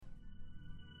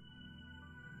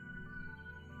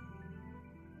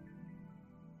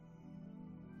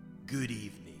Good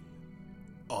evening.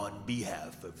 On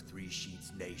behalf of Three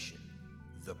Sheets Nation,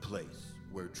 the place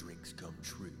where drinks come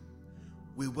true,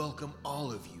 we welcome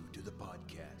all of you to the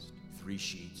podcast, Three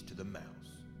Sheets to the Mouse.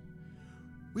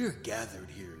 We're gathered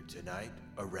here tonight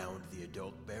around the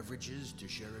adult beverages to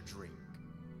share a drink,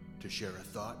 to share a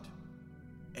thought,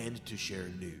 and to share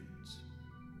nudes.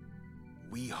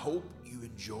 We hope you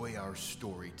enjoy our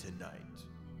story tonight.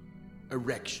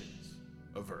 Erections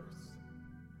of Earth.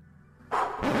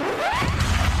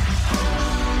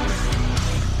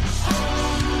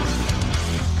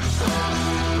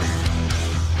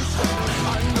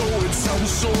 I know it sounds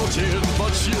sorted,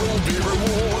 but you'll be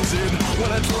rewarded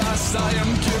when at last I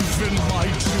am given my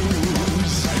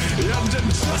dues. And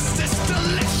injustice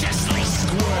deliciously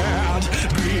squared,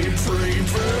 be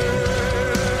prepared.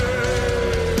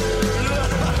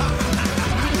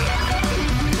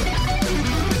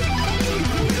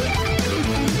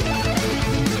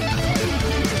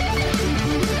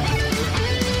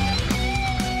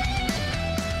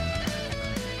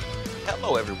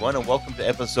 Hello, everyone, and welcome to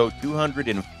episode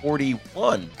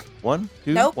 241.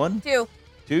 Nope,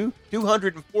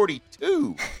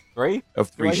 242. Three? Of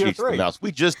Three Did I hear Sheets to the three? Mouse.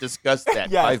 We just discussed that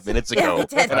Yes. 5 minutes Yeah, ago, we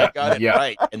did. and I got it Yeah.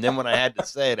 right. And then when I had to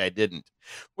say it, I didn't.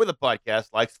 We're the podcast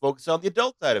likes to focus on the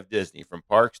adult side of Disney. From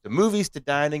parks to movies to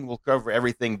dining, we'll cover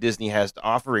everything Disney has to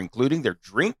offer, including their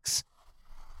drinks.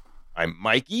 I'm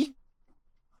Mikey.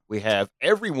 We have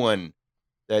everyone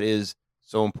that is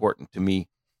so important to me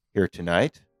here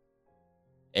tonight.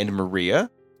 And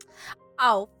Maria.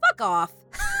 Oh, fuck off.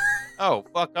 Oh,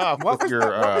 fuck off What with was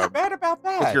your bad about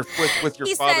that? with your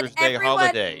He Father's said Day everyone,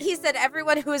 holiday. He said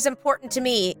everyone who is important to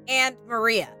me and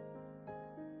Maria.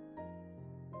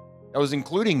 I was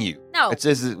including you. No. It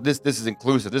says this is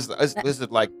inclusive. This is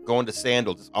like going to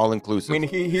Sandals. It's all I inclusive. mean,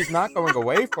 he's not going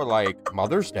away for, like,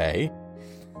 Mother's Day.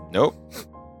 Nope,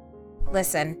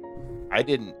 Listen, I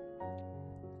didn't.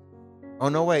 Oh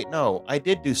no, wait, no. I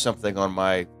did do something on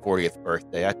my 40th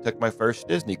birthday. I took my first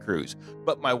Disney cruise,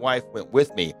 but my wife went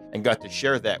with me and got to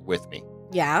share that with me.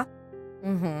 yeah.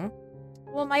 Mm-hmm.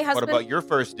 Well, my What husband, about your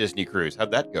first Disney cruise? How'd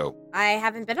that go? I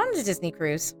haven't been on a Disney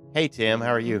cruise. Hey Tim,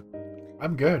 how are you?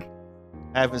 I'm good.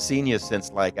 I haven't seen you since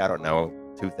like I don't know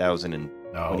 2000 and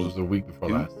No, it was a week before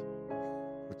 22?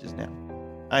 last. which is now.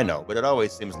 I know, but it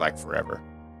always seems like forever.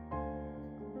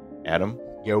 Adam,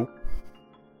 Yo,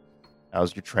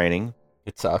 how's your training?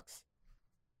 it sucks.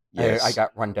 Yes. I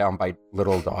got run down by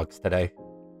little dogs today.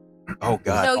 Oh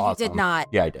God. No, you awesome. did not.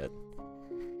 Yeah, I did.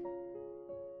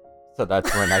 So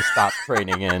that's when I stopped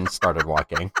training and started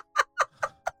walking.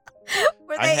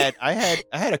 Were I they?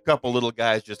 had a couple little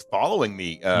guys just following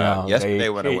me No, yesterday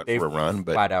when I went they for a run,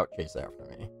 but flat out chased after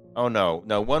me. oh no,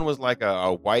 one was like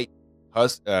a white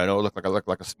hus. No, it looked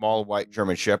like a small white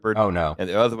German Shepherd, Oh no. and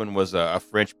the other one was a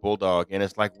French Bulldog. And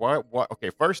it's like, why? Okay,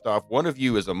 first off, one of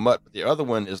you is a mutt, but the other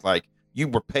one is like, you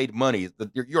were paid money.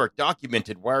 You are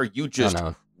documented. Why are you just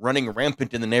No. running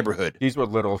rampant in the neighborhood? These were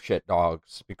little shit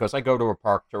dogs because I go to a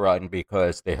park to run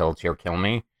because the hills here kill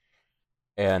me.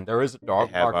 And there is a dog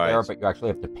They have park there, eyes. but you actually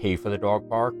have to pay for the dog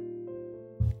park.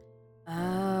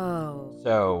 Oh.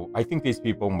 So I think these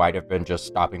people might have been just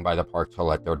stopping by the park to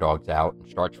let their dogs out and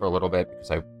stretch for a little bit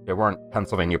because there weren't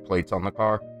Pennsylvania plates on the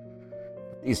car.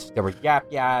 There were yaps,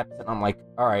 and I'm like,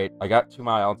 all right, I got 2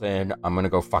 miles in. I'm gonna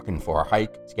go fucking for a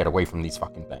hike to get away from these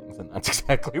fucking things, and that's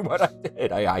exactly what I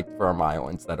did. I hiked for a mile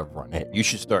instead of running. You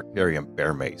should start carrying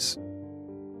bear mace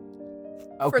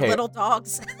For Okay, little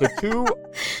dogs. the two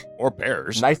or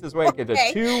bears. nicest way, the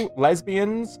Okay. 2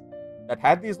 lesbians that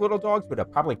had these little dogs would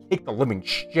have probably kicked the living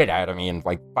shit out of me in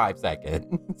like 5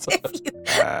 seconds. If you,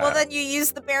 well, then you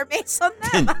use the bear mace on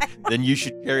then, them. then you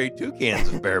should carry 2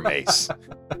 cans of bear mace.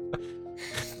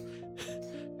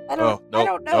 I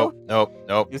don't know.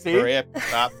 Nope. You see? Maria,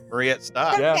 stop. Maria,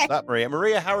 stop. Yeah. Okay. Stop, Maria.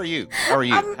 Maria, how are you? How are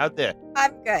you? I'm- How'd the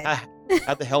I'm good.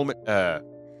 how'd the helmet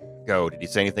go? Did he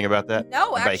say anything about that?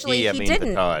 No, And by actually, I he mean didn't.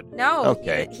 The Todd No.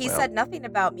 Okay, He well. said nothing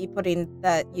about me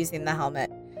using the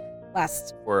helmet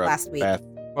last for a last week. bath.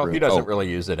 Well, he doesn't Oh. really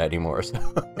use it anymore. So.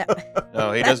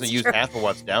 No, he That's doesn't use true. half of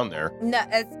what's down there. No,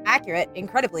 it's accurate,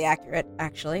 incredibly accurate,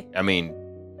 actually. I mean,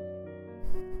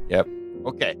 yep.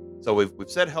 Okay, so we've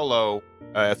said hello.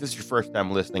 If this is your first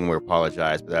time listening, we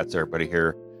apologize, but that's everybody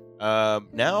here.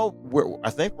 Now I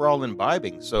think we're all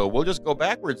imbibing, so we'll just go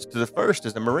backwards to the first.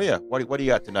 Is the Maria? What do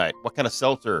you got tonight? What kind of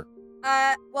seltzer?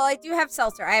 Well, I do have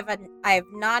seltzer. I have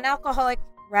non-alcoholic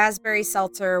raspberry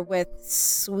seltzer with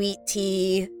sweet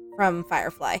tea from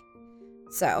Firefly.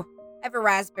 So I have a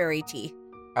raspberry tea.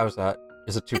 How's that?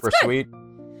 Is it super It's good. sweet?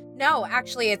 No,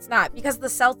 actually, it's not because the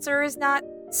seltzer is not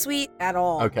sweet at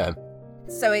all. Okay.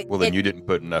 So it. Well, then it- you didn't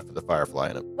put enough of the Firefly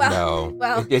in it. Well, No.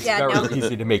 well, It's yeah, very no.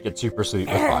 easy to make it super sweet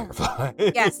with Firefly.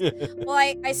 Yes. Well,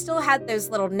 I still had those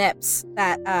little nips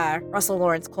that Russell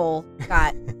Lawrence Cole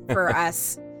got for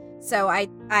us. So I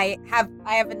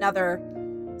have another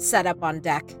setup on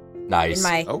deck Nice. in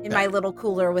my Okay. little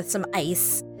cooler with some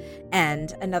ice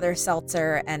and another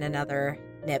seltzer and anher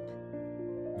nip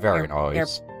Very air-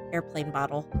 nice. airplane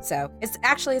bottle. So it's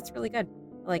really good.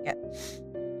 I like it.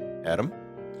 Adam?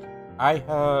 I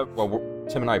have,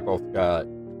 Tim and I both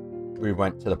we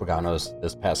went to the Paganos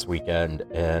this past weekend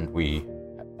and we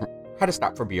had to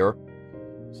stop for beer.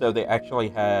 So they actually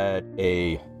had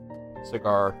a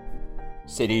Cigar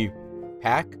City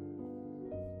pack.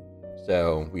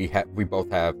 So we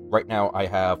both have, right now I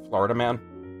have Florida Man,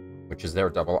 which is their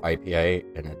double IPA,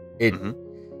 and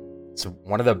it's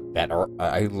one of the better,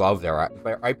 I love their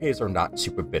IPAs are not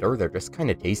super bitter, they're just kind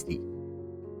of tasty.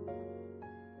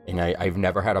 And I've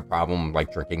never had a problem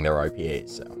like drinking their IPAs,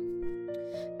 so.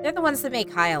 They're the ones that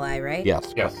make High Ally, right?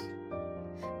 Yes. Yes.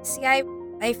 See,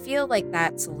 I feel like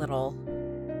that's a little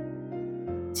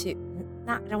too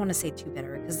I don't want to say too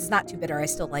bitter because it's not too bitter. I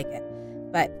still like it,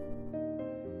 but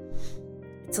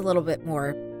it's a little bit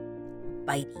more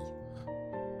bitey.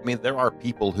 I mean, there are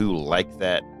people who like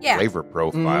that Yeah. flavor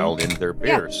profile in their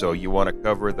beer. So you want to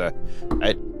cover the.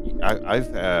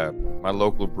 I've my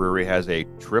local brewery has a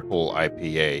triple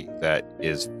IPA that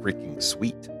is freaking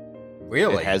sweet.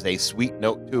 Really? It has a sweet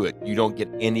note to it. You don't get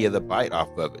any of the bite off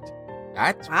of it.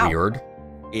 That's Wow. weird.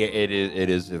 It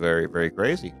is very, very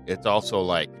crazy. It's also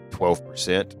like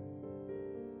 12%.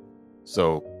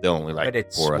 So they'll only like But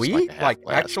it's pour us sweet? like a half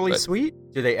glass, actually but- sweet?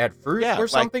 Do they add fruit Yeah, or like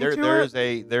something to there it?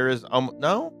 is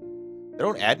no, they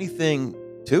don't add anything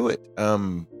to it.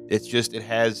 It's just it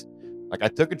has like I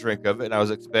took a drink of it and I was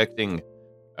expecting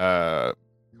car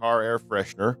air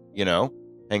freshener,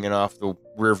 hanging off the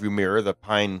rearview mirror, the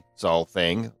pine sol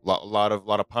thing, lot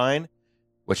of pine,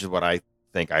 which is what I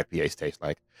think IPAs taste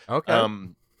like. Okay.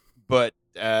 But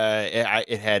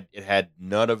it had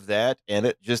none of that, and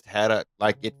it just had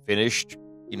it finished,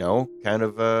 kind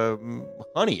of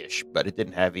honeyish, but it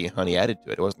didn't have any honey added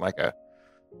to it. It wasn't like a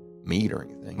mead or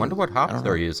anything. Wonder what I hops don't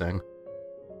they're know. using.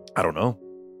 I don't know.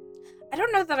 I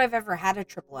don't know that I've ever had a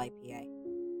triple IPA.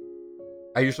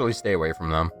 I usually stay away from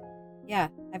them Yeah,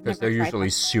 I've never because they're tried usually one.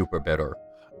 super bitter.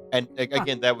 And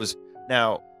again, that was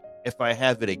now. If I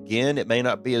have it again, it may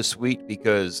not be as sweet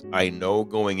because I know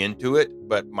going into it,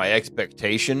 but my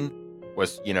expectation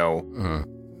was, Mhm.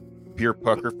 pure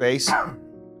pucker face.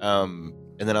 And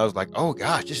then I was like, oh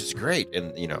gosh, this is great.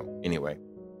 And, anyway,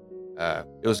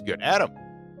 it was good. Adam,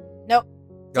 Nope.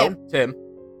 Tim. Nope, Tim.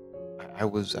 I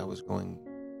was going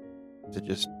to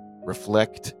just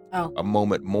reflect Oh. a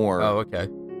moment more Oh, okay.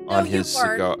 on you his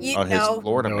weren't. cigar, You- on his no.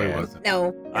 Florida No, he Man. wasn't.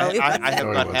 No, I he have wasn't. No, he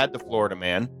not wasn't. had the Florida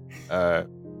Man.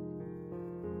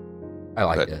 I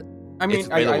like But it. I mean, it's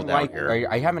I available down like. here.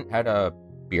 I haven't had a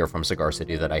beer from Cigar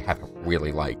City that I haven't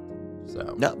really liked.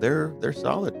 So No, they're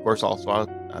solid. Of course, also I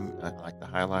like the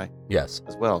Highlight yes.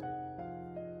 as well.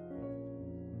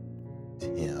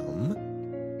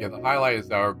 Tim, Yeah, the highlight is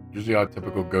usually our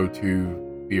typical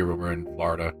go-to beer when we're in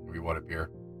Florida and we want a beer.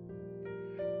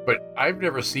 But I've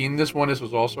never seen this one. This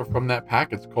was also from that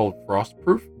pack. It's called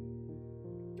Frostproof,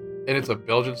 and it's a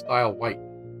Belgian style white.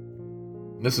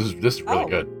 And this is really Oh.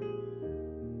 good.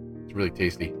 It's really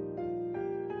tasty.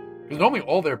 Because normally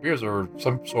all their beers are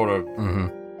some sort of hmm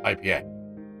IPA.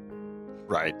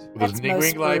 right? There's That's New most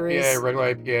England breweries. IPA,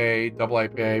 regular IPA, double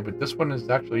IPA, but this one is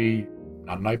actually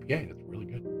not an IPA. It's really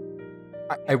good.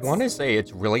 I want to say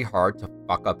it's really hard to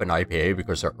fuck up an IPA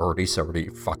because they're already so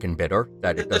fucking bitter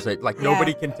that it doesn't like Yeah.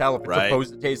 nobody can tell if it's Right.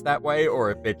 supposed to taste that way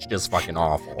or if it's just fucking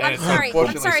awful. And I'm it's sorry,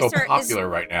 unfortunately so sir, is- popular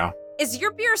right now. Is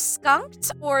your beer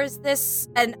skunked or is this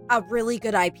a really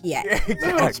good IPA?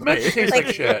 No, it's meant to taste like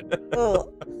shit.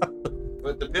 Oh,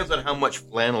 But it depends on how much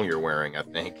flannel you're wearing, I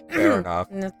think. Fair enough.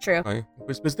 that's true.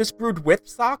 Was this brewed with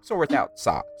socks or without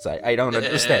socks? I don't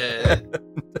understand.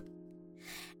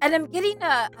 And I'm getting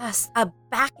a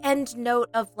back end note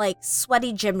of like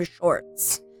sweaty gym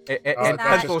shorts. And that's just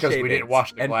pencil 'cause we shavings. didn't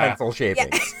wash the and glass. pencil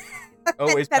shavings.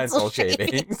 Always pencil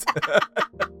shavings.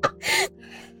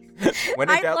 When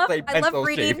in I doubt, love- say I love pencil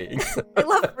reading- shavings. I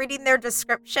love reading their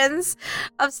descriptions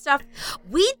of stuff.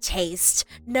 We taste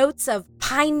notes of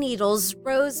pine needles,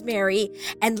 rosemary,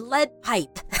 and lead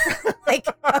pipe. Like,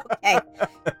 okay.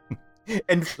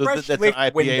 And So fresh that's an lift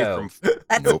IPA window. from.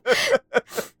 That's Nope.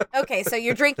 okay. So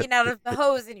you're drinking out of the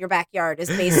hose in your backyard is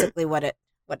basically what it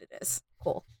is.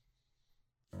 Cool.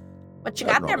 What you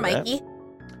got Nothing there, wrong with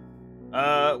that.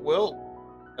 Mikey? Well,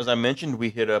 as I mentioned, we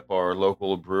hit up our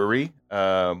local brewery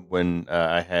when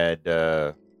I had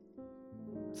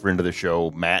friend of the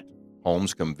show, Matt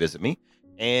Holmes, come visit me.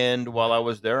 And while I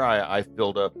was there, I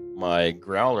filled up my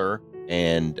growler,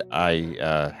 and I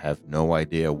have no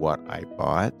idea what I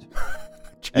bought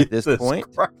at this Jesus point.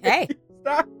 Christ. Hey.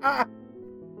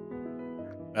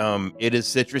 It is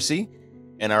citrusy,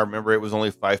 and I remember it was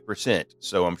only 5%,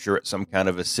 so I'm sure it's some kind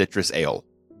of a citrus ale.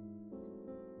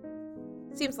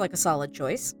 Seems like a solid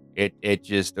choice. It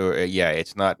just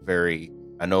it's not very.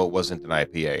 I know it wasn't an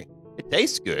IPA. It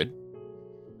tastes good.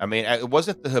 I mean, it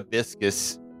wasn't the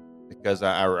hibiscus, because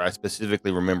I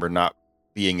specifically remember not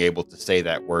being able to say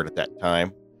that word at that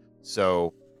time.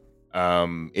 So,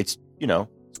 it's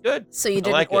it's good. So you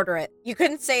didn't like it. order it. You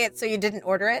couldn't say it, so you didn't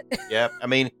order it. Yeah, I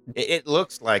mean, it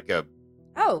looks like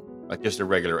Oh, just a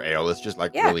regular ale. It's just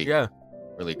like Yeah. really Yeah.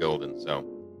 really golden. So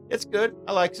it's good.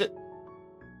 I likes it.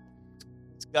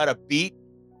 It's got a beat,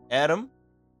 Adam,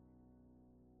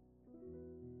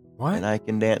 What? and I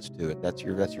can dance to it. That's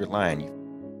your line.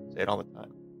 You say it all the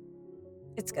time.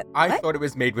 it's good. I What? thought it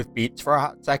was made with beets for a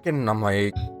hot second, and I'm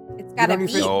like, It's got a don't beat.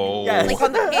 even- No. Yes. Like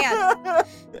on the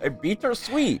can. Beets are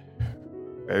sweet.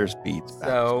 Bears beats.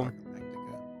 So-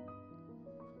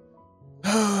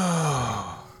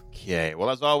 Okay. Well,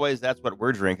 as always, that's what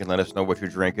we're drinking. Let us know what you're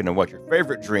drinking and what your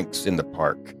favorite drinks in the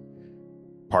parks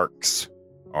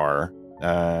are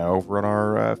over on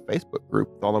our Facebook group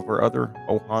with all of our other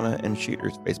Ohana and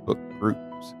Cheaters Facebook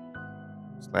groups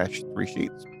 /3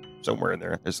 sheets somewhere in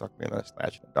there. There's like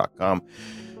 /.com.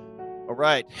 All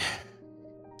right.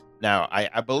 Now,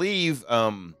 I believe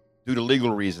due to legal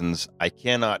reasons, I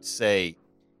cannot say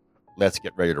let's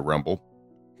get ready to rumble.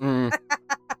 Mm,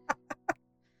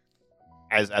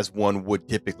 As one would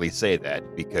typically say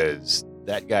that, because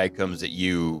that guy comes at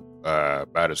you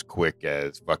about as quick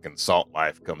as fucking Salt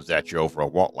Life comes at you over a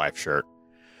Walt Life shirt.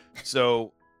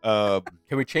 So, can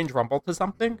we change Rumble to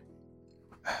something?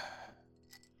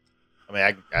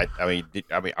 I mean,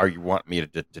 are you want me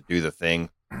to do the thing?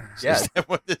 Yes. Is that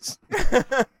what this?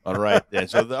 All right then.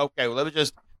 So okay, well, let me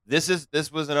just.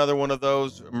 This was another one of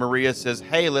those. Maria says,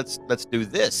 "Hey, let's do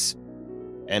this,"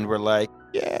 and we're like,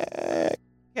 "Yeah,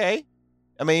 okay."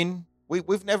 I mean,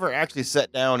 we've never actually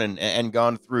sat down and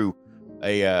gone through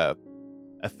a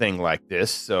thing like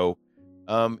this, so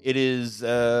it is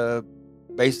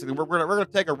basically we're gonna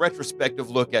take a retrospective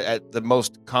look at the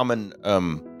most common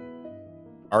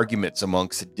arguments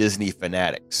amongst Disney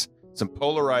fanatics, some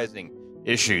polarizing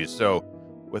issues. So,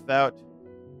 without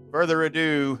further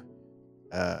ado,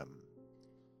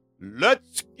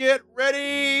 let's get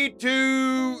ready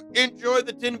to enjoy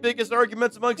the 10 biggest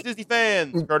arguments amongst Disney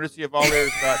fans, courtesy of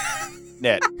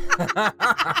alleairs.net.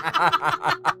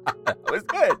 That was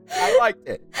good. I liked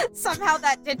it. Somehow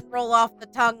that didn't roll off the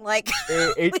tongue like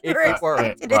It we were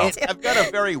worked. expecting it to. I've got a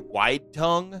very wide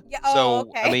tongue, Yeah, oh, so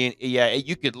okay. I mean, yeah,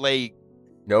 you could lay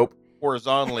Nope.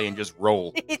 horizontally and just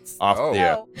roll It's off Oh. the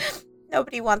no,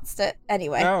 nobody wants to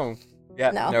anyway. No.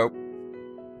 Yeah. No. Nope.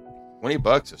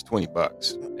 $20 is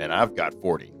 $20, and I've got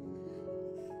 40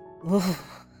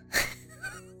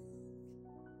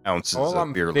 ounces All of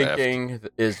I'm beer left. thinking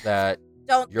is that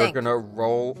Don't you're think. gonna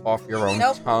roll off your own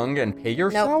Nope. tongue and pay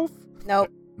yourself. Nope.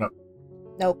 No.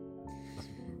 Nope.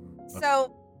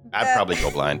 So I'd probably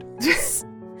go blind.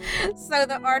 so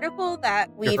the article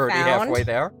that we You're already found. halfway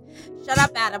there. Shut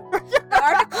up, Adam.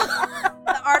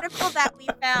 The article that we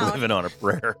found Living on a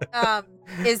prayer.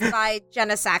 is by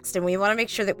Jenna Saxton. We want to make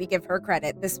sure that we give her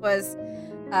credit. This was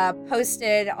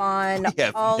posted on We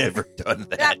have all. never done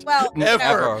that. Well, no.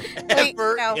 Ever. Wait,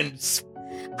 Ever no. in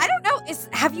I don't know.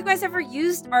 Have you guys ever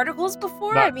used articles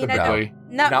before? Not I mean, I don't. typically.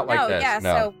 No, Not like no, this, yeah.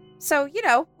 no. So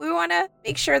we want to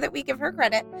make sure that we give her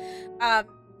credit.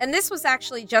 And this was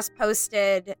actually just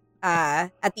posted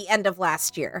at the end of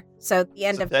last year. So the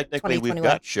end So of technically, we've 2021.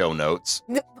 got show notes.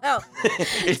 Well,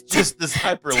 It's just this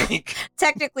hyperlink.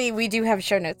 technically, we do have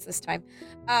show notes this time.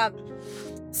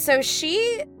 So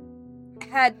she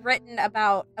had written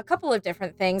about a couple of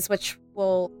different things, which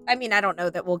I don't know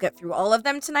that we'll get through all of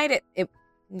them tonight. It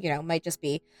might just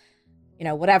be,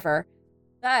 whatever.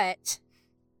 But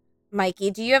Mikey,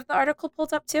 do you have the article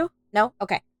pulled up too? No?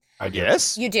 Okay. I do.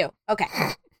 Yes. You do. Okay.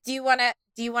 Do you want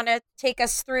to take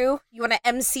us through? You want to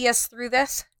MC us through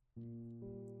this?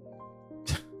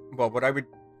 Well, what I would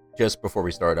just before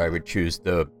we start, I would choose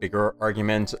the bigger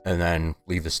arguments and then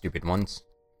leave the stupid ones.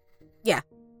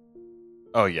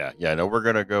 Oh yeah. No, we're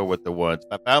gonna go with the ones.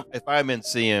 If I'm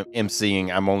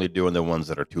emceeing, I'm only doing the ones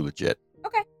that are too legit.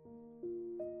 Okay.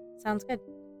 Sounds good.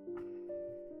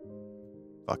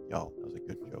 Fuck y'all. That was a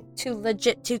good joke. Too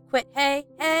legit to quit. Hey.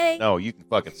 No, you can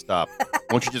fucking stop. Why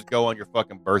don't you just go on your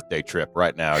fucking birthday trip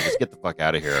right now? Just get the fuck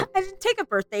out of here. I didn't take a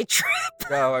birthday trip.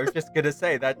 No, I was just gonna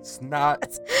say that's not.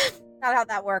 not how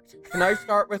that worked. Can I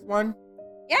start with one?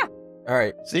 Yeah. All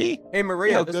right. See? Hey,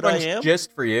 Maria, See how this good I one's am?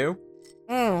 just for you.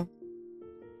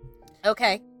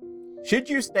 Okay. Should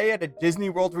you stay at a Disney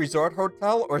World Resort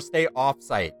hotel or stay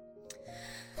off-site?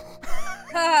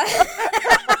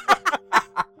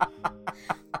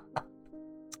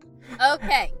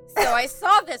 Okay, so I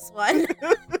saw this one,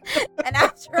 and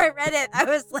after I read it, I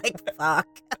was like, fuck.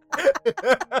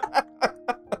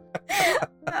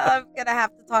 I'm gonna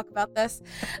have to talk about this.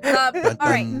 All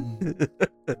right.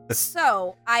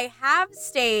 So I have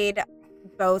stayed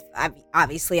both.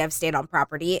 Obviously, I've stayed on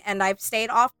property, and I've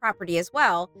stayed off property as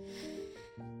well.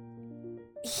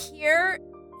 Here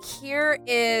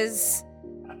is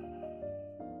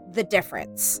the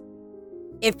difference.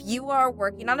 If you are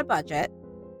working on a budget,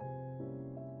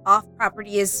 off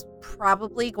property is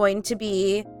probably going to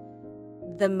be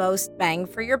the most bang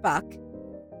for your buck.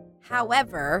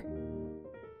 However,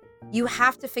 you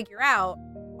have to figure out,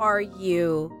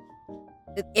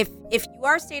 if you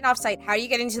are staying off site, how are you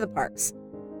getting to the parks?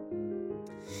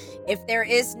 If there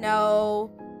is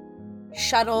no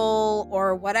shuttle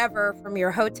or whatever from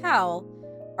your hotel,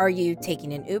 are you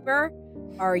taking an Uber?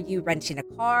 Are you renting a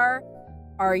car?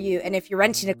 And if you're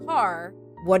renting a car,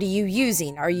 what are you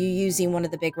using? Are you using one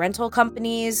of the big rental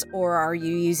companies, or are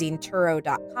you using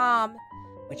Turo.com,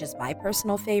 which is my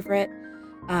personal favorite?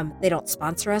 They don't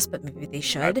sponsor us, but maybe they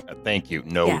should. Thank you.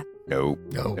 No, Yeah. no.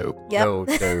 Yep.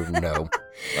 No.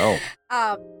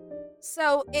 No.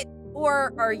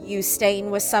 Or are you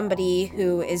staying with somebody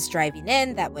who is driving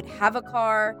in that would have a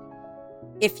car?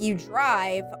 If you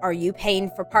drive, are you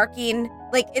paying for parking?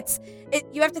 Like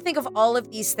you have to think of all of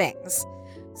these things.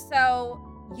 So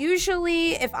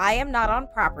usually if I am not on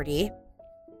property,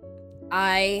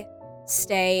 I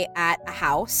stay at a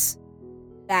house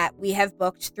that we have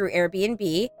booked through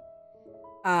Airbnb.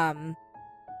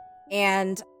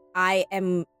 And I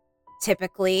am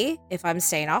typically, if I'm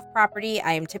staying off property,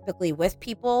 I am typically with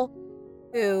people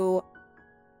who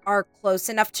are close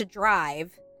enough to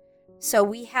drive. So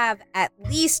we have at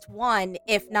least one,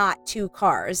 if not two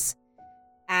cars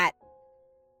at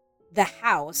the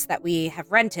house that we have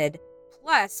rented.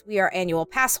 Plus, we are annual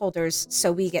pass holders,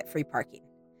 so we get free parking.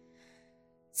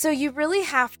 So you really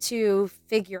have to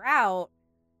figure out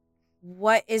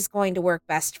what is going to work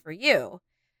best for you.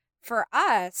 For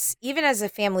us, even as a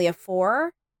family of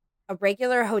 4, a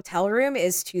regular hotel room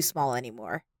is too small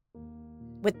anymore.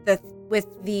 With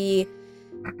the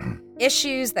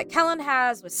issues that Kellen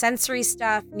has with sensory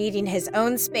stuff, needing his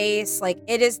own space, like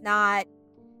it is not,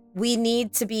 we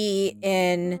need to be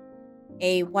in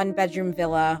a 1-bedroom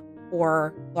villa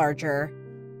or larger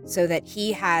so that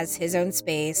he has his own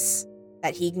space,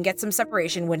 that he can get some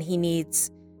separation when he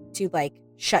needs to like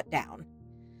shut down.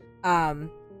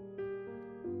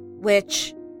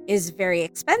 Which is very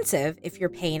expensive if you're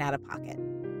paying out of pocket.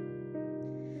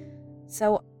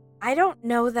 So I don't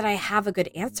know that I have a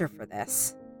good answer for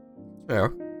this. Fair.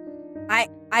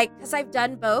 Because I've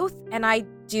done both, and I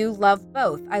do love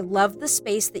both. I love the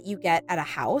space that you get at a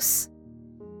house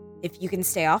if you can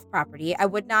stay off property. I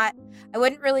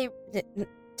wouldn't really,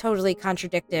 totally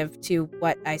contradictive to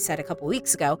what I said a couple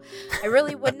weeks ago. I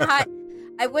really would not.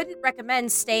 I wouldn't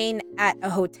recommend staying at a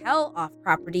hotel off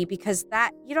property because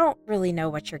that you don't really know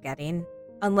what you're getting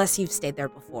unless you've stayed there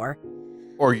before.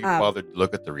 Or you bothered to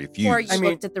look at the reviews. Or you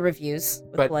looked at the reviews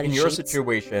with But bloody in your sheets.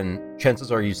 situation,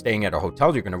 chances are you staying at a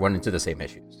hotel, you're going to run into the same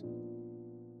issues.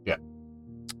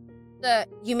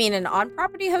 You mean an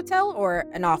on-property hotel or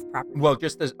an off-property? Well,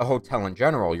 just as a hotel in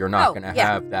general, you're not Oh, going to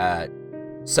yeah. have that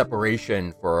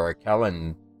separation for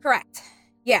Kellen. Correct.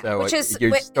 Yeah, So which is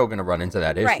you're still going to run into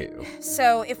that right. issue.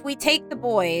 So if we take the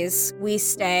boys, we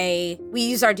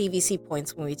use our DVC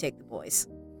points when we take the boys.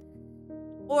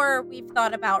 Or we've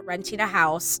thought about renting a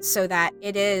house so that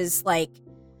it is like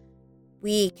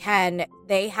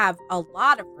they have a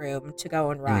lot of room to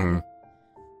go and run.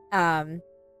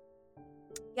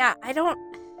 Yeah, I don't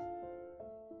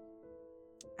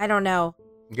know.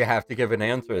 You have to give an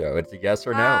answer, though. It's a yes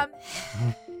or no.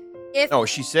 No,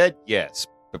 she said yes,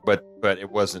 but it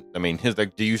wasn't. I mean, he's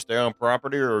like, do you stay on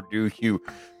property or do you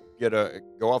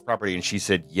go off property? And she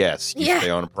said yes, you stay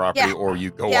on property Yeah. or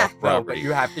you go Yeah. off No, property. but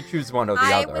you have to choose one or the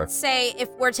I other. would say if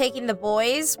we're taking the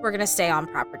boys, we're going to stay on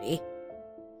property.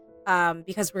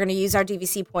 Because we're going to use our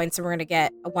DVC points and we're going to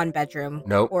get a 1-bedroom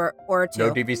Nope. or a 2.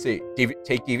 No DVC.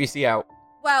 Take DVC out.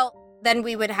 Well, then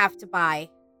we would have to buy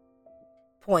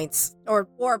points or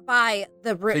buy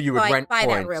the room. So you would rent buy that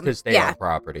points room. to stay yeah. on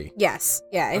property. Yes.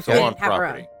 Yeah. If So we on have our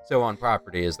property. own. So on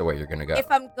property is the way you're going to go. If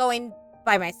I'm going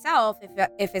by myself,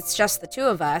 if it's just the two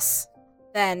of us,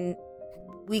 then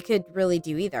we could really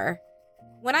do either.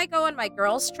 when I go on my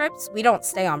girls' trips, we don't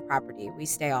stay on property. We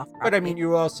stay off property. But I mean,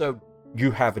 you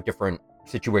have a different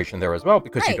situation there as well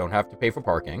because you Right. don't have to pay for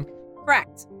parking.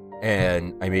 Correct.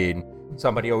 And I mean,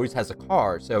 somebody always has a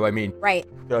car. So, I mean, Right.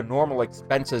 the normal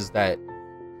expenses that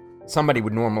somebody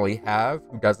would normally have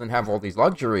who doesn't have all these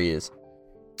luxuries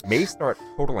may start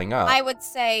totaling up. I would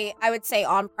say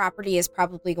on property is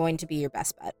probably going to be your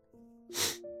best bet.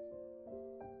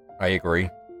 I agree.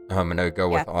 I'm going to go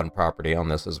with on property on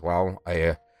this as well.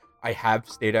 I have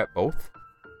stayed at both.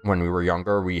 When we were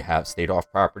younger, we have stayed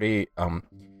off property.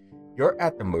 You're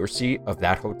at the mercy of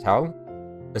that hotel,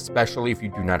 especially if you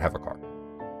do not have a car.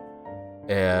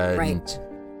 And Right.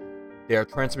 their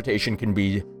transportation can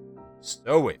be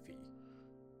so iffy.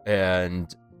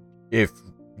 And if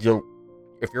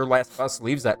your last bus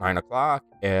leaves at 9 o'clock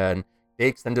and they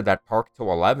extended that park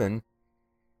till 11,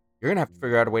 you're going to have to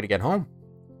figure out a way to get home.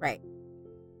 Right.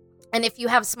 And if you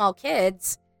have small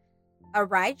kids, a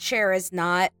ride share is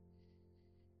not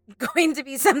going to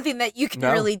be something that you can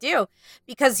No. really do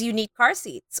because you need car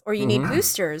seats or you need Mhm.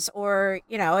 boosters or,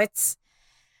 it's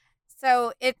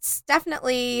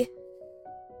definitely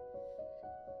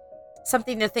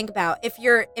something to think about. If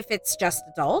it's just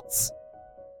adults,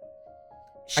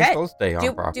 I shit, still stay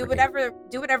on property. do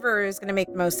whatever is going to make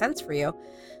the most sense for you.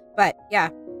 But yeah,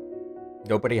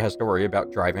 Nobody has to worry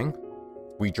about driving.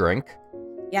 We drink.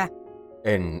 Yeah.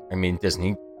 And I mean,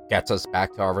 Disney gets us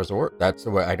back to our resort. That's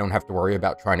the way. I don't have to worry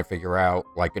about trying to figure out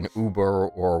like an Uber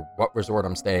or what resort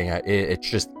I'm staying at. It's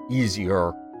just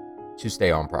easier to stay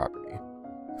on property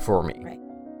for me. Right.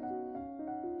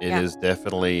 It is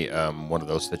definitely one of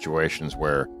those situations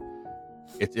where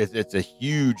it's a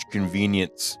huge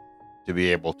convenience to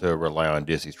be able to rely on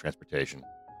Disney's transportation,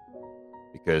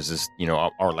 because this,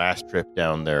 our last trip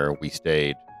down there, we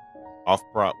stayed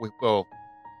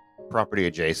property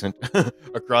adjacent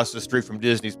across the street from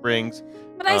Disney Springs.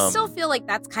 but I still feel like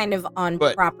that's kind of on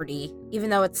but- property, even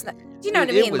though it's not. Do you know what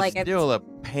I It mean? was Like still a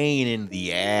pain in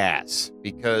the ass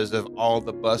because of all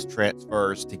the bus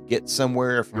transfers to get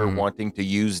somewhere if you're Mhm. wanting to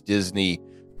use Disney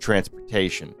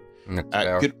transportation. And that's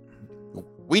fair.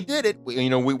 We did it.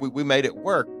 We made it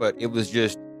work, but it was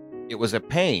a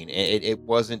pain. It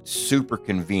wasn't super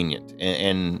convenient.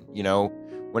 And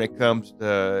when it comes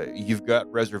to, you've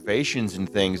got reservations and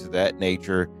things of that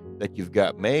nature that you've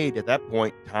got made, at that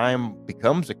point, time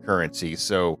becomes a currency.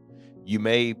 So you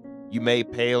may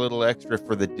pay a little extra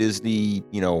for the Disney,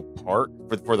 park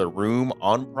for the room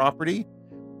on property,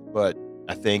 but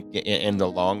I think in the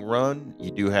long run,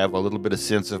 you do have a little bit of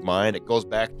sense of mind. It goes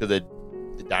back to the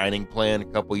dining plan a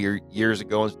couple years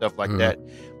ago and stuff like Mhm. that.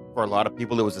 For a lot of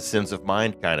people, it was a sense of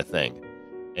mind kind of thing.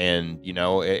 And,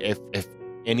 if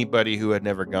anybody who had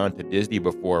never gone to Disney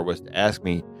before was to ask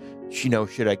me,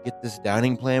 should I get this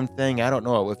dining plan thing? I don't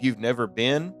know. If you've never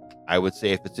been, I would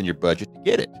say if it's in your budget to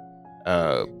get it.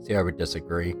 See, I would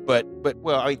disagree. But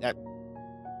well, I mean,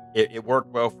 it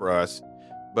worked well for us.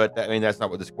 But that's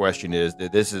not what this question is.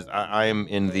 This is I am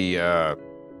in the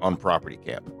on property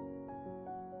camp.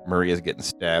 Maria's getting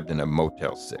stabbed in a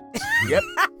Motel 6. Yep.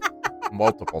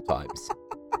 Multiple times.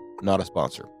 Not a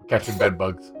sponsor. Catching bed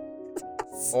bugs.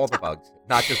 All the bugs.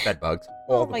 Not just bed bugs.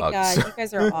 All oh the my bugs. god, you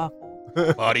guys are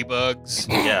awful. Body bugs.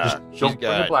 Yeah. she's Don't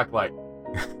bring a got black light.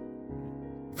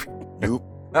 nope.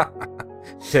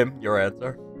 Tim, your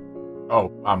answer?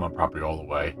 Oh, I'm on property all the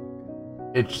way.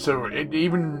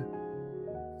 Even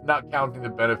not counting the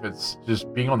benefits,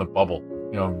 just being on the bubble,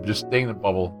 just staying in the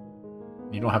bubble.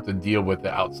 You don't have to deal with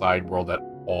the outside world at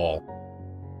all.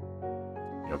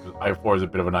 Because I-4 is a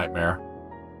bit of a nightmare.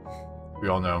 We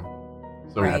all know.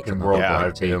 So Right. you can world Yeah,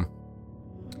 drive too.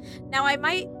 Now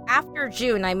after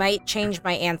June, I might change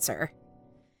my answer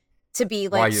to be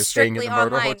like Why you're staying in strictly the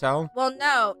murder online. hotel? Well,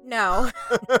 no. No.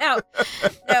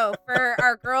 For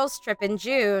our girls' trip in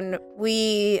June,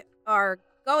 we are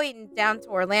going down to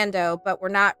Orlando, but we're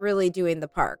not really doing the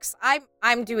parks.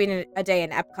 I'm doing a day in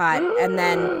Epcot, and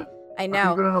then I How can know.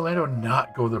 you go to Orlando and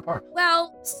not go to the park?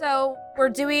 Well, so we're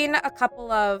doing a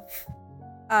couple of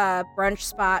brunch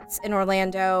spots in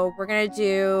Orlando. We're gonna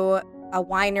do a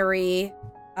winery,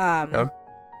 Okay.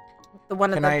 the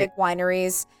one of Can the I- big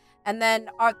wineries, and then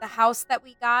the house that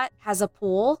we got has a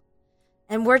pool,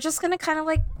 and we're just gonna kind of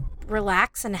like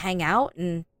relax and hang out.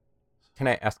 And Can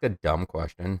I ask a dumb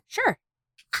question? sure,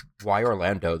 Why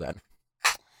Orlando then?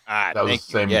 Ah, That was thank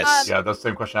the same. you. Yes. Yeah, that's the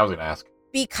same question I was going to ask.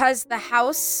 because the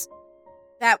house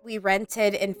that we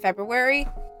rented in February,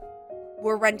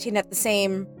 we're renting at the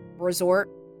same resort.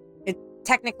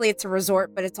 Technically it's a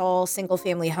resort, but it's all single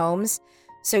family homes.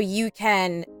 So you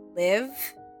can live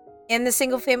in the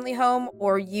single family home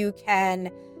or you can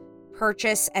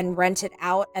purchase and rent it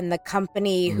out, and the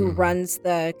company who runs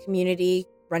the community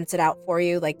rents it out for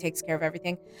you, like takes care of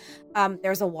everything.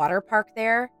 There's a water park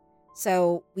there,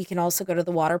 so we can also go to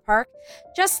the water park.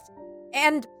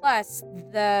 And plus,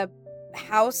 the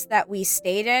house that we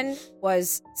stayed in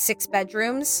was 6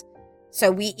 bedrooms,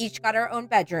 so we each got our own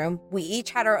bedroom. We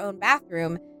each had our own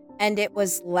bathroom, and it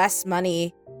was less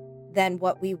money than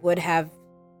what we would have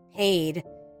paid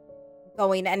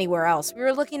going anywhere else. We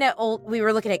were looking at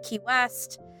Key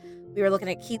West, we were looking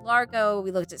at Key Largo,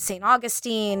 we looked at St.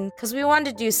 Augustine, because we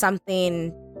wanted to do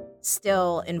something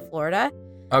still in Florida.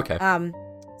 Okay.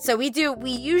 So we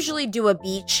usually do a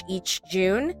beach each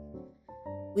June.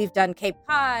 We've done Cape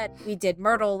Cod, we did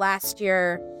Myrtle last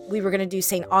year. We were going to do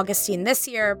St. Augustine this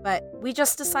year, but we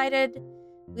just decided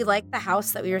we liked the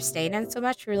house that we were staying in so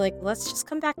much. We were like, let's just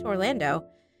come back to Orlando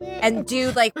and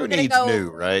do like, Who we're going to needs go new,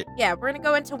 right? Yeah, we're going to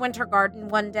go into Winter Garden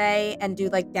one day and do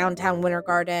like downtown Winter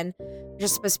Garden, which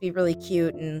is supposed to be really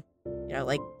cute and,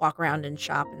 like walk around and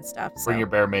shop and stuff. So Bring your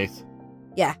bear mace.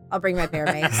 yeah, I'll bring my bear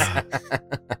mace.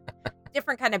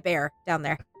 Different kind of bear down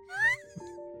there.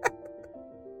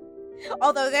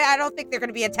 Although I don't think they're going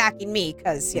to be attacking me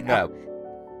because, No.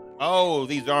 Oh,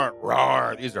 these aren't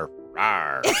rawr. These are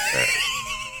rawr.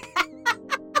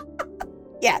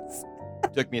 Yes,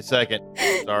 Took me a second.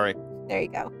 Sorry. there you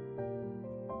go.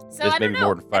 So Just I don't maybe know.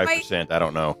 more than 5%. I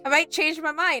don't know. I might change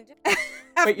my mind But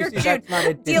after you see, June, that's not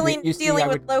a Disney. You see, dealing I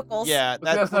with would- locals. Yeah,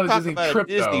 But that's we're not a talking Disney about trip, a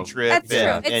Disney though. trip. That's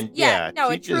and, true. And No,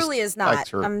 she it truly just is not. likes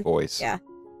her voice. Yeah.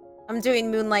 I'm doing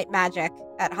Moonlight Magic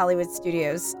at Hollywood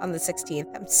Studios on the 16th.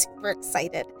 I'm super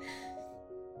excited.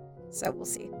 So we'll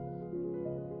see.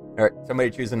 All right, somebody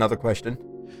choose another question.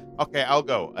 Okay, I'll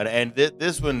go. And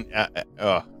this one,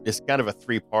 is kind of a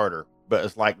 3-parter, but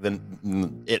it's like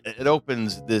it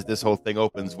opens this whole thing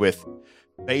opens with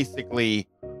basically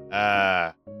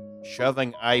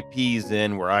shoving IPs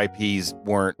in where IPs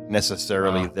weren't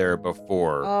necessarily there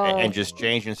before, Oh. and just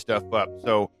changing stuff up.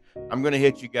 So I'm gonna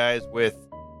hit you guys with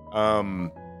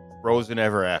Frozen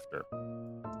Ever After.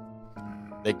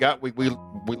 They got we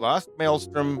lost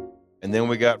Maelstrom, and then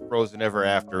we got Frozen Ever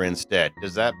After instead.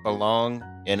 Does that belong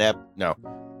in No.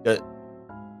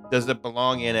 Does it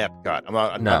belong in Epcot? I'm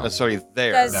not No. necessarily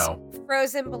there. Does No.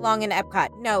 Frozen belong in Epcot?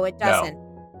 No, it doesn't.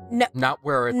 No. Not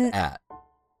where it's N- at.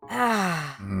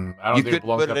 Ah. I don't You think could it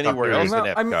belongs put to it Epcot, anywhere period.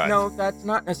 else. in Epcot. No, that's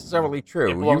not necessarily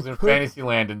true. It belongs you in could,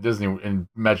 Fantasyland and Disney and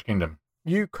Magic Kingdom.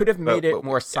 You could have made But- it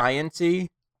more science-y.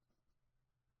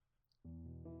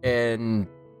 And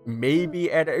maybe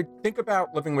think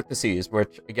about Living with the Seas,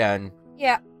 which, again,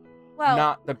 Yeah. Well,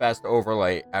 not the best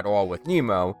overlay at all with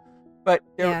Nemo, but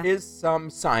there is Yeah. some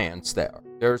science there.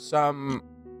 There's some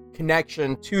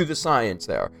connection to the science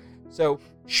there. So,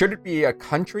 should it be a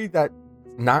country that's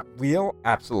not real?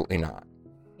 Absolutely not.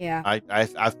 yeah.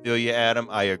 I feel you, Adam.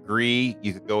 I agree.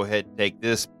 You could go ahead and take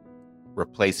this,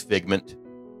 replace Figment.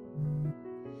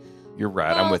 You're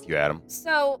right. I'm Well, with you, Adam.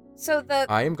 So the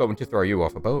I am going to throw you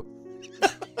off a boat.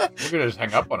 We're gonna just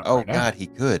hang up on it. Oh right now. God, he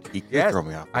could. He could Yes, throw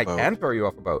me off. The I boat. can throw you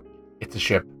off a boat. It's a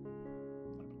ship.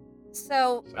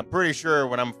 so I'm pretty sure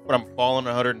when I'm falling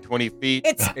 120 feet,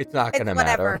 it's It's not it's going to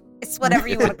whatever. matter. It's whatever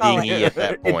you It's a want to call dinghy it. at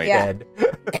that It's point. dead.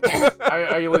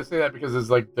 I only say that because it's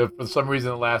like for some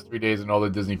reason the last 3 days in all the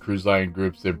Disney Cruise Line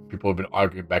groups, people have been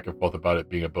arguing back and forth about it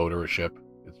being a boat or a ship.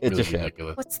 It's It's really a ship.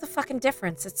 ridiculous. What's the fucking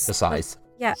difference? It's The size.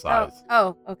 Yeah. Size.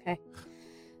 Oh, okay.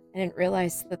 I didn't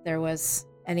realize that there was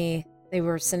any. They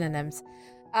were synonyms.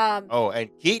 Oh, and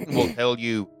Keaton will tell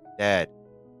you, Dad,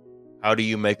 how do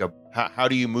you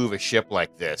move a ship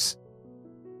like this?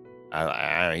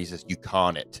 He says, you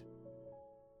con it.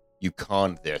 You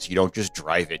con this. You don't just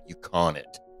drive it. You con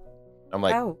it. I'm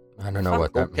like, oh, I don't know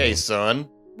what that okay, means. son.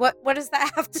 what does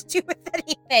that have to do with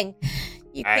anything?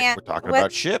 You can't. We're talking what-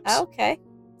 about ships Okay,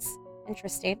 it's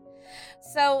interesting.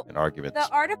 So and arguments. the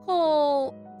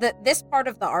article, this part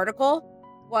of the article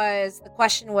was the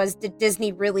question was, did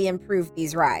Disney really improve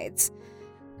these rides?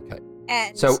 Okay.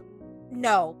 And So-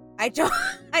 no, I don't.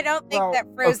 I don't think Well, that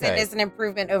Frozen okay. is an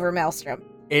improvement over Maelstrom.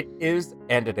 It is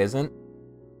and it isn't.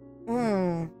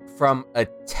 Hmm. From a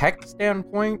tech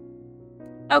standpoint,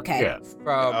 Okay. Yeah.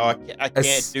 from I can't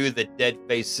s- do the dead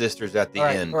face sisters at the all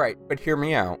right, end. all right, but hear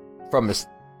me out. From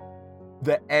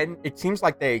the end, it seems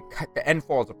like the end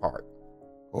falls apart.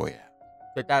 Oh yeah.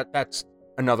 But that's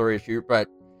another issue. But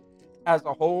as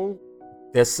a whole,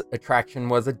 this attraction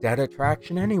was a dead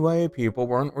attraction anyway. People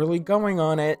weren't really going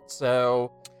on it,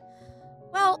 so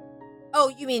Well, oh,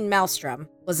 you mean Maelstrom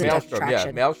was a dead Maelstrom,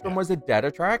 attraction? Maelstrom was a dead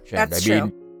attraction. That's I mean,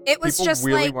 true. It was people just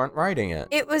really like weren't riding it.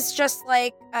 it was just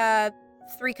like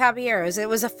Three Caballeros. It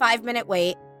was a 5-minute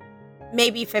wait,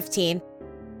 maybe 15.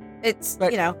 It's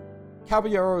But-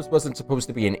 Caballeros wasn't supposed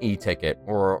to be an e-ticket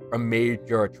or a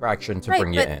major attraction to Right,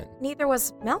 bring you but in. neither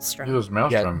was Maelstrom. It was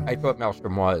Maelstrom. Yeah, I thought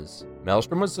Maelstrom was.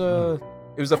 Maelstrom was a.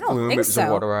 It was a I don't flume. think It was so.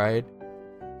 a water ride.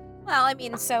 Well, I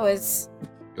mean, so is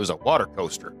It was a water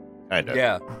coaster, kind of.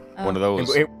 Yeah, One of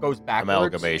those it goes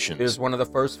backwards. amalgamations. It is one of the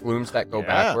first flumes that go Yeah.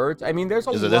 backwards. I mean, there's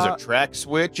a There's lot. a track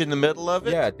switch in the middle of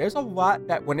it. Yeah, there's a lot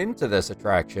that went into this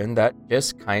attraction that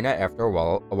just kind of, after a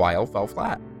while, fell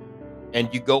flat. And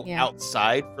you go Yeah.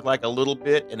 outside for like a little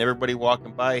bit, and everybody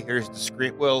walking by hears the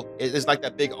scream. Well, it's like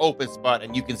that big open spot,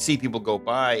 and you can see people go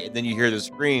by, and then you hear the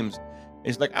screams. And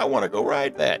it's like, I want to go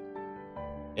ride that.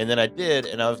 And then I did,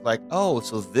 and I was like, oh,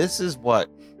 so this is what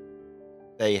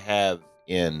they have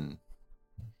in.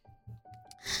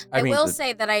 I mean, will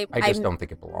say that I just don't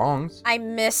think it belongs. I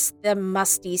miss the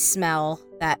musty smell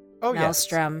that Oh, yes.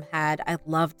 Maelstrom had. I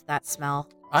loved that smell.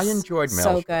 I enjoyed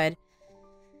So Maelstrom. good.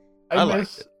 I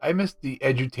liked it. I miss the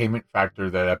edutainment factor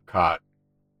that Epcot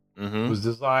Mhm. was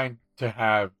designed to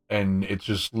have, and it's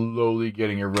just slowly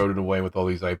getting eroded away with all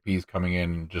these IPs coming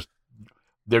in, and just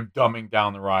they're dumbing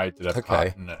down the ride to Epcot.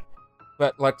 Okay. And,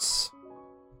 But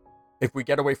if we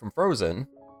get away from Frozen,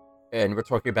 and we're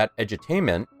talking about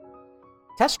edutainment,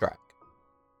 Test Track.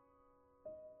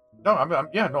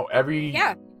 no, every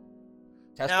Yeah.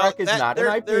 Test Now, Track is that- not they're-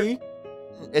 an IP.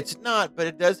 It's not, but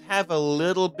it does have a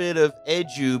little bit of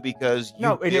edu because you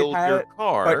No, and it build your had-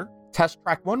 car. Test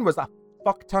Track 1 was a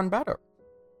fuck ton better.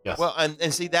 yes. Well, and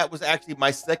see, that was actually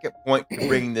my second point to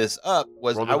bringing this up.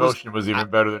 Was World I of was Ocean was even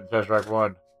better than Test Track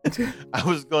 1. I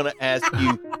was going to ask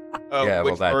you Yeah, well,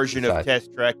 which that's version of aside.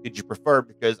 Test Track did you prefer?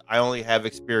 Because I only have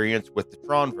experience with the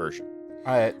Tron version.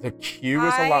 The queue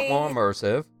is a lot more I-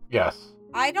 immersive. Yes.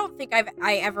 I don't think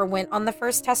I ever went on the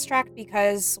first test track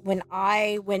because when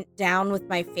I went down with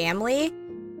my family,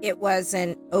 it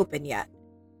wasn't open yet.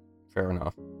 Fair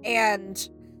enough. And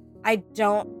I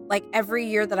don't like every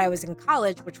year that I was in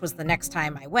college, which was the next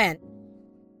time I went,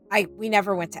 we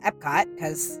never went to Epcot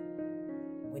because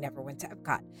we never went to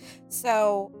Epcot.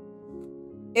 So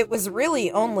it was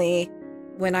really only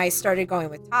when I started going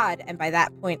with Todd, and by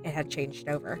that point it had changed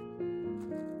over.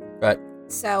 But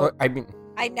So Look, I mean,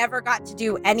 I never got to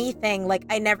do anything. Like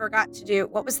I never got to do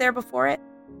what was there before it?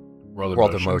 World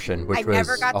of Motion, which I was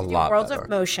never got a to do lot World better. of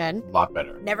Motion. A lot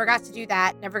better. Never got to do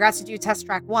that. Never got to do Test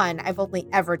Track 1. I've only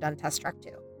ever done Test Track 2.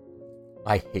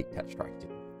 I hate Test Track 2.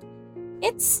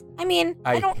 I mean,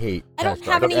 I don't hate I don't Test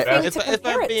have Track. anything If to I'm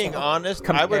compare it being to. honest,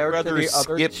 I would Compared to rather the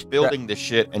other skip tra- building the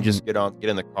shit and just get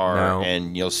in the car No.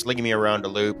 and sling me around a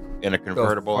loop in a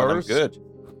convertible, and I'm first- good.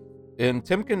 And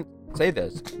Tim can say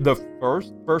this. The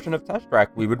first version of Test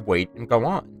Track, we would wait and go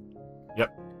on.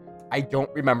 Yep. I don't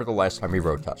remember the last time we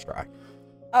rode Test Track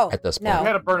Oh, at this We point. no.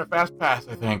 had to burn a fast pass,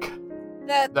 I think.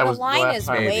 The was the line last is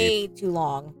time. way too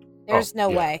long. There's Oh, no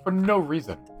yeah, way. For no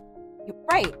reason.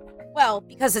 Right. Well,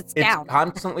 because it's It's down.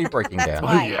 constantly breaking That's down.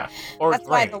 why. Yeah. Or That's it's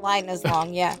why raining. the line is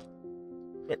long, yeah.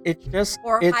 It's just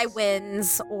Or it's, high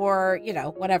winds or,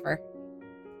 whatever.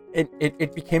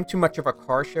 It became too much of a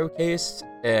car showcase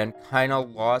and kind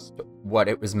of lost what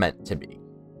it was meant to be.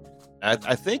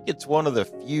 I think it's one of the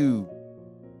few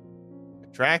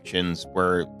attractions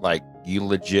where you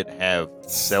legit have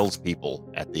salespeople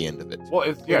at the end of it. Well,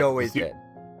 it's It always it's the, did.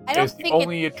 I don't it's the think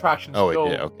only attraction Oh, it still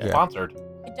did, okay. sponsored.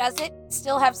 does it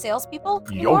still have salespeople?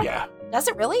 Oh anymore? yeah. Does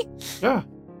it really? Yeah.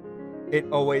 It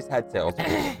always had sales. So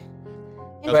this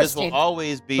Interesting. will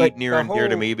always be But near the and dear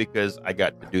to whole- me because I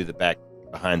got to do the back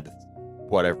behind the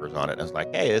whatever's on it. I was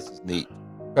like, hey, this is neat.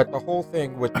 But the whole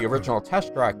thing with the original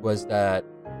Test Track was that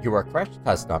you were a crash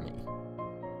test dummy.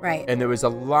 Right. And there was a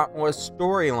lot more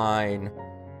storyline,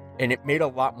 and it made a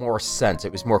lot more sense.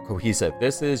 It was more cohesive.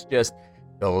 This is just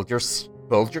build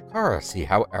your car, see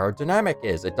how aerodynamic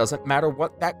is. It doesn't matter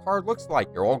what that car looks like.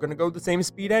 You're all going to go the same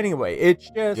speed anyway. It's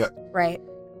just Yep. Right.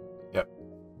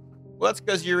 Well, that's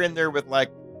because you're in there with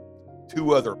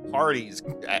two other parties,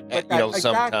 Exactly.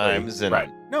 sometimes. And Right.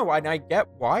 no, and I get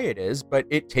why it is, but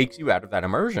it takes you out of that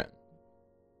immersion.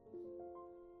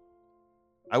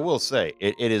 I will say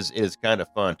it is kind of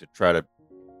fun to try to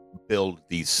build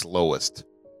the slowest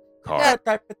car.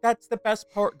 But that's the best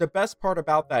part. The best part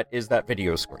about that is that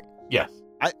video screen. Yes.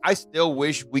 I still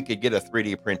wish we could get a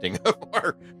 3D printing of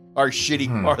our shitty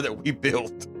car that we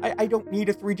built. I don't need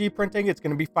a 3D printing. It's going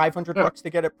to be $500 Yeah. to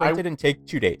get it printed and take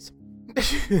 2 days.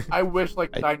 I wish I-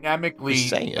 dynamically just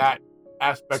saying. that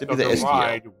aspect Should be of the the SDL.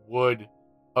 ride would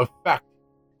affect,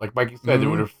 like Mikey said, it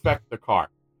would affect the car.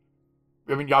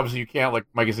 I mean, obviously you can't, like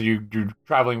Mikey said, you're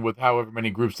traveling with however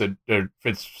many groups that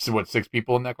fits, 6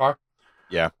 people in that car?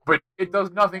 Yeah. But it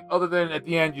does nothing other than at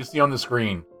the end you see on the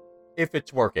screen If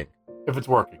it's working. if it's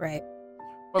working. Right.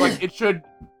 But it should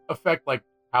affect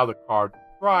how the car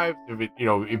drives.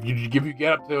 If you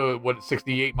get up to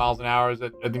 68 miles an hour, is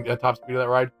that, I think the top speed of that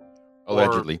ride,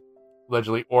 Allegedly.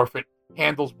 or if it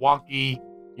handles wonky,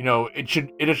 it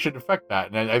should affect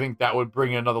that, and I think that would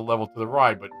bring another level to the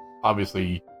ride. But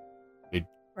obviously,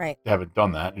 Right. they haven't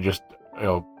done that. It just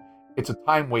it's a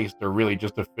time waster, really,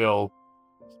 just to fill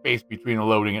space between the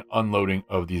loading and unloading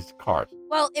of these cars.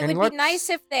 Well, it And would be nice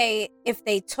if they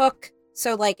took,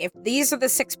 so like if these are the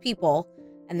 6 people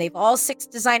and they've all 6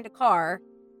 designed a car,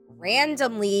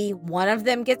 randomly one of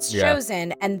them gets Yeah.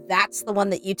 chosen and that's the one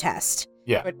that you test.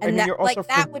 Yeah, But, And that you're also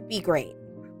that would be great.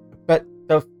 But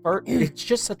it's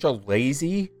just such a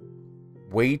lazy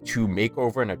way to make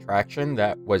over an attraction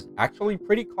that was actually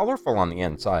pretty colorful on the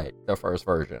inside, the first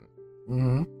version.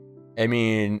 mm-hmm. I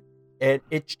mean,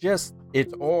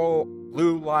 it's all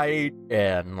blue light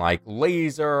and like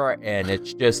laser, and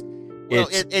it's just Well,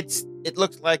 it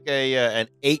looks like an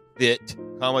 8-bit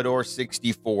Commodore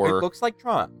 64. it looks like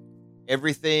Tron.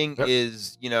 Everything Yep.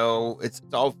 is, it's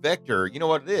all vector. You know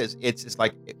what it is? It's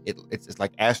like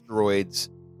like Asteroids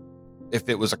if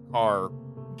it was a car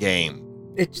game.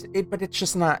 But it's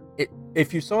just not.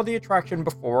 If you saw the attraction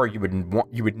before, you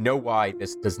would know why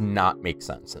this does not make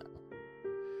sense now.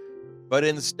 But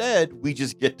instead, we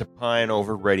just get to pine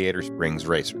over Radiator Springs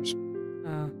Racers.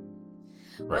 Well,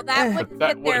 Right. that But wouldn't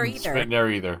that fit there wouldn't either. fit there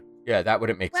either. Yeah, that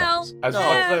wouldn't make Well, sense. As No, much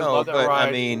as I no, love that but ride,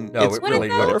 I mean, No, it's it more really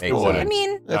though? wouldn't make colorful. I sense.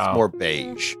 mean, That's No. more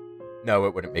beige. No,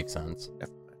 it wouldn't make sense.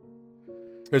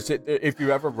 Because if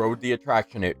you ever rode the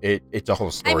attraction, it's a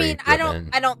whole story. I mean,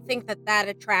 I don't think that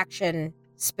attraction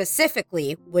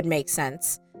specifically would make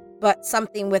sense, but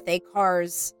something with the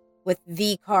Cars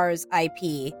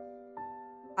IP,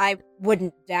 I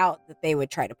wouldn't doubt that they would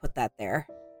try to put that there.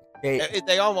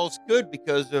 They almost could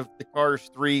because of the Cars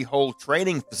 3 whole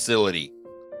training facility,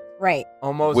 Right.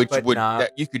 almost, which but would not.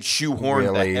 that you could shoehorn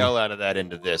really. the hell out of that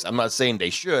into this. I'm not saying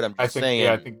they should. I'm just saying.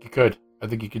 I think you could. I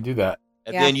think you could do that.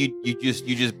 And Yeah. then you just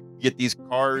get these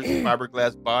cars,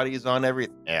 fiberglass bodies on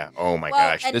everything. Yeah. Oh my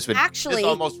Well, gosh, and this actually- this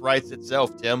almost writes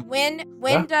itself, Tim. When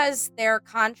Yeah. does their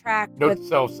contract Note with to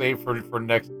self, save for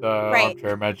next Right.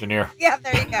 Armchair Imagineer. Yeah,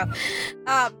 there you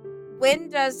go. When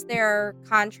does their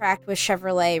contract with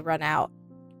Chevrolet run out?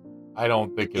 I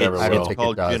don't think it It's, ever I don't will. think it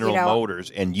called does. General You know-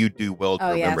 Motors, and you do well to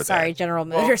Oh yeah, remember sorry, that. General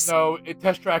Well, Motors. no,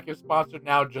 Test Track is sponsored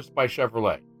now just by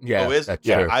Chevrolet. Yeah, Oh, is it? that's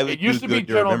Yeah. true. I would It used do to be good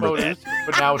to General remember Motors, that.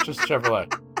 but now it's just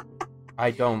Chevrolet.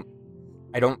 I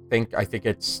think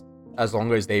it's as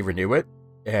long as they renew it,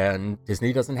 and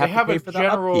Disney doesn't They have have to pay a for the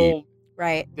upkeep. general.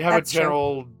 Right. They have that's a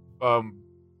general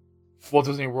Walt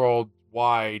Disney World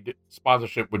wide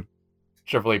sponsorship with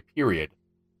Chevrolet. Period.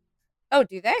 True. Oh,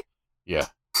 do they? Yeah.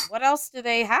 What else do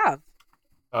they have?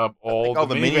 All all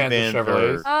the the minivans minivans are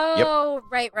Chevrolets. Oh,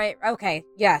 right. Okay.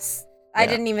 Yes. I Yeah.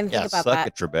 didn't even think Yeah, about suck that.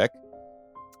 it, Trebek.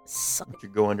 Suck Don't you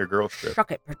go under girl strip?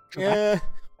 Suck it, Trebek, Yeah.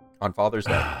 On Father's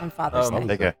Day. on Father's Um,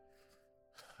 Day. Okay.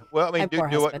 Well, I mean, My poor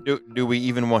husband. do we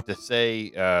even want to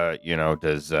say,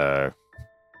 does the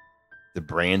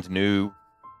brand new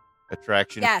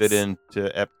attraction Yes. fit into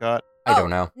Epcot? I don't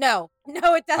know. No,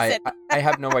 it doesn't. I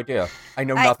have no idea. I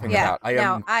know nothing yeah, about.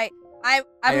 no, I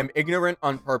am ignorant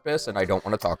on purpose, and I don't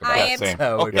want to talk about I it. am- Same.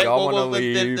 So if Okay, y'all well, want to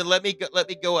leave, then let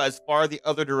me go as far the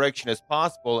other direction as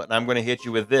possible, and I'm going to hit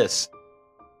you with this.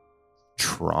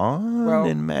 Tron Well-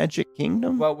 in Magic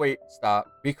Kingdom? well, wait, stop,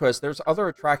 because there's other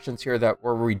attractions here that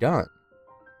were redone.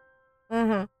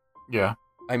 Mm-hmm. Yeah.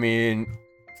 I mean,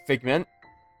 Figment,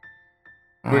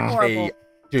 which Mm. they Horrible.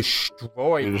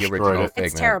 destroyed They the destroyed original it. Figment.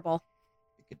 It's terrible.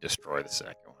 you could destroy the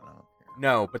second one. I don't care.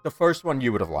 No, but the first one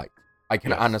you would have liked. I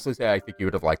can Yes. honestly say I think you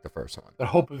would have liked the first one. The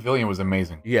whole pavilion was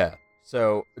amazing. Yeah.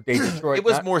 So they destroyed. It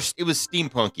was not- more. It was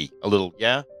steampunky a little.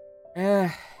 Yeah. Eh,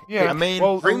 Yeah. I mean,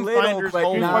 well, Dreamfinder's but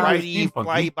whole not- righty steampunky.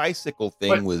 fly bicycle thing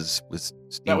But was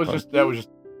steampunk. that was just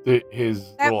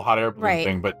his That- little hot air balloon right.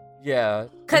 thing. But yeah.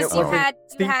 Because And it you wasn't- had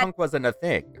steampunk wasn't a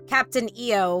thing. Captain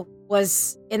EO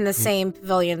was in the same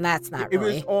pavilion. That's not It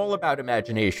really. was all about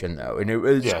imagination, though, and it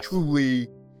was Yes. truly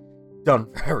done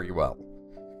very well.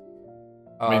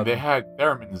 I mean, they had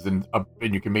theremins and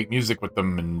you can make music with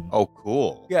them, and Oh,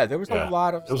 cool. Yeah, there was Yeah. a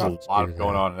lot of there was stuff a to lot do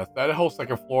going there. on. That whole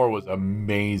second floor was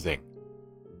amazing.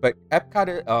 But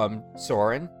Epcot,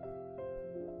 Soarin'.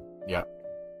 Yeah.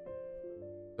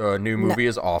 The new movie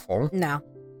is awful. No.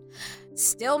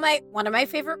 Still one of my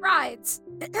favorite rides.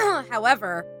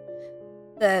 However,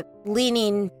 the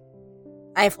leaning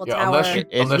Eiffel Yeah, Tower. unless you-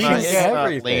 It's, Unless not, you it's get not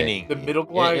everything. leaning. The middle It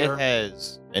glider.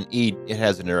 has it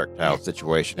has an erectile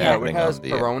situation Yeah, it happening has on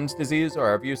the. Crohn's disease, or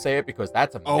however you say it, because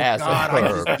that's a Oh massive God!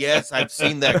 curve. Yes, I've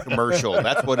seen that commercial.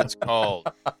 That's what it's called.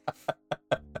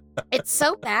 It's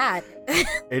so bad.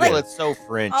 It Well, is. it's so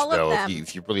French all of though. them.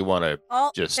 If you really want to,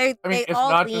 all Just- they, I mean, they it's all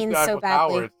not lean just the so Eiffel Tower.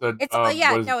 badly. It's the It's what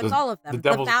is it's all of them. The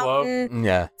Devil's fountain.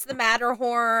 Yeah. It's the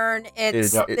Matterhorn.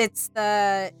 It's It- it's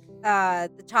the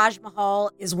Taj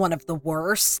Mahal is one of the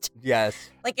worst. Yes.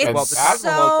 Like And it's well, the Taj so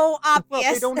Well,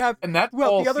 obvious. they don't have. And that's Well,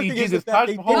 all the other thing CG. is This that Taj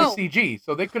they Mahal is didn't- CG,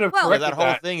 so they could have Well, yeah, corrected that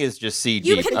whole thing is just CG.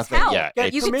 You can I think- tell. Yeah, Yeah,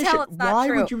 it's- you can Permission. tell it's not Why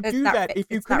true. would you It's do not- that if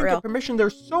you it's not couldn't real. get permission?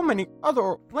 There's so many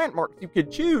other landmarks you could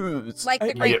choose. Like the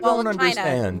I Great Wall don't of China,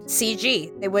 understand.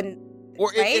 CG. They wouldn't. Or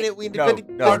right? it doesn't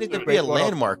No, need to be Great a Wall of-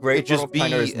 landmark. Great It just Wall of be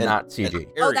China is an- not an CG.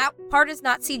 Oh, area. that part is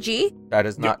not CG. That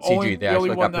is not the only, CG. They the only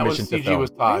actually one got that was permission to CG film. was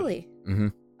Taj. Really? Mm-hmm.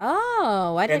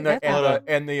 Oh, I didn't And know that.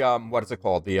 and the what is it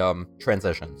called? The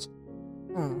transitions.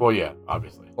 Hmm. Well, yeah,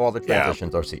 obviously. All the Yeah.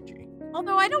 transitions are CG.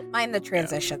 Although I don't mind the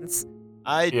transitions.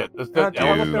 Yeah, the do. elephant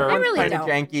I bird, really kind of don't.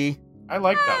 janky. I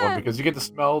like that Ah. one because you get to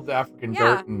smell the African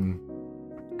Yeah. dirt and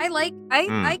I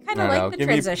kind No, of like no. the Give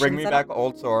me, transitions. bring me I back don't-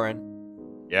 old Soren.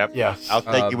 Yep. yes. I'll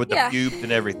take you with the Yeah. pubes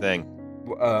and everything.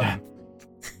 Um,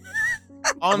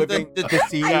 On living the the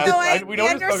seas. I know. I- we know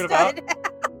what he's talking about.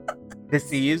 understood. The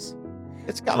seas.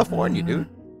 it's California, dude.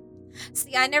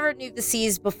 See, I never knew the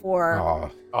seas before. Oh,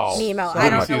 Oh, Nemo. So I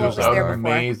don't much know what was was there before.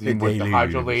 amazing The with the deluge.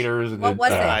 hydrolators and What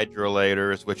was it?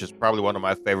 Hydrolators, which is probably one of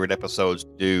my favorite episodes to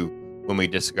do when we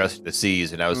discussed the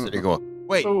seas. And I was sitting there going,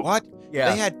 wait, So- what?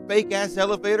 yeah. They had fake ass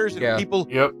elevators and Yeah. people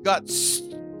Yep.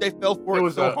 they fell for There it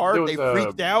was so a- hard there they was a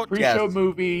freaked out. Pre-show Yes.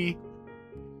 movie,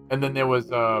 and then there was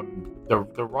the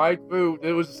ride through.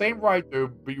 It was the same ride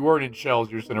through, but you weren't in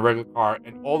shells. You're just in a regular car,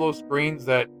 and all those screens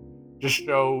that just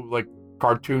show like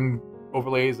cartoon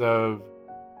overlays of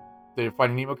the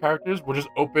Finding Nemo characters were just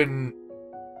open.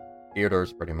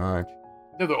 Theaters, pretty much.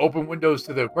 They're the open windows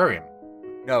to the aquarium.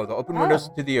 No, the open Oh. windows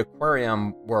to the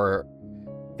aquarium were.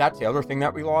 That's the other thing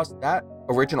that we lost. That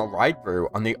original ride through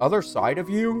on the other side of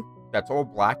you, that's all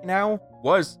black now,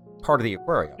 was part of the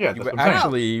aquarium. Yeah, you that's were what I'm saying.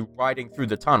 actually riding through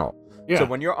the tunnel. Yeah. So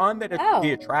when you're on Oh.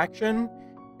 the attraction,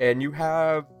 and you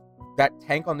have that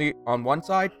tank on one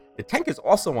side, the tank is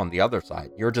also on the other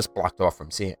side. You're just blocked off from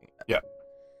seeing it.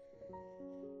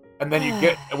 And then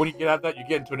when you get out of that, you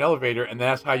get into an elevator, and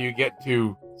that's how you get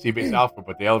to Seabase Alpha.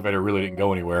 But the elevator really didn't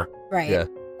go anywhere. Right. Yeah.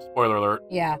 Spoiler alert: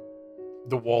 Yeah.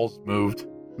 the walls moved.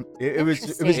 It was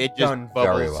Interesting. It just done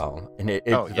very bubbles. well, and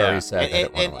it's very sad. And, that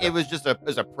and, went and away. it was just it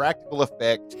was a practical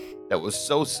effect that was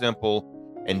so simple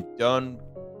and done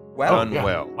done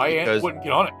well. My aunt because wouldn't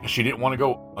get on it because she didn't want to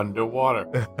go underwater.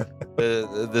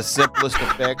 the simplest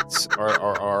effects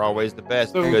are always the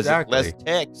best So- because Exactly. less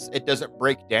text, it doesn't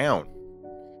break down.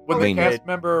 When I the mean, cast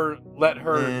member let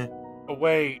her Eh,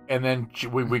 away, and then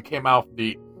we came out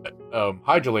the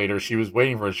hydrolator, she was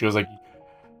waiting for us. She was like,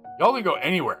 "Y'all didn't go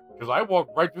anywhere because I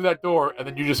walked right through that door, and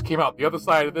then you just came out the other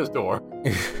side of this door."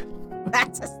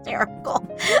 That's hysterical.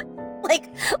 Like,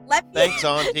 let me. Thanks,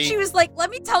 Auntie. She was like, "Let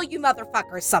me tell you,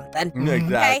 motherfuckers, something.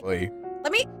 Exactly.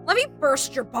 Let me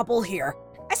burst your bubble here.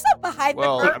 I sat behind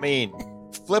Well, the I mean,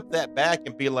 flip that back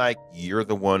and be like, "You're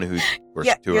the one who was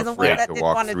Yeah, too you're the one afraid that to didn't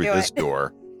walk wanna through do this it."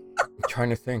 door." I'm trying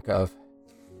to think of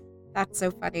That's so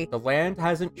funny. the land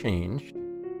hasn't changed,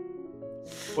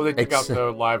 Well, they took out Except-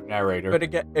 the live narrator. but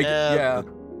again, Yeah. yeah,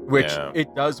 which Yeah.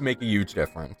 it does make a huge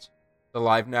difference. The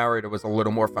live narrator was a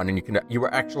little more fun, and you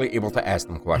were actually able to ask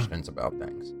them questions about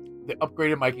things. They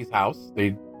upgraded Mikey's house.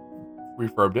 They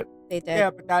refurbed it. They did. Yeah,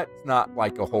 but that's not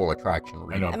like a whole attraction. I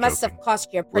Really. know. It must have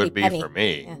cost you a pretty Would be penny. for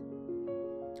me. Yeah.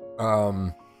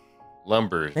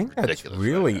 Lumber I is think that's ridiculous.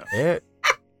 really right now. it.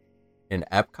 In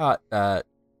Epcot, that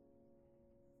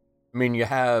I mean, you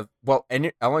have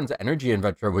Ellen's Energy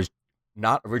Adventure was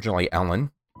not originally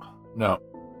Ellen. No.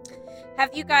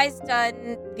 Have you guys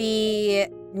done the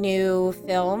new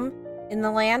film in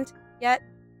the land yet?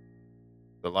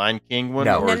 The Lion King one?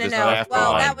 No. Or No, is no, this no. after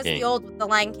Well, Lion that was King? the old. The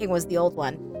Lion King was the old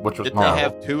one. Which was Didn't Marvel. they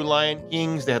have two Lion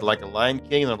Kings? They had like a Lion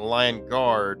King and a Lion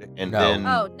Guard, and No. then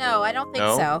Oh no, I don't think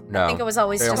No? so. No. I think it was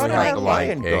always They just I the only thought had I Lion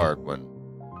had the the King. Lion Lion King. Guard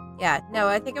one. Yeah, no,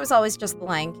 I think it was always just the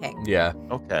Lion King. Yeah.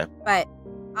 Okay. But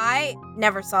I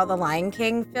never saw the Lion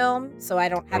King film, so I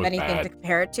don't have was anything bad. to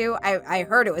compare it to. I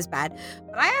heard it was bad,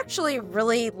 but I actually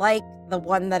really like the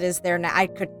one that is there now. I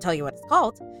couldn't tell you what it's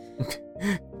called.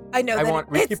 I know that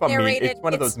We it's keep on narrated. It's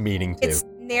one of those meaning too. It's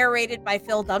narrated by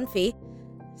Phil Dunphy,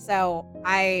 so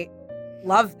I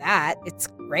love that. It's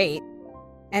great,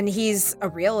 and he's a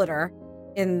realtor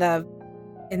in the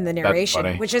narration,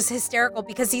 funny. which is hysterical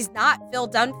because he's not Phil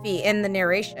Dunphy in the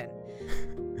narration.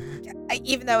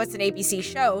 Even though it's an ABC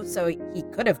show, so he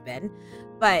could have been.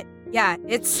 But yeah,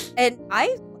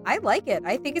 I like it.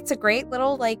 I think it's a great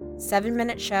little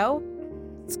 7-minute show.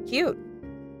 It's cute.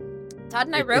 Todd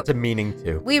and I rope. It's a meaning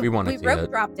to. We want to see rope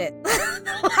it. dropped it.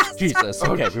 last Jesus.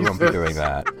 time. Okay, we won't be doing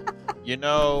that. You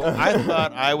know, I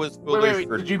thought I was foolish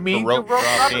for Did you mean rope to rope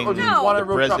drop it, dropping or did No. you want to the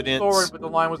rope drop president's. Thorin, but the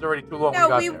line was already too long? No,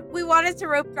 when we got there? we wanted to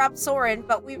rope drop Soren,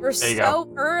 but we were There you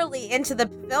so early into the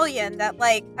pavilion that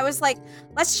like I was like,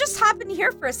 let's just hop in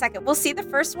here for a second. We'll see the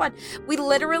first one. We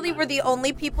literally were the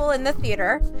only people in the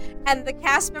theater, and the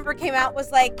cast member came out and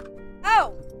was like,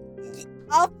 "Oh,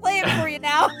 I'll play it for you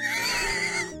now."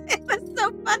 It was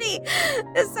so funny.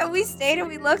 And so we stayed and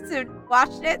we looked and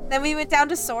watched it. Then we went down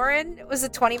to Soren. It was a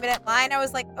 20-minute line. I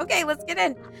was like, okay, let's get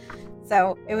in.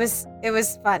 So it was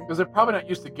fun. Because they're probably not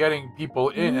used to getting people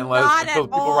in until Not people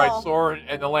at all. write Soren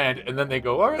and the land, and then they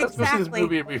go, all right, let's go see this Exactly.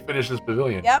 movie and we finish this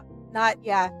pavilion. Yep.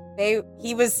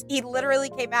 He literally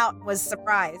came out and was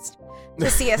surprised to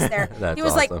see us there. That's He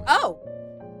was awesome. like,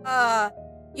 "Oh,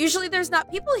 usually there's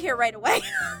not people here right away."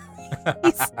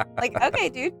 He's like, "Okay,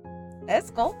 dude,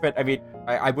 that's cool." But I mean,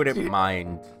 I wouldn't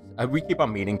mind. We keep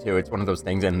on meaning to. It's one of those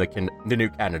things in the new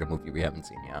Canada movie we haven't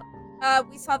seen yet.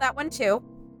 We saw that one too.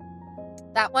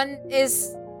 That one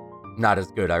is Not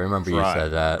as good. I remember you Right.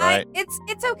 said that. Right.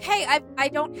 it's okay. I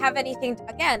don't have anything.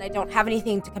 I don't have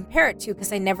anything to compare it to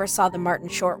because I never saw the Martin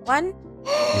Short one.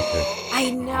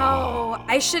 I know.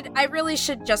 I really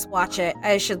should just watch it.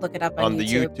 I should look it up on On the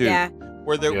YouTube. YouTube. Yeah.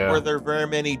 Were there Yeah. were there very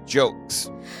many jokes?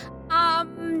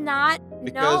 Not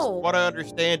Because no. what I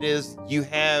understand is you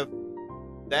have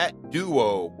that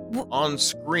duo on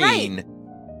screen,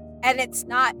 And it's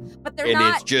not, but they're and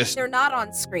not. it's just They're not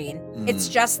on screen. It's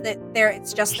Mm. just that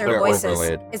it's just their They're voices.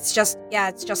 overlaid. It's just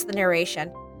the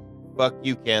narration. fuck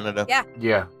you, Canada. Yeah.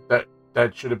 Yeah,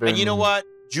 that should have been. And you know what,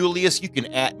 Julius, you can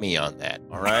at me on that.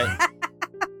 All right.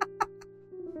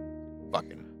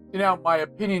 Fucking. You know, my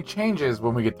opinion changes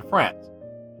when we get to France.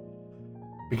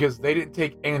 Because they didn't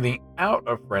take anything out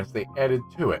of France, they added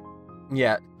to it.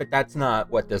 Yeah, but that's not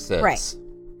what this is. Right.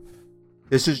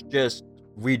 This is just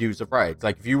redos of rights.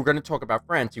 Like, if you were going to talk about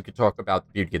France, you could talk about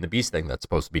the Beauty and the Beast thing that's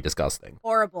supposed to be disgusting.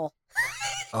 Horrible.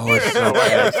 Oh, it's so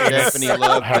bad. Stephanie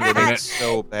loved it. bad. It's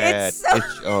so bad. It's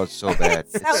so- It's so bad.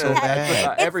 It's It's so so bad.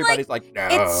 bad. Everybody's like, no.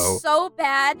 It's so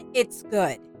bad. It's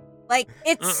good. Like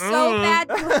it's so Mm-mm. bad.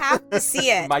 You have to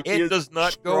see it. Mikey It is does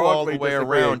not go all the strongly way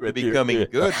disagreeing around to with you. becoming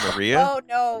good, Maria. Oh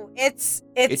no, it's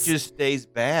It just stays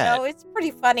bad. no, it's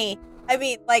pretty funny. I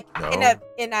mean, like in No. a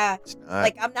It's not.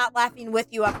 like I'm not laughing with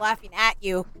you, I'm laughing at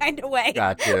you kind of way.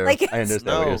 Got you. Like, I it's-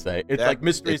 understand what No, you're saying. It's that- like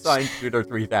Mystery it's- Science Theater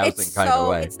 3000 It's kind of so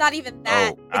way. it's not even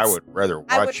that. Oh, I It's- would rather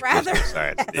I would watch rather- Mystery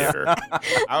Science Theater. I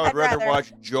would I'd rather rather-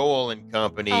 watch Joel and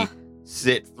company Ugh.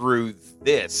 sit through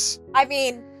this. I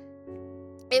mean,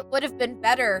 it would have been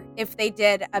better if they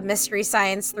did a Mystery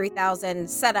Science 3000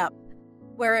 setup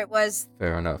where it was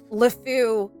Fair enough.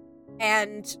 LeFou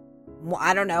and well,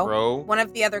 I don't know, Bro. one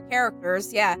of the other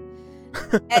characters. Yeah.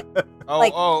 Oh,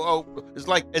 like- it's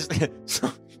like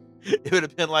it would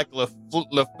have been like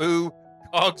LeFou,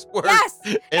 Cogsworth, Yes.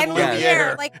 and And Lumiere.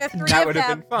 Lumiere. like the three That of would have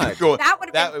them. been fun. Going- That would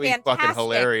have That been would be fucking fantastic.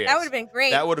 hilarious. That would have been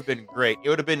great. That would have been great. It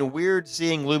would have been weird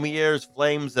seeing Lumiere's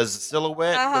flames as a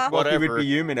silhouette, Uh-huh. but Well, he whatever. would be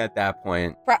human at that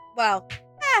point. Well,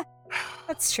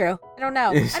 that's true. I don't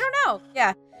know. I don't know.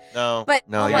 Yeah. No, But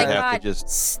no, oh you'd my have god, to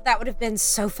just. that would have been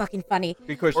so fucking funny.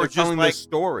 Because Or they're just telling like- the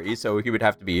story, so he would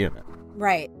have to be human.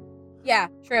 Right. Yeah,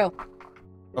 true.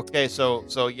 Okay, so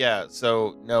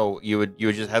no, you would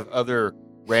just have other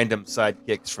random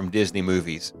sidekicks from Disney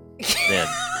movies. Then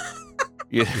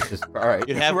you, Just, all right,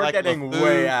 You'd have, we're like, getting LeFou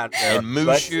way out there. and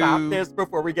Let's stop Mushu. this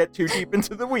before we get too deep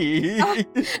into the weeds.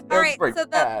 All right. Bring So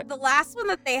back. the last one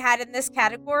that they had in this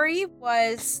category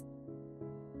was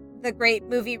the Great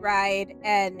Movie Ride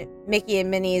and Mickey and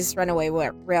Minnie's Runaway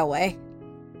Railway.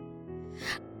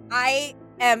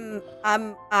 I'm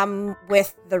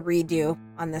with the redo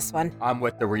on this one. I'm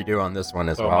with the redo on this one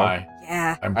as Oh well. my.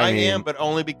 Yeah. I mean- am, but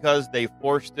only because they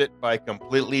forced it by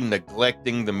completely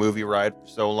neglecting the movie ride for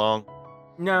so long.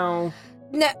 No,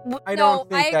 No, I no, don't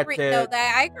think I that's agree. it. No,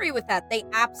 I agree with that. They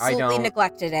absolutely don't.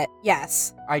 neglected it.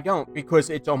 Yes. I don't, because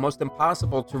it's almost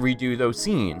impossible to redo those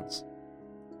scenes.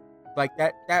 Like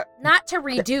that. Not to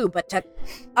redo, but to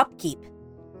upkeep.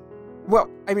 Well,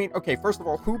 I mean, okay. First of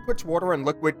all, who puts water and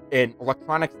liquid and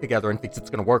electronics together and thinks it's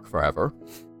going to work forever?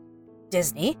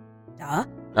 Disney. Duh.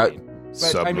 I mean-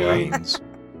 Submarines.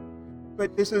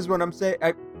 But this is what I'm saying.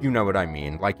 You know what I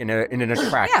mean? Like in an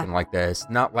attraction like this,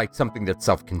 not like something that's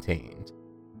self-contained.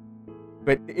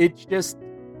 But it's just,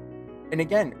 and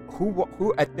again,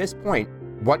 who at this point,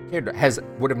 what kid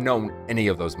would have known any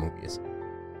of those movies?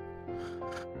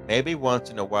 Maybe once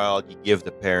in a while you give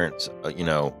the parents, Half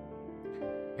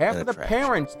An of the attraction.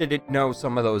 parents didn't know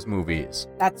some of those movies.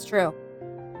 That's true.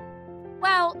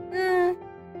 Well,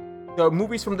 the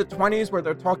movies from the 20s where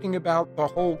they're talking about the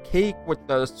whole cake with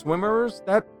the swimmers.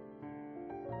 That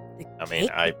The I mean,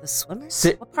 cake with the swimmers?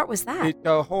 Sit- What part was that?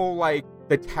 the whole like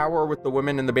the tower with the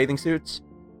women in the bathing suits.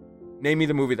 Name me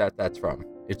the movie that's from.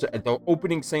 It's the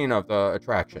opening scene of the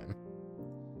attraction.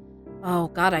 Oh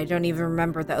God, I don't even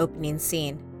remember the opening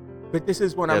scene. But this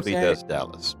is what Debbie I'm saying. Does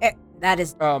Dallas. That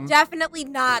is definitely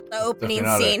not the opening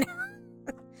Definitely not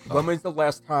scene. When was the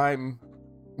last time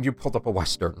you pulled up a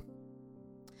Western?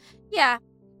 Yeah.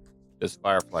 Does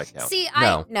Firefly count? See,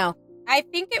 No. I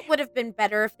think it would have been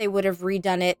better if they would have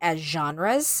redone it as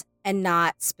genres and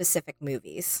not specific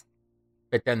movies.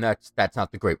 But then that's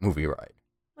not the Great Movie Ride.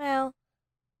 Well,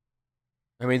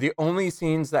 I mean, the only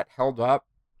scenes that held up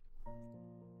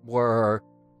were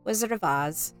Wizard of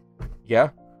Oz.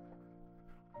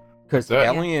 because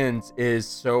Yeah. Aliens is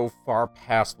so far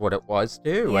past what it was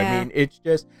too. I Yeah. mean, it's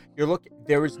just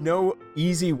there is no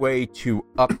easy way to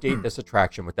update this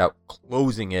attraction without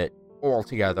closing it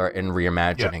altogether and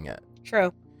reimagining it.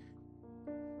 True.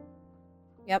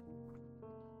 Yep.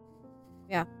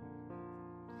 Yeah.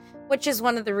 Which is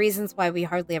one of the reasons why we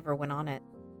hardly ever went on it.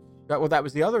 That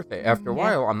was the other thing. After a Yeah.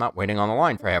 while, I'm not waiting on the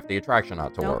line for half the attraction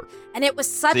not to No. work. And it was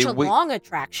such See, a we- long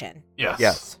attraction. Yes.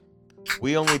 Yes.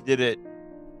 We only did it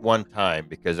one time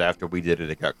because after we did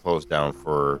it got closed down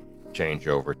for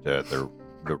changeover to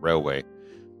the railway.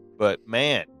 But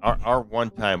man, our one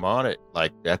time on it,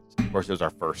 like that's of course it was our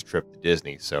first trip to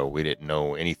Disney, so we didn't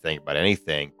know anything about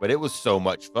anything. But it was so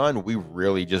much fun. We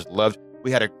really just loved.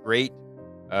 We had a great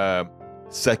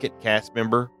second cast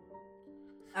member.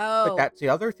 Oh. But that's the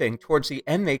other thing. Towards the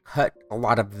end, they cut a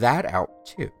lot of that out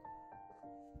too.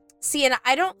 See, and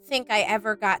I don't think I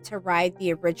ever got to ride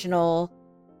the original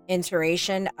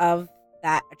iteration of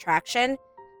that attraction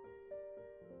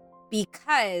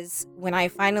because when I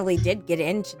finally did get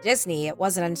into Disney, it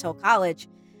wasn't until college,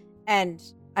 and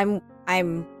I'm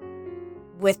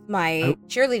with my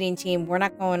cheerleading team. We're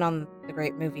not going on the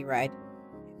Great Movie Ride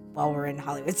while we're in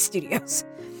Hollywood Studios.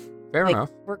 Fair Like,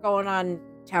 enough. we're going on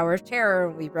Tower of Terror,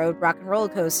 and we rode Rock and Roller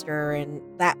Coaster, and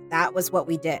that was what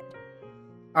we did.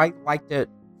 I liked it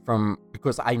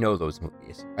because I know those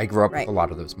movies. I grew up Right. with a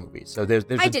lot of those movies, so there's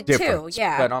I a did too, difference.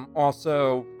 yeah. But I'm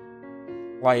also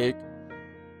like,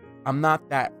 I'm not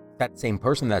that same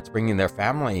person that's bringing their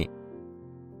family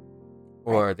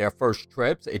or their first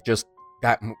trips. It just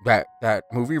that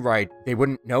movie ride, they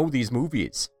wouldn't know these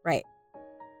movies Right.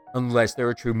 unless they're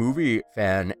a true movie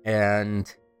fan,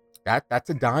 and that's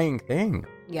a dying thing.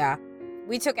 Yeah.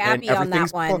 We took And Abby on that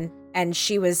everything's one, and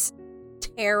she was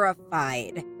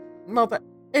terrified Well,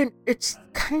 and it's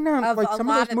kind of of like a some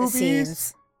lot of those of the movies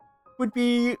scenes. would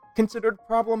be considered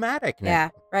problematic now. Yeah,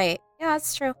 right. Yeah,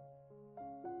 that's true.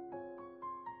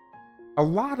 A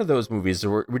lot of those movies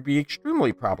would be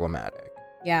extremely problematic.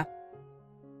 Yeah.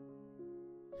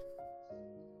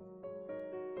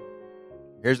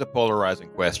 Here's a polarizing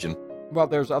question. Well,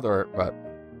 there's other, but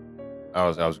I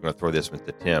was going to throw this one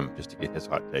to Tim just to get his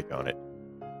hot take on it.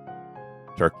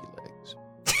 Turkey legs.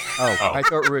 oh, I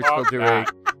thought we were still Fuck doing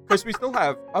that. because we still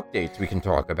have updates we can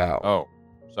talk about Oh,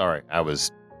 sorry. I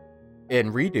was.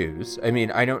 and redos. I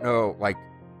mean, I don't know, like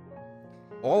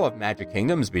all of Magic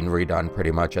Kingdom's been redone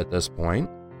pretty much at this point.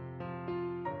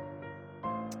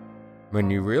 When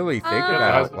you really think Uh,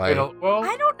 about Hasn't like, been a- well,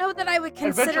 I don't know that I would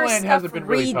consider Adventureland stuff hasn't been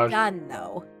really touched. redone,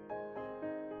 though.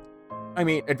 I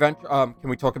mean, adventure. Can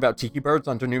we talk about Tiki Birds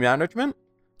under new management?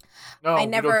 no, I we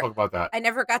never- don't talk about that. I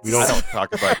never got to We don't I see, don't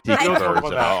talk about tiki I birds don't at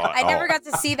talk all. about I never got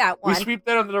to see that We one. sweep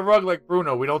that under the rug like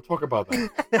Bruno. We don't talk about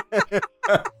that.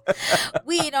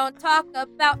 We don't talk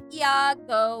about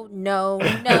Iago. No,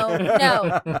 no,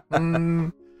 no.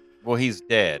 Mm, Well, he's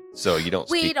dead, so you don't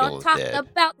We speak ill don't of talk dead.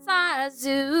 about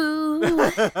Zazu.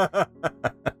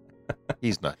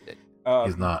 He's not dead.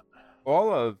 he's not.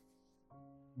 All of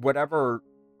whatever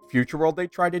Future World they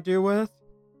try to do with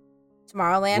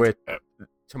Tomorrowland. with Is that what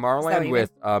Tomorrowland you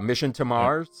with Mission to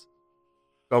Mars,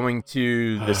 going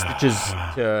to the Stitches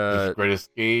to Great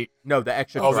Escape. no the Oh, the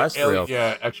extraterrestrial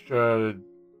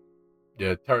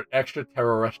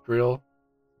extraterrestrial.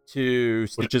 to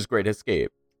Stitch's Great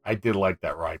Escape. I did like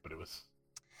that ride, but it was.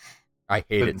 I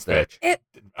hated Didn't Stitch. fit.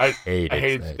 I Hated,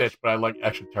 hated Stitch, but I like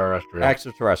extraterrestrial.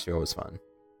 Extraterrestrial was fun.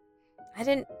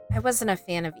 I wasn't a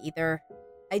fan of either.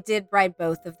 I did ride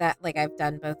both of that. Like, I've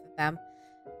done both of them.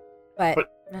 But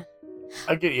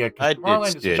I get yeah. I 'cause did Tomorrowland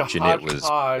is such Stitch, a and it was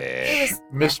hodgepodge, bad. it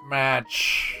was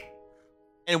mismatch.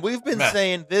 And we've been Mess.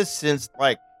 saying this since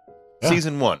like Yeah.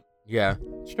 season 1 Yeah,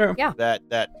 it's true. Yeah. that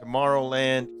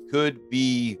Tomorrowland could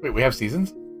be Wait, we have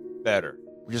seasons? better.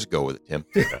 We'll just go with it, Tim.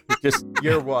 Just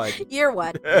year one. year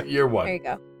one. Year one. There you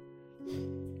go.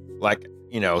 Like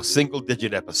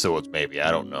single-digit episodes, maybe.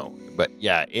 I don't know, but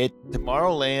yeah,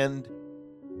 Tomorrowland.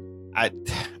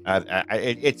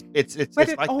 It's But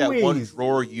it like that one always-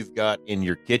 drawer you've got in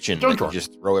your kitchen Junk that drawer. you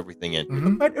just throw everything in.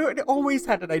 Mhm. But it always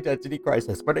had an identity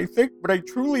crisis. But I think, when I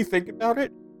truly think about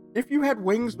it, if You Had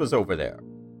Wings was over there,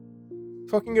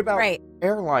 talking about Right.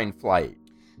 airline flight.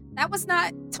 That was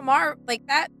not tomorrow. Like,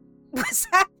 that was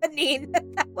happening.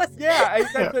 That was. Yeah, I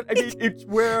mean, it's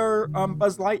where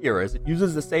Buzz Lightyear is. It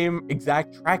uses the same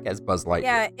exact track as Buzz Lightyear.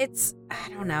 Yeah, it's. I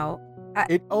don't know.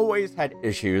 It always had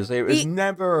issues. It was The-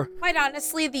 never. Quite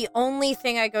honestly, the only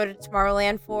thing I go to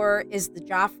Tomorrowland for is the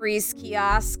Joffrey's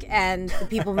kiosk and the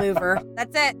People Mover.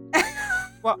 That's it.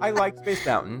 Well, I like Space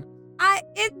Mountain.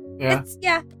 Yeah. It's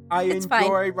yeah, I It's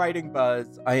enjoy riding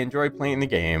Buzz. I enjoy playing the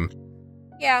game.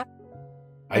 yeah.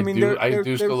 I mean, I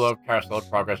do still there's- love Carousel of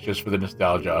Progress just for the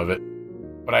nostalgia of it.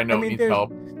 But I know I it mean, needs there's-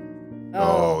 help.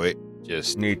 Oh, it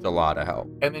just Needs a lot of help.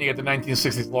 And then you get the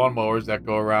 1960s lawnmowers that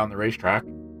go around the racetrack.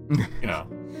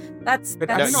 That's But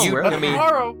that's I don't know, That's I mean-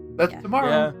 tomorrow. That's Yeah.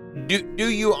 tomorrow. do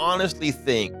you honestly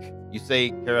think, you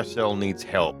say Carousel needs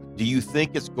help? Do you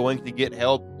think it's going to get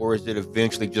help, or is it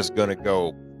eventually just going to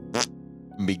go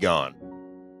and be gone?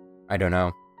 I don't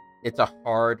know. It's a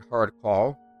hard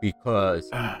call because,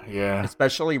 Yeah.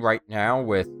 especially right now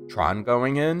with Tron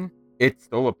going in, it's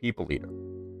still a people eater.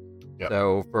 Yep.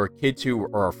 So for kids who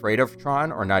are afraid of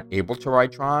Tron or not able to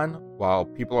ride Tron while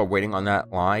people are waiting on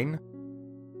that line,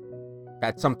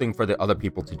 that's something for the other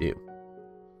people to do.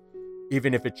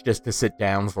 Even if it's just to sit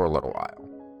down for a little while.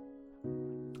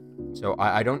 So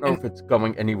I don't know if it's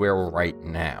going anywhere right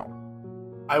now.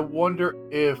 I wonder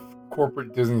if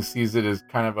corporate Disney sees it as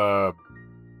kind of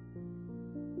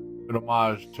an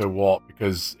homage to Walt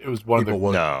because it was one of the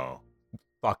No,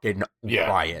 Fucking Yeah.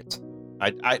 riot.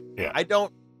 I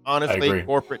don't honestly. agree.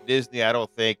 Corporate Disney, I don't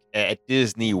think at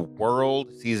Disney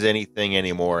World sees anything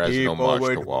anymore as an People homage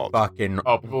to would Walt. fucking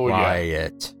Oh, people, yeah.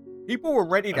 riot. People were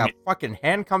ready to I mean- fucking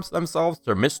handcuff themselves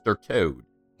to Mr. Toad.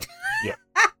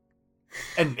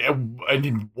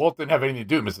 And Walt didn't have anything to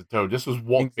do with Mr. Toad. This was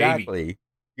Walt baby. Exactly.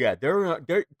 Yeah,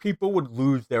 there people would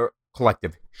lose their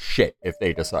collective shit if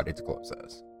they decided to close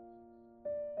this.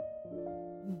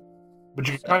 But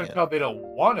you can kind of Yeah. tell they don't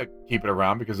want to keep it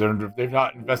around because they've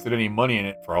not invested any money in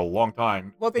it for a long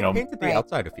time. Well, they you know. painted the Right.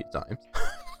 outside a few times.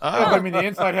 Yeah, but I mean, the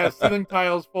inside has ceiling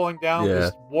tiles falling down. Yeah.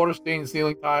 There's water-stained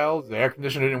ceiling tiles. The air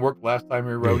conditioner didn't work last time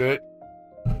we rode it.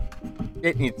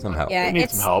 It needs some help. yeah. It needs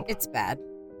It's some help. It's bad.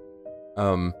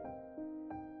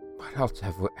 What else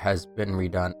has been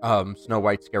redone? Snow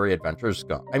White's Scary Adventures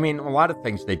gone. I mean, a lot of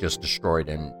things they just destroyed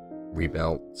and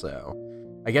rebuilt. So,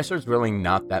 I guess there's really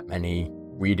not that many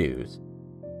redos.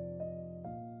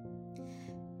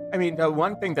 I mean, the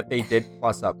one thing that they did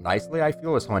plus up nicely, I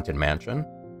feel, is Haunted Mansion.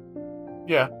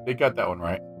 Yeah, they got that one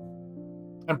right.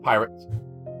 And Pirates.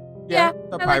 Yeah,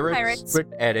 the I like Pirates, Pirates. with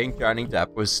adding Johnny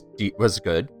Depp was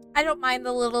good. I don't mind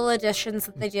the little additions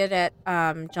that they did at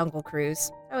Jungle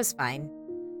Cruise. That was fine.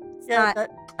 It's not.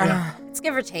 It's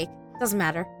give or take. Doesn't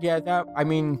matter. That I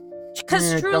mean,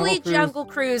 Because Yeah, truly, Jungle Cruise- Jungle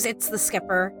Cruise, it's the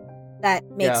skipper that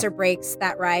makes Yeah. or breaks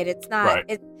that ride. It's not. Right.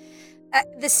 It.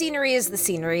 The scenery is the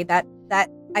scenery. That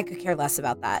I could care less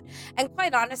about that. And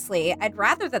quite honestly, I'd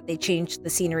rather that they change the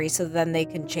scenery so then they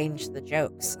can change the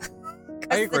jokes. I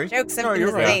Because agree. the jokes have No, been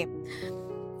you're the right. same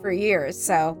for years.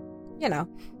 So,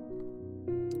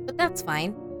 but that's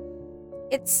fine.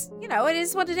 It's it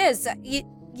is what it is.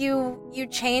 You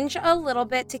change a little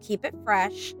bit to keep it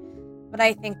fresh, but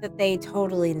I think that they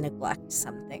totally neglect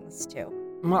some things too.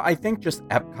 well, I think just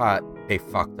Epcot they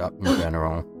fucked up in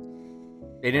general.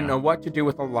 They didn't know what to do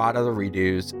with a lot of the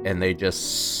redos, and they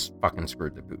just fucking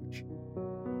screwed the pooch.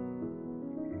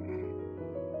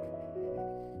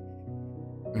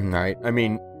 Right? I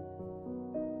mean,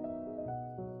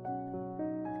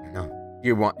 I don't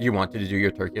know. You wanted to do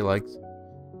your turkey legs?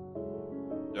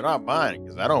 They're not mine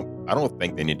because I don't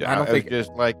think they need to. I don't was think-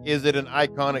 just like, is it an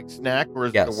iconic snack or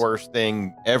is it Yes. the worst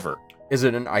thing ever? Is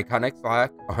it an iconic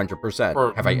snack? 100%.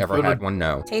 For- Have I ever for the- had one?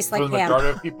 No. Tastes For like the ham. majority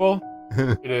of people,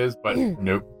 it is, but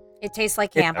nope. It tastes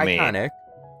like It's ham. I mean- iconic.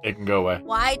 It can go away.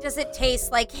 Why does it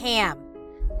taste like ham?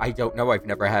 I don't know. I've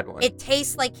never had one. It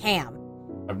tastes like ham.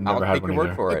 I've I'll never had take one your word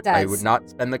either. for It it. I does. would not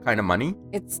spend the kind of money.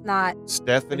 It's not.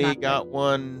 Stephanie Not got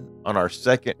one on our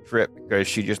second trip because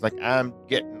she just like, I'm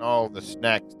getting all the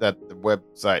snacks that the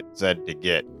website said to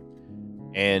get.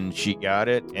 And she got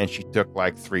it and she took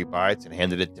like 3 bites and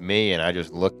handed it to me. And I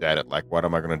just looked at it like, what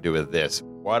am I going to do with this?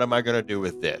 What am I going to do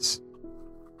with this?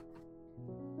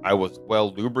 I was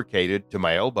well lubricated to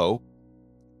my elbow.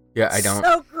 Yeah, I don't.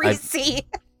 So greasy.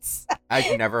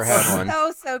 I've never had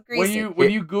one. So greasy. When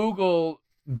you Google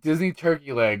Disney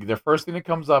turkey leg, the first thing that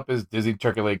comes up is Disney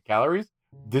turkey leg calories,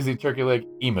 Disney turkey leg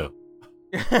emu.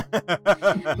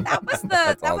 That was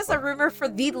That's that was a awesome. rumor for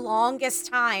the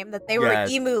longest time that they were Yes.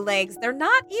 emu legs. They're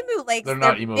not emu legs. They're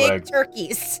not emu big legs.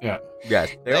 turkeys.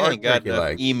 Yes, They they are ain't got turkey enough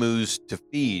legs. emus to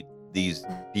feed these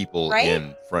people Right?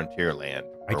 in Frontierland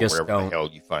I or just wherever don't- the hell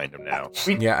you find them now.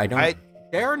 Yeah, I don't. I-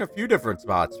 They're in a few different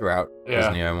spots throughout Yeah.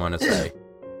 Disney, I want to say.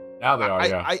 Now they are,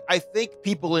 yeah. I think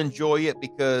people enjoy it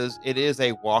because it is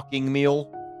a walking meal.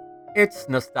 It's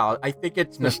nostalgia. I think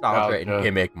it's nostalgia and Nostalgia,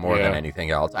 gimmick more than yeah. anything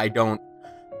else. I don't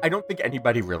think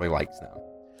anybody really likes them.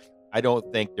 I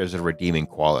don't think there's a redeeming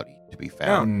quality to be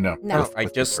found. No. No. with I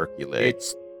the just turkey leg.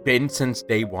 it's been since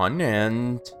day one,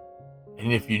 and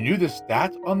And if you knew the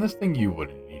stats on this thing, you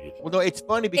wouldn't eat it. Well, no, it's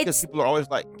funny because It's- people are always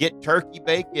like, get turkey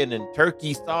bacon and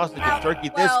turkey sausage and turkey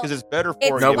this Well, because it's better for It's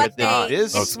you. No, what But then they. it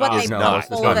is. No, It's what it's they not.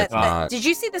 pull No, that- it's not. Did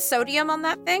you see the sodium on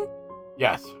that thing?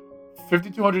 Yes.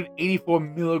 5,284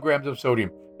 milligrams of sodium.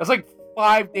 That's like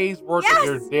 5 days worth of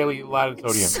your Yes! daily allotted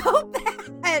sodium. It's so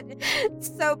bad.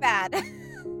 It's so bad.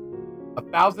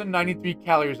 1,093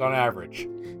 calories on average.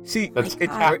 see, That's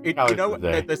it's half you calories know a what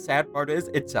day. the sad part is.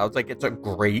 It sounds like it's a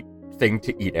great thing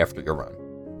to eat after your run.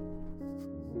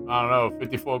 I don't know,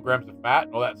 54 grams of fat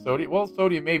and all that sodium. Well,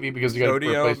 sodium maybe because you got to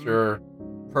Sodium, replace your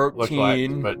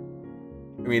Protein. electrolytes. But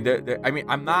I mean, I mean,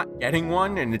 I'm not getting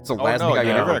one, and it's the Oh, last no, thing I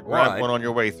you're ever going to grab want. one on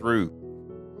your way through.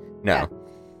 No,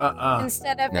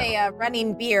 Instead of No. a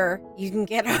running beer, you can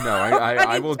get a no, I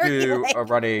running will turkey do leg. a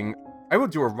running. I will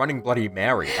do a running Bloody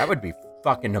Mary. That would be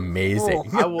fucking amazing.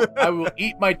 I will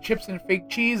eat my chips and fake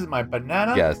cheese and my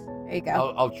banana. Yes. There you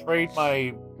go. I'll trade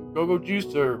my go-go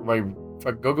juice or my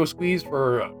go-go squeeze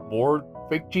for more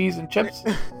fake cheese and chips.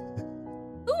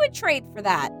 Who would trade for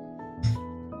that?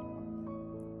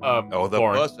 Oh, the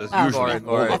Lauren. bus is Oh, usually Lauren,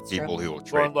 full Lauren. of That's true. people who will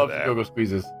trade Lauren for loves that. go-go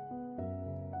squeezes.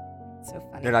 So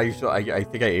funny. And I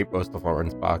think I ate most of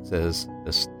Lauren's boxes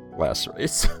this last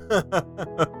race.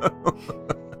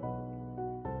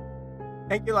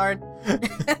 Thank you, Lauren.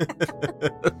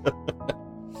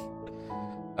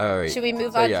 All right. Should we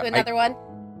move So, on yeah, to another one?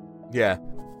 Yeah.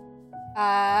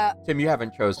 Tim, you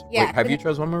haven't chose. Yeah, Wait, have you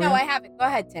chose one, Maria? No, I haven't. Go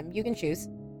ahead, Tim. You can choose.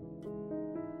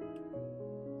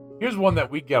 Here's one that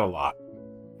we get a lot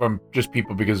from just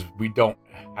people because we don't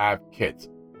have kids.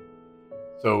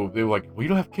 So they were like, "We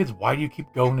don't have kids. Why do you keep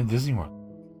going to Disney World?"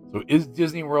 So is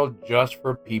Disney World just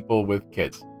for people with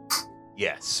kids?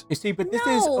 Yes. You see, but this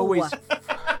is No. always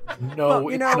No, well, you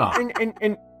it's know, not.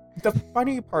 and the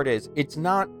funny part is, it's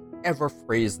not ever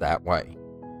phrased that way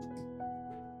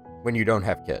when you don't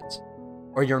have kids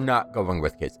or you're not going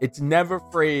with kids. It's never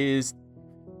phrased,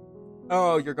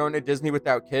 "Oh, you're going to Disney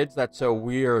without kids? That's so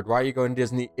weird. Why are you going to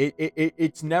Disney?"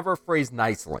 It's never phrased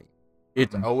nicely.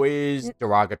 It's Mhm. always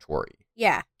derogatory.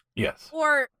 Yeah. Yes.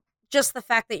 Or just the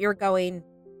fact that you're going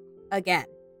again.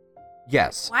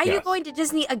 Yes. Why are you Yes. going to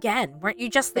Disney again? Weren't you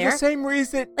just For there? the same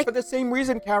reason, Like- for the same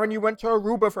reason, Karen, you went to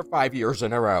Aruba for 5 years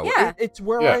in a row. Yeah. It's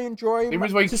where Yeah. I enjoy Same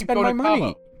reason why you to keep spend my going to money.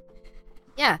 Cabo.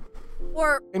 Yeah.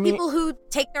 Or I mean- people who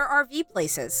take their RV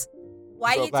places.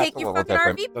 Why do Well, you that's take a your little fucking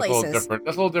different. RV That's a little places? different.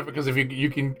 That's a little different because if you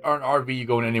can earn RV, you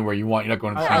going anywhere you want. You're not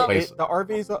going to the Well, same place. The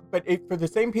RVs, but for the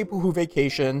same people who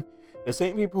vacation, the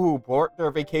same people who bought their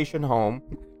vacation home,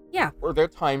 Yeah. or their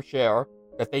timeshare,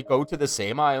 that they go to the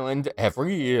same island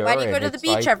every year. Why do you go and to the it's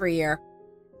beach like- every year?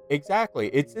 Exactly,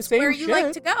 it's the same Where you shit.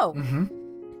 like to go.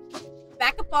 Mm-hmm.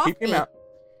 Back up off Keep me.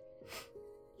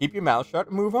 your mouth shut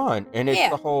and move on. And it's Yeah.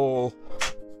 the whole,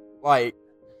 like,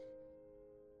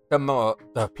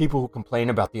 the people who complain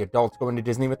about the adults going to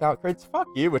Disney without kids. Fuck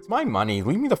you! It's my money.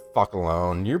 Leave me the fuck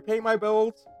alone. You pay my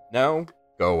bills? No,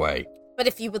 go away. But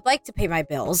if you would like to pay my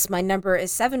bills, my number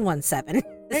is 717.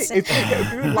 Hey,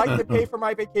 if you'd like to pay for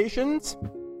my vacations,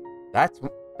 that's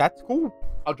cool.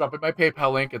 I'll drop in my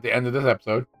PayPal link at the end of this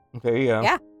episode. There you go.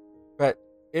 Yeah. But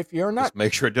if you're not Just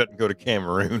make sure it doesn't go to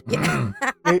Cameroon.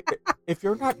 if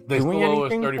you're not They doing still owe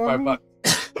us anything for 35 me,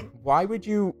 bucks. why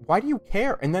do you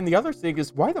care? And then the other thing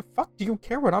is, why the fuck do you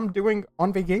care what I'm doing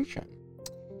on vacation?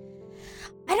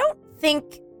 I don't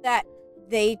think that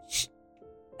they.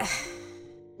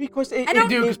 Because I They don't-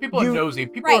 do because people are nosy.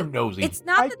 People are Right. nosy. It's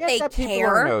not I that get they that people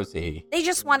are care. nosy, They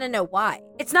just want to know why.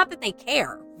 It's not that they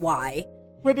care why.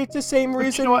 but it's the same But you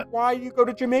reason know what? why you go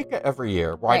to Jamaica every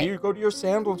year. Why Right. do you go to your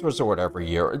Sandals Resort every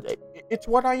year? It's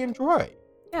what I enjoy.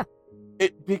 Yeah.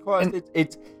 Because And-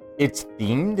 it's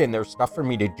themed and there's stuff for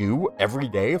me to do every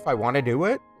day if I want to do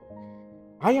it.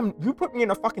 You put me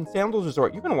in a fucking Sandals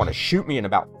Resort, you're gonna want to shoot me in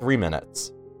about 3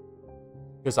 minutes.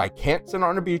 Because I can't sit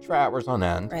on a beach for hours on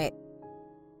end. Right.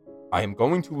 I am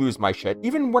going to lose my shit.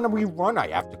 Even when we run, I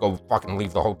have to go fucking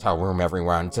leave the hotel room every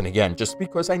once and again just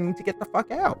because I need to get the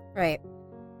fuck out. Right.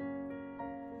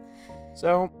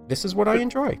 So, this is what I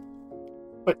enjoy.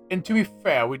 But, and to be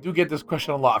fair, we do get this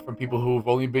question a lot from people who have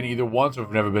only been either once or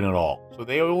have never been at all. So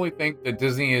they only think that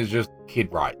Disney is just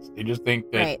kid rides. They just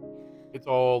think that Right. it's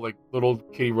all like little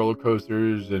kiddie roller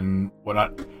coasters and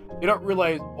whatnot. They don't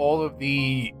realize all of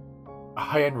the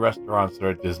high-end restaurants that are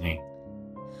at Disney.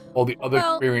 All the other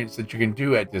Well, experience that you can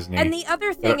do at Disney. And the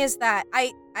other thing is that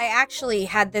I actually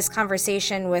had this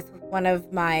conversation with one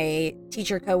of my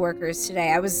teacher coworkers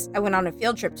today. I went on a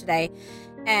field trip today,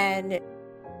 and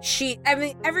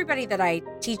everybody that I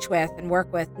teach with and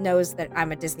work with knows that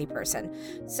I'm a Disney person.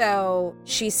 So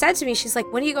she said to me, she's like,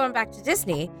 "When are you going back to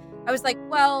Disney?" I was like,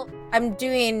 "Well, I'm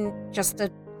doing just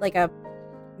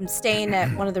I'm staying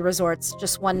at one of the resorts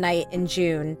just one night in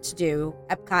June to do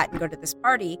Epcot and go to this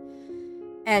party."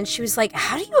 And she was like,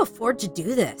 "How do you afford to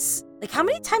do this? Like, how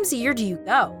many times a year do you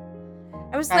go?"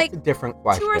 I was That's like, a different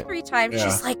question. 2 or 3 times. Yeah.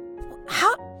 She's like,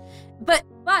 "How?" But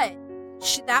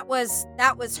that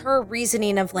was her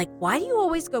reasoning of like, "Why do you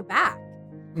always go back?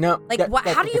 No, Like, that's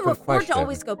how a do you different afford to question.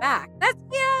 always go back?" That's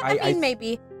I mean,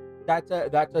 maybe. That's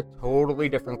a totally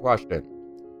different question.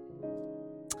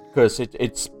 Because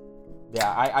it's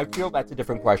I feel that's a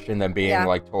different question than being Yeah.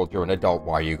 like told you're an adult,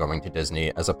 why are you going to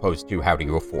Disney, as opposed to how do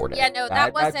you afford it. Yeah, no,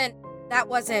 that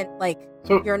wasn't like,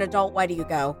 So you're an adult, why do you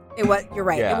go? You're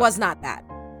right. Yeah. It was not that.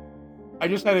 I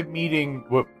just had a meeting.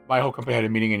 My whole company had a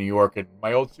meeting in New York, and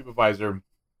my old supervisor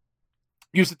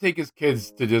used to take his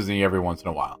kids to Disney every once in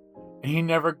a while. And he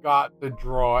never got the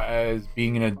draw as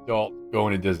being an adult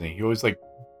going to Disney. He always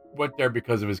went there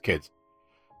because of his kids.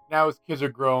 Now his kids are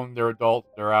grown, they're adults,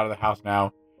 they're out of the house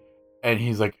now. And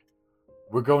he's like,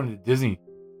 "We're going to Disney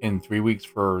in 3 weeks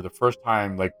for the first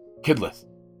time, kidless."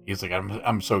 He's like,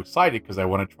 I'm so excited because I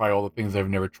want to try all the things I've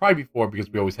never tried before because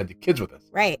we always had the kids with us.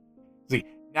 Right. See,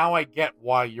 now I get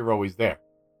why you're always there.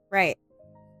 Right.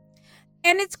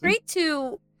 And it's great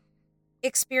to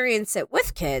experience it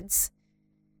with kids,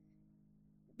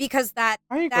 because I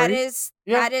agree. that is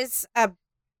Yeah.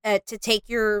 to take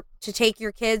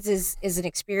your kids is an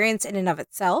experience in and of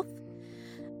itself.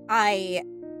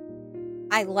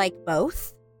 I like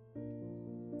both.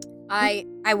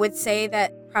 I would say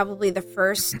that probably the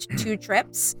first 2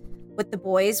 trips with the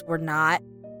boys were not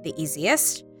the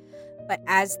easiest, but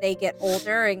as they get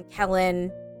older and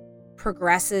Kellen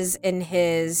progresses in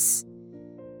his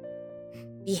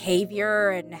behavior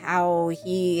and how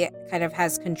he kind of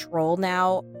has control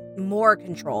now, more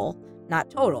control, not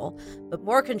total, but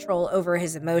more control over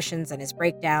his emotions and his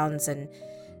breakdowns and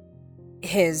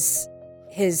his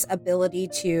ability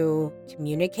to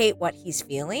communicate what he's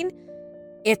feeling.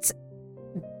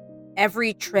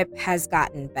 Every trip has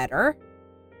gotten better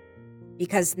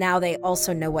because now they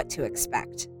also know what to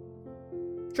expect.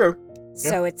 True.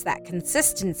 So it's that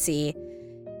consistency,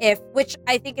 which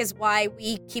I think is why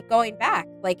we keep going back.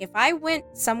 Like, if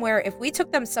we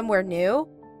took them somewhere new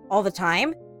all the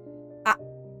time,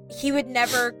 he would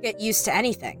never get used to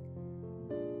anything.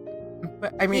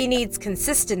 But I He mean, needs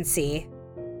consistency.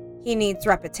 He needs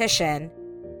repetition.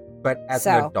 but as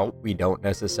an adult, we don't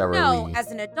necessarily. No,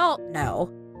 as an adult, no.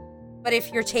 But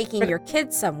if you're taking your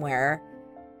kids somewhere,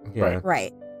 yeah.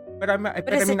 right? But Is I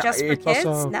mean, it just for it's kids?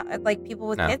 also- No, like people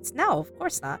with No. kids? No, of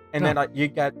course not. And then you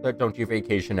get the don't you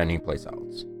vacation anyplace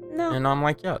else? No. And I'm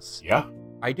like, yes, Yeah.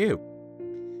 I do.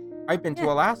 I've been to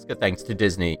Yeah. Alaska thanks to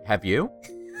Disney. Have you?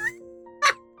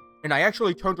 And I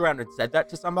actually turned around and said that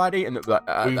to somebody, and We've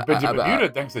been to Bermuda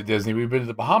thanks to Disney. We've been to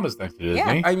the Bahamas thanks to Yeah.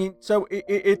 Disney. I mean, so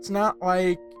it's not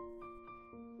like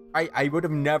I would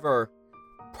have never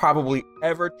probably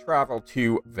ever traveled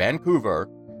to Vancouver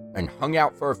and hung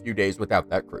out for a few days without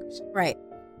that cruise. Right,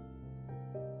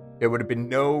 There would have been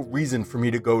no reason for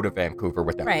me to go to Vancouver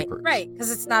without right, the cruise. right.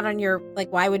 Because it's not on your,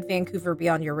 like, why would Vancouver be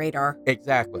on your radar?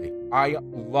 Exactly. I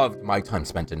loved my time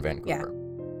spent in Vancouver.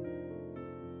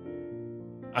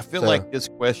 I feel So- like this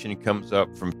question comes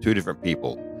up from 2 different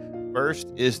people.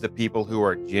 First is the people who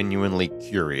are genuinely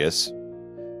curious,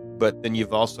 but then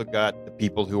you've also got the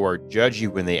people who are judgy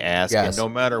when they ask, Yes. and no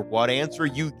matter what answer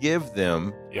you give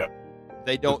them,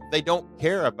 they don't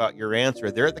care about your answer.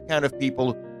 They're the kind of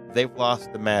people, they've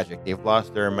lost the magic, they've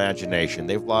lost their imagination,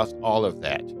 they've lost all of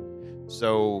that.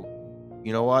 So,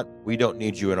 you know what? We don't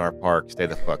need you in our park. Stay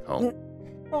the fuck home.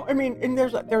 Well, I mean, and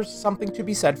there's something to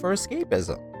be said for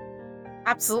escapism.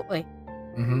 Absolutely.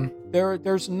 Mm-hmm.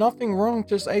 There's nothing wrong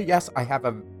to say, yes, I have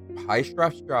a high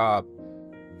stress job.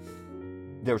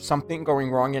 There's something going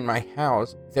wrong in my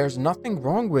house. There's nothing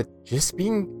wrong with just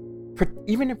being,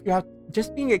 even if you have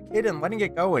just being a kid and letting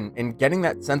it go and getting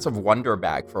that sense of wonder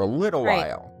back for a little Right.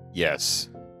 while. Yes.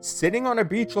 Sitting on a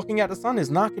beach looking at the sun is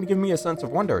not going to give me a sense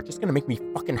of wonder. It's just going to make me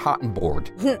fucking hot and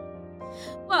bored.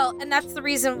 Well, and that's the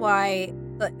reason why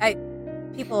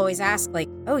people always ask, like,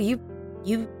 "Oh, you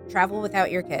travel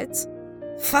without your kids?"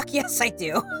 Fuck yes, I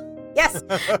do. Yes,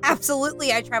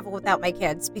 absolutely, I travel without my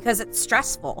kids because it's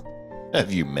stressful.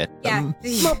 Have you met Yeah. them?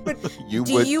 You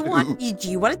Do would you too.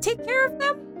 want to take care of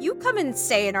them? You come and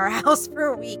stay in our house for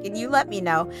a week and you let me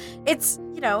know. It's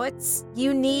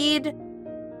you need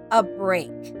a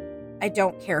break. I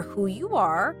don't care who you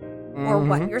are or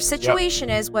what your situation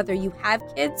is, whether you have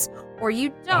kids or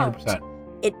you don't. 100%.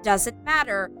 It doesn't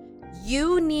matter.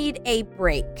 You need a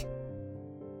break.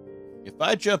 If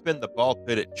I jump in the ball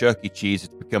pit at Chuck E. Cheese,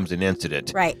 it becomes an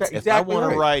incident. Right. If Exactly I want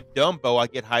right. to ride Dumbo, I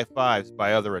get high fives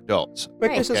by other adults. But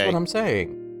Right. this is Okay. what I'm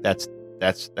saying. That's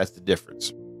the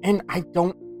difference. And I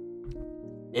don't.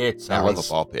 It I love a sounds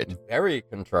ball pit. very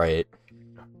contrite.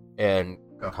 And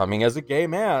coming as a gay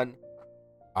man,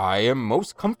 I am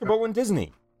most comfortable in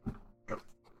Disney.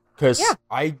 Because Yeah.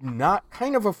 I'm not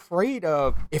kind of afraid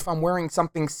of if I'm wearing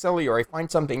something silly or I find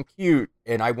something cute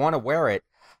and I want to wear it.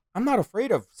 I'm not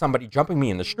afraid of somebody jumping me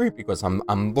in the street because I'm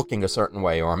looking a certain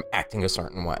way or I'm acting a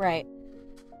certain way. Right.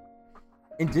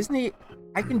 In Disney,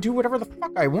 I can do whatever the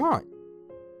fuck I want.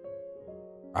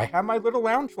 I have my little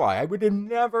lounge fly. I would have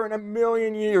never in a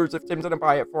million years, if Tim didn't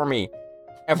buy it for me,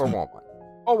 ever want one.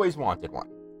 Always wanted one.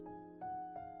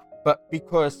 But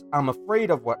because I'm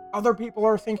afraid of what other people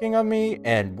are thinking of me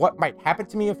and what might happen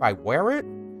to me if I wear it,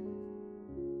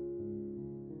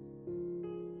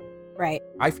 Right.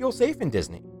 I feel safe in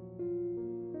Disney.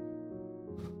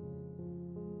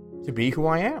 To be who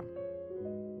I am.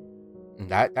 And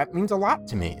that means a lot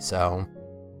to me, so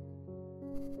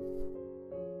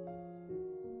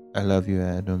I love you,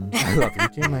 Adam. I love you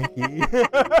too, Mikey.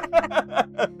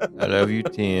 I love you,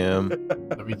 Tim.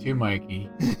 Love you too, Mikey.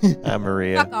 Hi,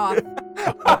 Maria. Fuck off.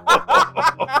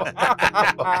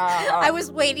 I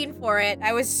was waiting for it.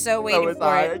 I was so waiting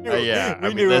for it. knew, Yeah, I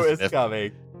we mean, knew it that's- was that's-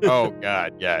 coming. Oh,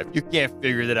 God, yeah. If you can't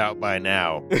figure that out by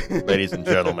now, ladies and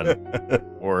gentlemen,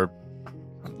 or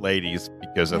ladies,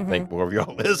 because I think more of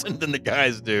y'all listen than the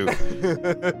guys do.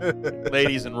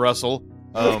 Ladies and Russell.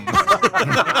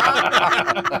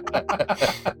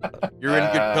 You're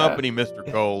in good company, Mr.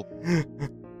 Cole.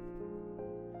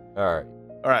 All right.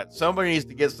 All right, somebody needs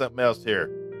to get something else here.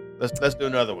 Let's do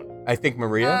another one. I think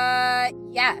Maria.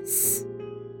 Yes.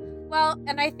 Well,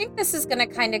 and I think this is going to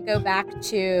kind of go back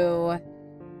to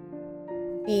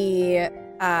the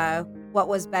what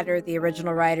was better, the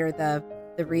original ride or the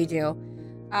redo.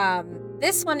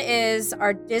 This one is,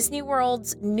 are Disney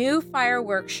World's new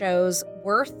fireworks shows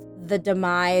worth the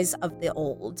demise of the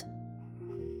old?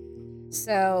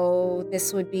 So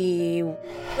this would be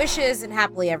Wishes and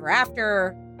Happily Ever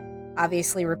After,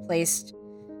 obviously replaced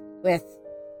with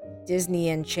Disney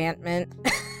Enchantment.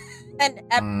 And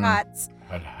Epcot's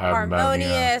I'd have Harmonia.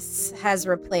 Harmonious has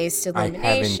replaced I haven't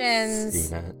Illuminations.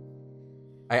 seen it.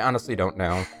 I honestly don't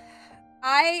know.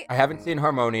 I I haven't seen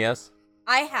Harmonious.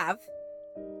 have.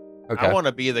 Okay. I want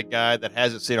to be the guy that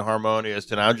hasn't seen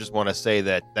Harmonious, and I just want to say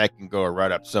that can go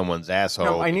right up someone's asshole.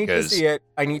 no, I need to because see it.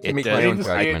 I need to it make my doesn't- own I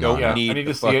judgment don't on yeah, it. need I need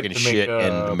the to see it fucking to make, shit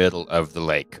in the middle of the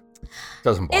lake.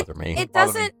 Doesn't bother me. It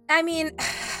bother me. doesn't. I mean,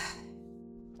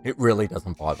 It really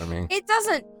doesn't bother me. it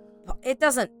doesn't. It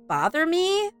doesn't bother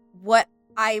me. What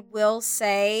I will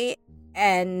say,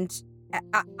 and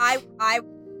I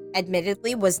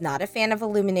admittedly was not a fan of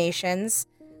Illuminations.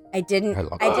 I didn't. I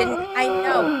love I it. didn't. I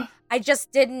know. I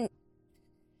just didn't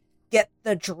get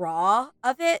the draw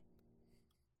of it.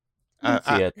 I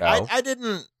can see it, though. I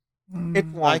didn't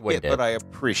It's like it, long-winded. but I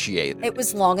appreciated it. It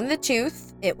was long in the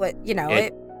tooth. It was, It-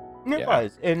 it It Yeah.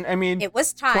 was. And I mean, it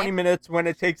was time. 20 minutes when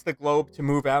it takes the globe to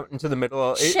move out into the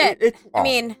middle. Shit. It's I long.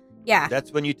 mean, yeah.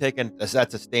 That's when you take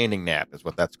that's a standing nap, is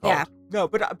what that's called. Yeah. No,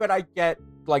 but I get,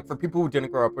 like, for people who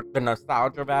didn't grow up with the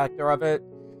nostalgia factor of it,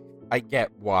 I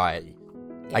get why.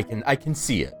 I can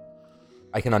see it.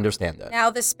 I can understand it. Now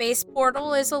the space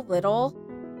portal is a little.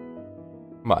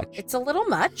 Much. It's a little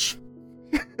much.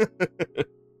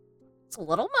 It's a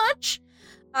little much.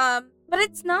 But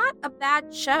it's not a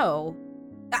bad show.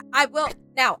 I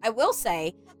will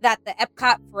say that the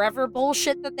Epcot Forever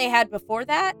bullshit that they had before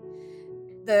that,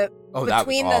 Oh, that was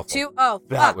between the awful. two, oh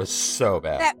That fuck, was so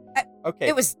bad. that Okay.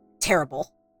 it was terrible.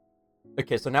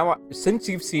 Okay, so now since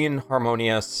you've seen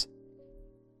Harmonious,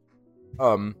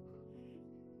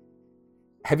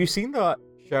 have you seen the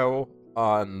show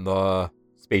on the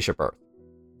Spaceship Earth?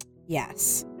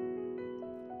 Yes,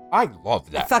 I love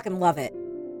I that. fucking love it.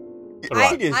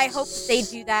 It is I hope they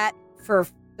do that for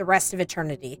the rest of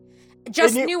eternity.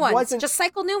 Just And it new ones. wasn't- Just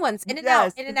cycle new ones. In and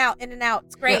Yes. out, in and out, in and out.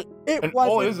 It's great. It And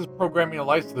wasn't, all it is programming the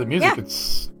lights to the music. Yeah.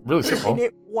 It's really simple. and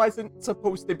it wasn't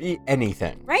supposed to be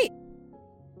anything. Right.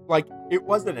 Like, it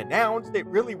wasn't announced. It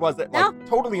really wasn't, No. like,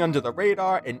 totally under the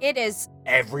radar. And It is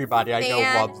everybody I know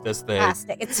loves this thing.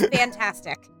 fantastic. It's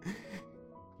fantastic.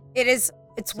 It is.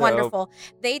 It's So- wonderful.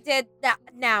 They did that.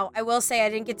 Now, I will say I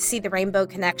didn't get to see the Rainbow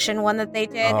Connection one that they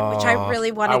did, which I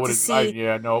really wanted to see.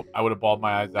 I would have bawled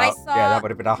my eyes I out. saw Yeah, that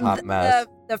would have been a hot mess.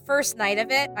 the first night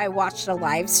of it. I watched a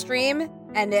live stream,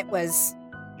 and it was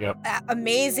Yep.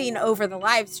 amazing over the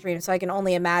live stream. So I can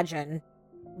only imagine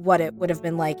what it would have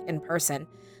been like in person.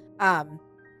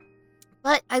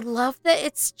 But I love that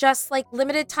it's just like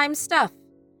limited time stuff,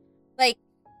 like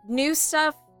new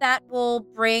stuff that will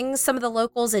bring some of the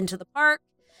locals into the park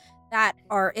that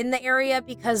are in the area,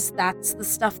 because that's the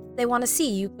stuff that they want to see.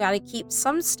 You've got to keep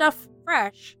some stuff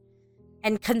fresh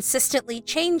and consistently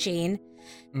changing.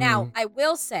 Now, I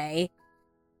will say,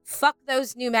 fuck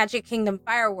those new Magic Kingdom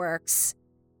fireworks.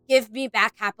 Give me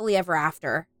back Happily Ever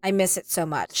After. I miss it so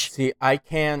much. See, I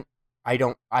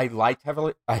liked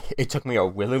it took me a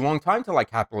really long time to like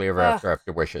Happily Ever After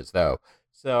Wishes, though.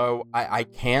 So I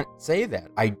can't say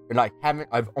that.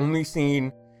 I've only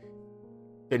seen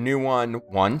the new one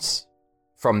once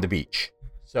from the beach.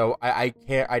 So I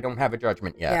don't have a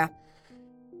judgment yet. Yeah.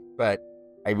 But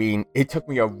I mean, it took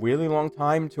me a really long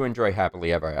time to enjoy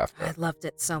Happily Ever After. I loved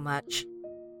it so much.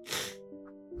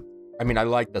 I mean, I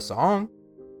like the song.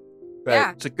 But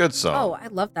Yeah. It's a good song. Oh, I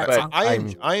love that But song.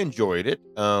 I enjoyed it.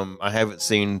 I haven't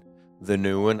seen the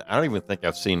new one. I don't even think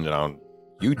I've seen it on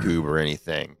YouTube or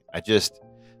anything.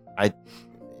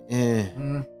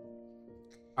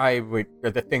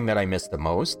 the thing that I miss the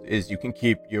most is you can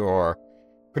keep your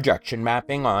projection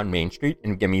mapping on Main Street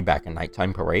and give me back a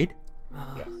nighttime parade.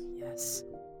 Oh, Yes. yes.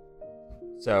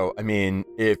 So, I mean,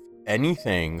 if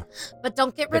anything, But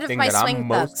don't get the rid of thing my that I'm swing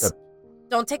most thugs.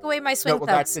 Don't take away my no, swing well,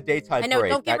 that's thugs. the daytime I know.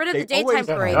 parade. Don't get That- rid of the they daytime always-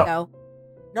 parade, No. though.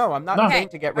 No, I'm not No. saying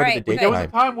to get rid Alright, of the we're There was a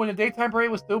daytime. time when the daytime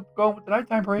parade was still going with the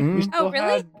nighttime parade. We Mhm. still Oh, really?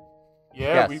 had.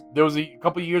 Yeah, Yes. there was a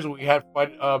couple of years where we had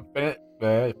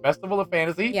Festival of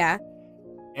Fantasy Yeah.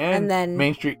 and And then-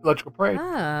 Main Street Electrical Parade.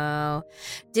 Oh.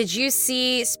 Did you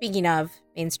see, speaking of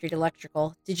Main Street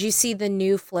Electrical, did you see the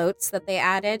new floats that they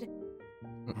added?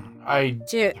 I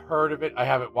Dude, heard of it. I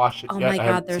haven't watched it Oh yet. my I God,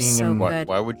 haven't they're seen so them. good.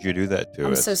 Why would you do that to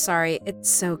I'm us? so sorry. It's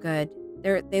so good.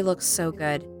 They look so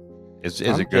good. Is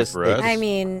I'm it good just for thinking- us? I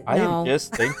mean, I no. am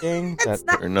just thinking It's that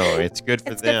not- Or no, it's good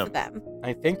for It's them. good for them.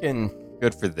 I'm thinking.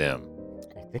 Good for them.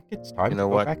 I think it's time You know to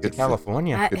go what? back Good to for-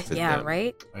 California. Good for Yeah, them.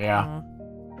 right? Yeah.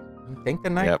 Mm. I think the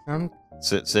night. Yep.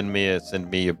 Send me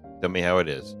tell me how it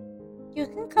is. You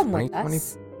can come with 2020.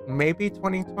 us. Maybe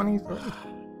 2023.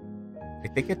 I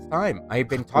think it's time. I've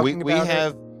been talking We about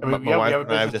have I mean, my yeah, we wife have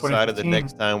and I have since decided the 2015.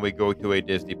 next time we go to a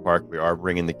Disney park, we are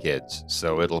bringing the kids.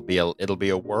 So it'll be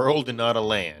a world and not a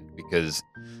land, because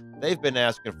they've been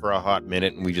asking for a hot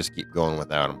minute and we just keep going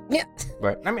without them. Yeah.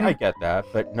 Right. I mean, I get that,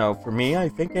 but no, for me, I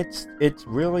think it's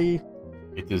really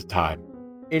It is time.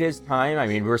 it is time. I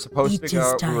mean, we were supposed It to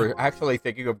go. is time. We were actually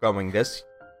thinking of going this.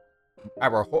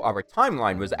 Our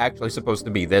timeline was actually supposed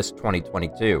to be this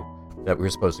 2022 that we were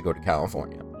supposed to go to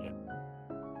California. Yeah.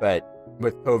 But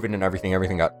with COVID and everything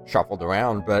got shuffled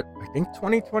around. But I think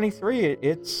 2023,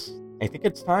 I think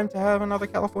it's time to have another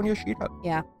California sheet up.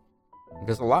 Yeah.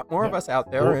 There's a lot more of Yeah. us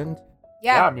out there, Cool. and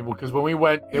Yeah. I mean, because when we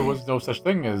went, there was no such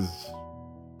thing as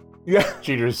yeah.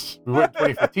 cheaters. We went in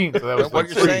 2015, so that was But what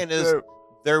like you're free. saying is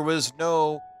there was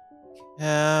no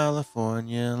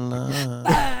California love.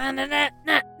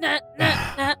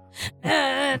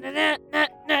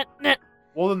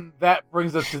 Well, then that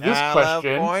brings us to this question.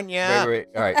 California. Wait.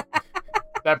 All right.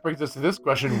 That brings us to this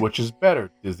question: which is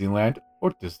better, Disneyland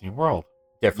or Disney World?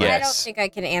 Different. I don't Yes. think I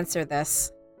can answer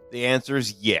this. The answer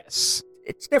is yes.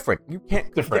 It's different. You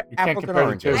can't. Different. they're You can't apples and compare the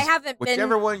oranges. two. I haven't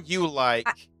Whichever been. one you like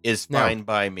is No. fine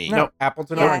by me. No, apples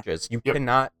and Yeah. oranges. You Yep.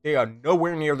 cannot. They are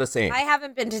nowhere near the same. I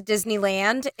haven't been to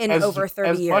Disneyland in As, over 30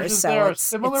 as years. much as so they are it's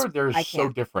similar, they're I so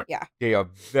can't. different. Yeah. They are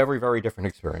very, very different The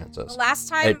experiences. last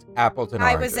time It's apples and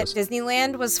I oranges. was at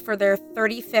Disneyland was for their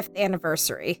 35th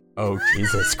anniversary. Oh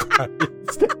Jesus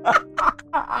Christ!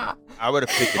 I would have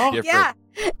picked a Oh, different, Yeah.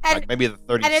 And like maybe the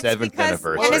and it's 37th because,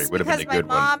 anniversary and it's would have been because a my good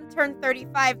one. mom turned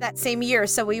 35 that same year.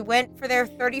 So we went for their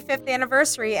 35th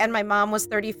anniversary, and my mom was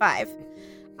 35.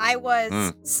 I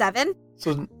was 7.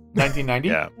 So 1990.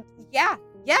 Yeah. Yeah.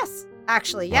 Yes.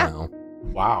 Actually, yeah, Wow.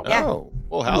 Wow. Yeah. Oh,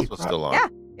 Full House was still on. Yeah.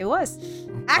 it was.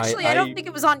 Actually, I, I- don't think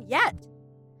it was on yet.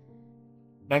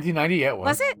 1990. Yeah, it was.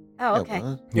 Was it? Oh, Yeah, okay.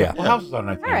 well, Yeah. Full House was on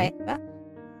 1990. All right.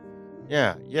 Well,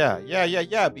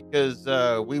 Yeah. Because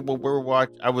we were watch.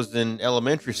 I was in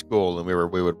elementary school, and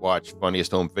we would watch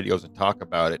Funniest Home Videos and talk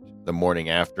about it the morning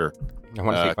after. I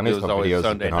want to say it Funniest was Home always Videos have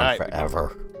Sunday been on night.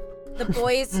 forever. The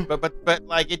boys. But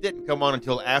like it didn't come on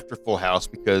until after Full House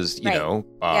because you Right. know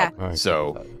Bob. Right.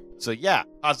 So yeah,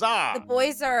 huzzah! The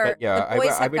boys are. But yeah, the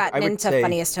boys have I gotten would into say-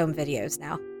 Funniest Home Videos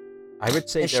now. I would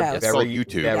say The they're shows. It's called very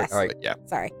YouTube. very- Yes. all right, But yeah.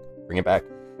 Sorry. bring it back.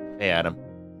 Hey Adam.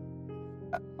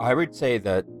 I would say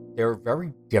that they're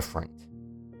very different.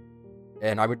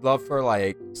 And I would love for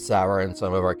like Sarah and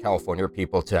some of our California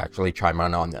people to actually chime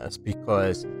in on this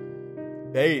because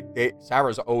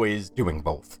Sarah's always doing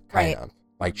both, kind Right. of.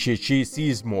 Like she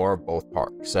sees more of both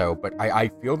parks. So, but I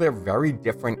feel they're very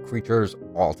different creatures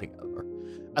altogether.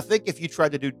 I think if you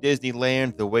tried to do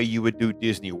Disneyland the way you would do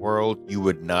Disney World, you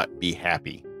would not be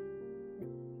happy.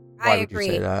 Why I would agree.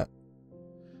 you say that?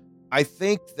 I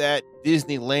think that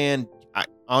Disneyland,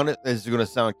 on it is going to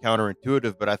sound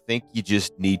counterintuitive, but I think you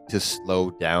just need to slow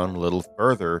down a little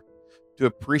further to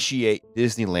appreciate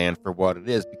Disneyland for what it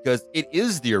is, because it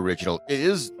is the original. It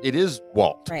is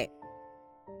Walt, Right.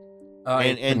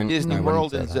 and Disney I wouldn't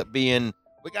World say ends that. up being,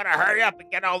 we gotta hurry up and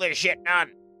get all this shit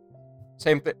done.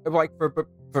 Same thing. Like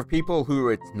for people who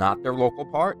it's not their local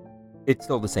park, it's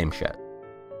still the same shit.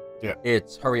 Yeah.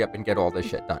 It's hurry up and get all this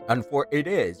shit done. It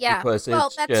is Yeah. because Well,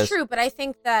 it's that's just, true, but I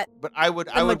think that But I would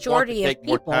want to majority of take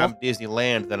more people- time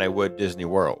Disneyland than I would Disney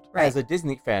World. right. As a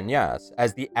Disney fan, yes.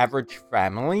 As the average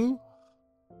family,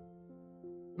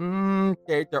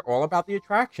 they're all about the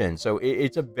attraction. So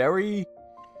it's a very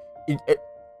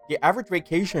the average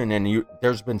vacation, and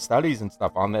there's been studies and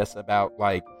stuff on this about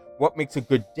like what makes a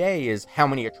good day is how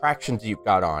many attractions you've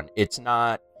got on. It's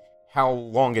not how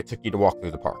long it took you to walk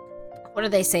through the park. What do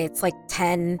they say? It's like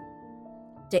 10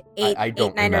 to 8, I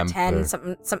don't 8 9 or 10,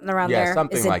 remember. something around Yeah, there.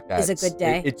 something is like that. Is a good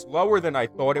day. It's lower than I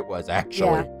thought it was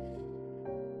actually.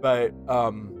 But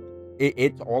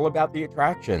it's all about the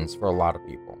attractions for a lot of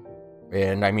people.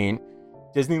 And I mean,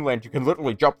 Disneyland, you can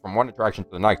literally jump from one attraction to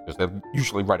the next because they're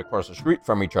usually right across the street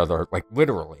from each other, like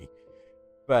literally.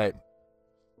 But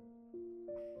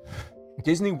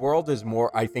Disney World is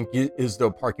more, I think, is the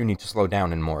park you need to slow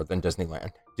down in more than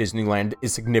Disneyland. Disneyland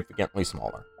is significantly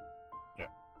smaller.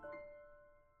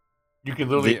 You can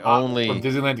literally The opt only- from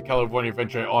Disneyland to California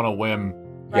Adventure on a whim.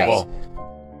 Right. Yes.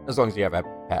 As long as you have a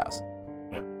pass.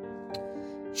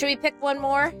 Should we pick one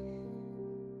more?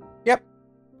 Yep.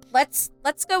 Let's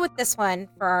go with this one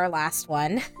for our last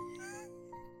one.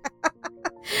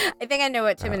 I think I know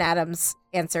what Tim and Adam's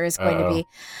answer is going to be.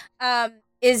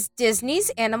 Is Disney's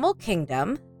Animal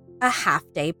Kingdom a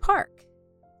half-day park?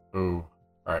 Ooh.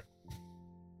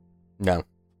 No.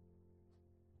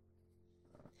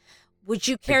 Would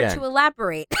you care Again. to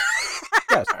elaborate?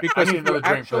 Yes, because need if you another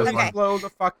drink for actually this one. slow the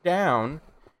fuck down,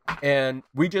 and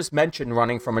we just mentioned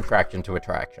running from attraction to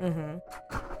attraction.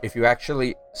 Mm-hmm. If you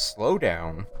actually slow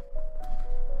down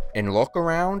and look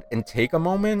around and take a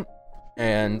moment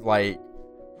and like,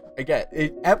 again,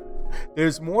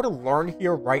 there's more to learn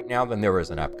here right now than there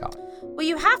is in Epcot. Well,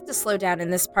 you have to slow down in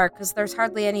this park because there's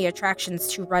hardly any attractions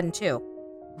to run to.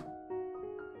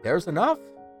 There's enough.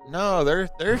 No,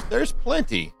 there's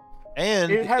plenty,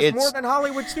 and It has it's, more than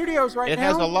Hollywood Studios right it now.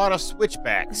 has a lot of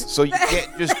switchbacks, so you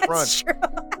can't just run. That's true.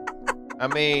 I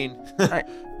mean, Right.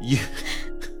 you,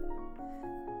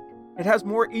 It has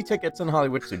more e-tickets than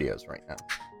Hollywood Studios right now.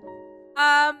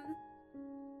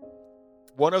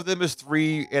 one of them is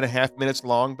 3.5 minutes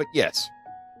long, but yes,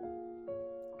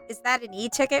 Is that an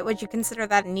e-ticket? Would you consider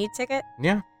that an e-ticket?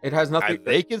 Yeah, it has nothing.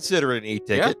 they consider it an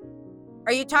e-ticket.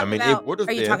 Are you talking mean, it about? would've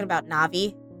Are you been. talking about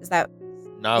Navi? Is that?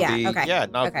 Navi, Yeah, okay.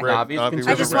 Navi, Okay. Navi's Navi considered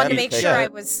I River just wanted to Rafting, make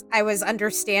Rapids, sure yeah. I was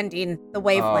understanding the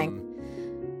wavelength.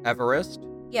 Everest,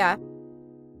 Yeah.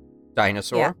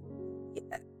 Dinosaur.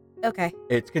 Okay.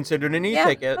 It's considered an Yeah.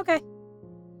 e-ticket. Okay.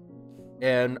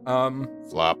 And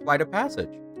Flop. Flight of Passage.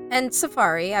 And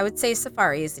Safari, I would say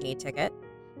Safari is an e-ticket,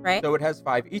 right? So it has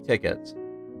 5 e-tickets.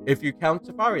 If you count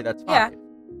Safari, that's 5. Yeah.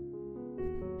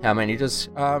 How many does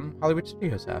Hollywood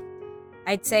Studios have?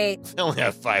 I'd say They only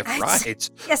have 5 I'd rides.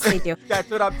 yes, they do. That's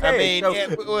what I'm I saying. mean, So-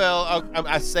 yeah, well,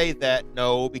 I say that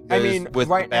no because mean, with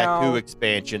right the Batuu now-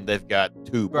 expansion, they've got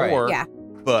 2 Right. more. Yeah.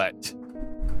 But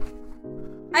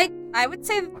I would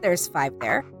say that there's 5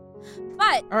 there.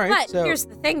 But All right, but so- here's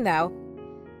the thing though.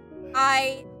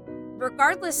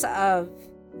 Regardless of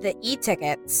the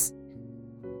e-tickets,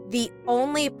 the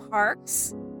only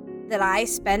parks that I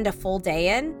spend a full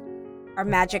day in are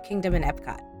Magic Kingdom and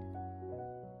Epcot.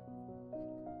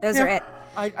 Those Yeah, are it.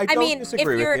 I I don't mean,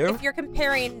 disagree with you. if you're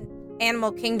comparing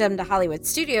Animal Kingdom to Hollywood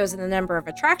Studios and the number of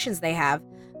attractions they have,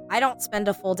 I don't spend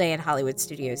a full day in Hollywood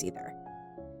Studios either.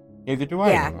 Neither do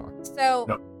I Yeah. anymore. So,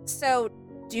 No. so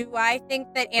do I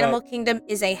think that Animal Kingdom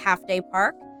is a half-day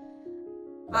park?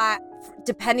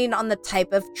 Depending on the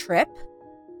type of trip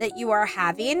that you are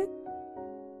having,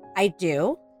 I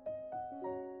do.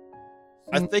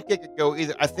 I think it could go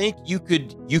either. I think you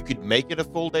could make it a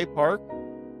full day park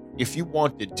if you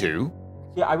wanted to.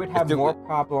 Yeah, I would have there more wa-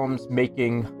 problems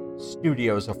making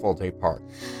studios a full day park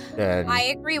than I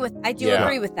agree with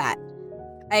that.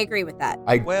 I agree with that.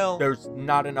 Well- there's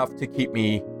not enough to keep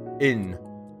me in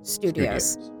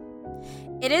Studios. studios.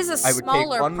 It is a I would take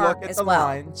smaller one park look at as the well.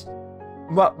 lines.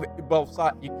 Well,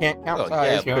 you can't count Oh,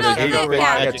 size. yeah, but but No, it's no, Big yeah,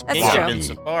 Magic that's Kingdom true. and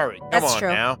Safari. Come That's on true.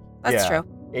 now. That's Yeah. true.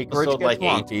 Acreage So, gets like,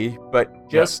 wonky, but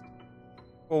just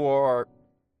for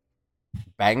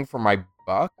bang for my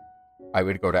buck, I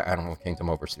would go to Animal Kingdom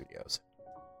over Studios.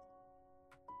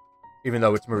 Even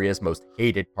though it's Maria's most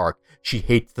hated park, she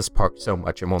hates this park so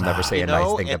much and will never say You a nice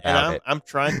know, thing and about it. I'm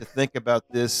trying to think about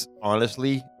this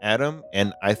honestly, Adam,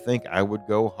 and I think I would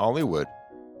go Hollywood.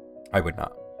 I would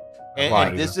not. And, Why?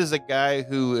 and this is a guy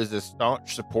who is a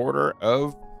staunch supporter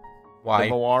of Why?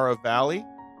 the Moara Valley.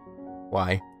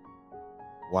 Why?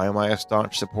 Why am I a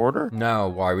staunch supporter? No,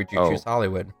 why would you Oh. choose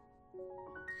Hollywood?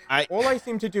 All I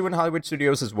seem to do in Hollywood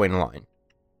Studios is wait in line.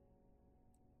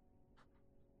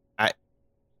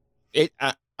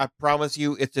 I promise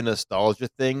you, it's a nostalgia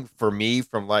thing for me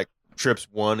from like trips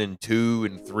 1 and 2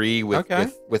 and 3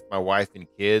 with my wife and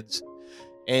kids,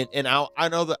 and I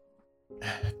know that.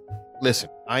 Listen,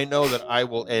 I know that I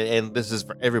will, and this is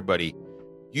for everybody.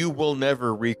 You will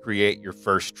never recreate your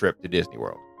first trip to Disney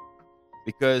World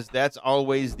because that's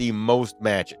always the most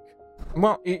magic.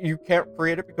 Well, you can't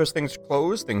create it because things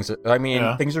close. Things are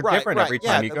different every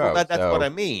time you go. Well, that's so. what I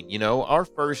mean. You know, our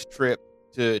first trip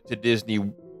to Disney,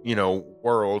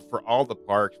 World for all the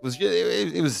parks was just,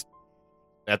 it was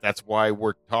that's why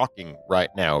we're talking right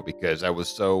now, because I was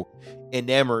so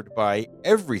enamored by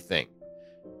everything.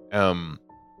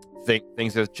 Think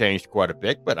things have changed quite a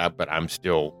bit, but I'm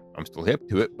still hip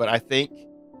to it. But I think,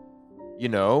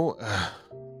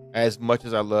 as much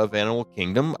as I love Animal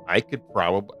Kingdom, I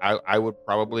would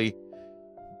probably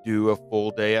do a full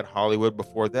day at Hollywood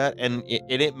before that, and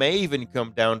it may even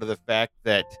come down to the fact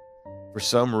that for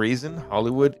some reason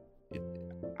Hollywood,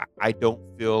 I don't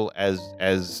feel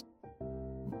as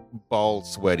ball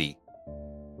sweaty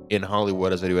in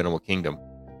Hollywood as I do Animal Kingdom.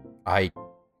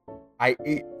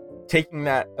 Taking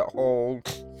the whole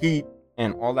heat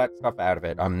and all that stuff out of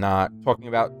it. I'm not talking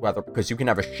about weather, because you can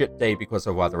have a shit day because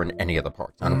of weather in any of the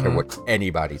parks. I don't care what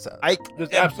anybody says.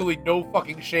 There's absolutely no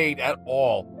fucking shade at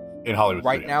all in Hollywood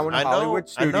Right Studios. now in Hollywood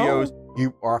Studios,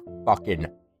 you are fucking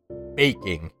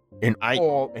baking in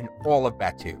all of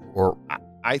Batu. Or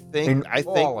I think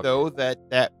though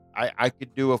that I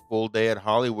could do a full day at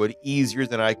Hollywood easier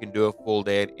than I can do a full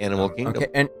day at Animal Kingdom.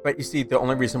 Okay, but you see, the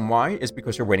only reason why is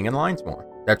because you're waiting in lines more.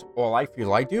 That's all I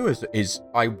feel I do is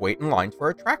I wait in lines for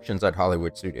attractions at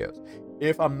Hollywood Studios.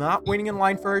 If I'm not waiting in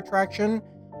line for attraction,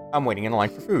 I'm waiting in line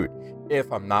for food.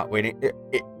 If I'm not waiting,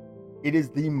 it is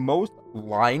the most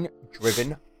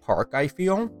line-driven park, I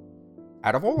feel,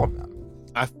 out of all of them.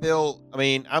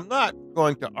 I'm not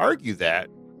going to argue that.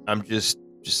 I'm just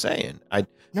saying.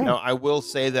 I will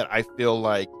say that I feel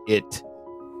like it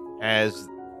has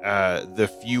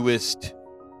the fewest,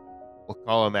 we'll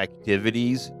call them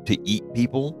activities to eat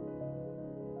people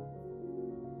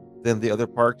than the other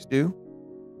parks do.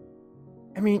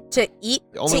 I mean, To eat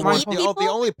The only people? the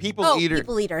only people eater,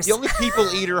 people eaters. the only people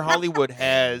eater Hollywood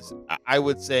has, I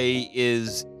would say,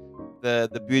 is the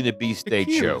Beauty and the Beast the stage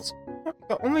show. cubes.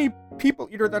 The only people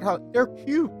eater they're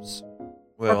cubes.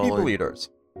 Are people eaters.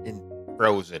 And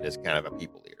Frozen is kind of a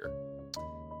people eater.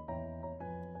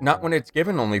 Not when it's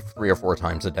given only 3 or 4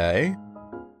 times a day.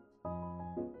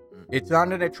 It's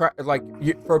not an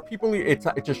for people. It's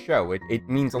a show. It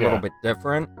means a little bit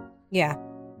different. Yeah.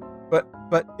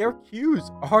 But their cues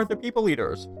are the people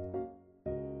eaters.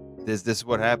 This is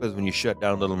what happens when you shut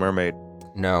down Little Mermaid.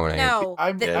 No, it ain't. No.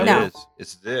 Yeah, no. it is.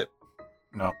 It's it.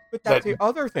 No. But that's That- the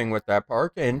other thing with that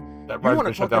park, and That you ride's want been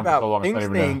to shut talk down for about so long, it's not things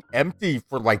even staying empty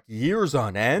for like years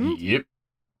on end, Yep.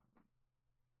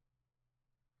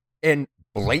 and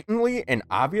blatantly and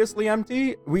obviously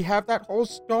empty. We have that whole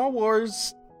Star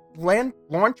Wars land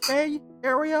launch bay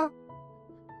area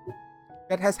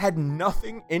that has had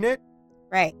nothing in it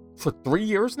Right. for 3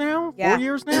 years now, Yeah. 4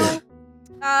 years now.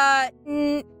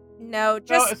 No,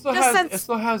 just it still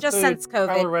has just the since COVID.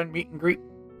 Kylo Ren meet and greet.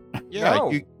 Yeah,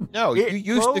 No. you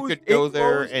used to could go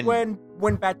there and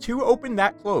when Batu opened,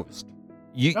 that closed.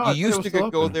 you No, I thought it used was to still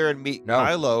could go open. there and meet No.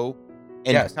 Kylo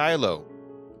and Yes. Kylo.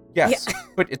 Yes,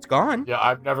 but it's gone. Yeah,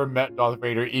 I've never met Darth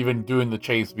Vader, even doing the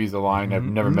chase visa line. I've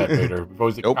never met Vader. We've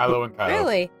always Nope. Kylo and Kylo.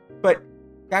 Really? But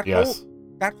that Yes.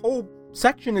 whole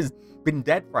section has been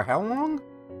dead for how long?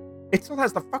 It still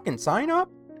has the fucking sign up?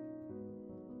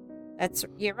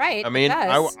 You're right. I mean, it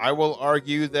does. I will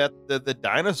argue that the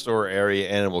dinosaur area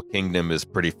Animal Kingdom is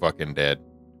pretty fucking dead.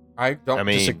 I don't I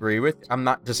mean, disagree with. I'm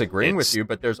not disagreeing with it's you,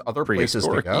 but there's other places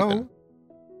to prehistoric go. even.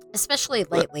 Especially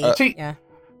lately. See, yeah.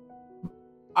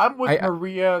 I'm with I-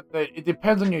 Maria that it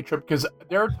depends on your trip because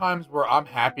there are times where I'm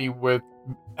happy with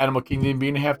Animal Kingdom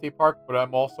being a half-day park, but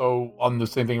I'm also on the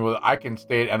same thing where I can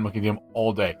stay at Animal Kingdom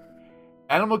all day.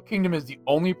 Animal Kingdom is the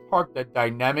only park that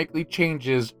dynamically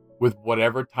changes with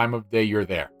whatever time of day you're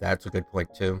there. That's a good point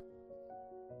too.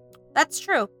 That's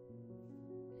true.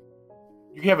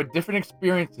 You can have a different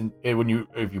experience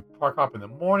if you park up in the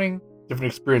morning,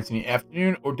 different experience in the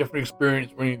afternoon, or different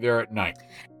experience when you're there at night.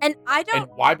 And I don't. And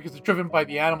why? Because it's driven by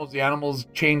the animals. The animals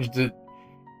change the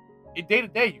day to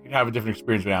day. You can have a different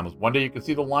experience with animals. One day you can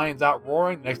see the lions out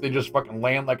roaring. The next day just fucking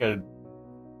land like a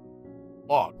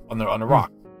log on the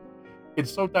rock.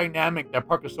 It's so dynamic. That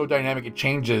park is so dynamic. It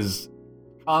changes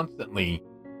constantly.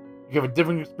 You have a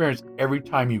different experience every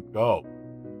time you go.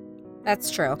 That's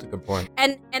true. That's a good point.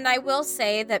 And I will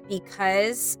say that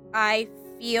because I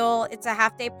feel it's a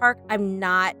half day park, I'm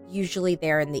not usually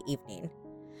there in the evening.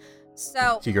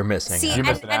 So you're missing. see, out. You're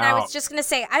and missing I was out. just gonna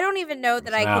say, I don't even know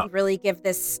that I Missing can out. really give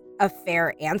this a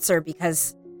fair answer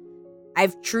because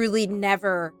I've truly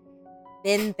never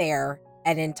been there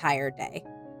an entire day.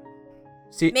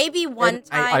 See, Maybe one and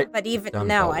time, but even done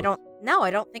no, both. I don't. No,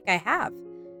 I don't think I have.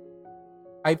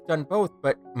 I've done both,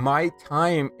 but my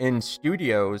time in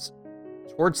studios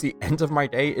towards the end of my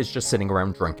day is just sitting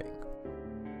around drinking.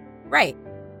 Right.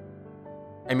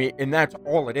 I mean, and that's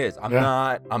all it is. I'm Yeah.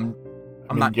 not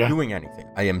not yeah. doing anything.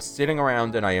 I am sitting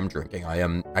around and I am drinking. I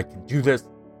can do this.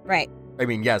 Right. I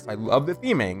mean, yes, I love the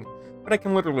theming, but I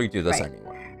can literally do this Right.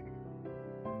 anywhere.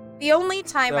 The only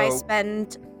time I So-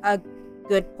 spend a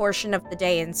good portion of the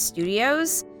day in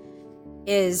studios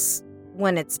is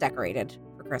when it's decorated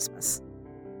for Christmas.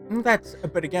 But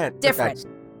again, Different.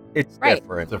 It's Right.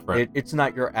 different. Different. It's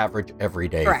not your average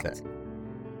everyday Correct. thing.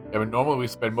 Yeah, but normally we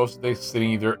spend most of the day sitting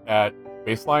either at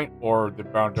Baseline or the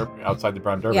Brown Derby, outside the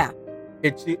Brown Derby. Yeah.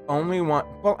 It's the only one.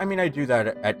 Well, I mean, I do that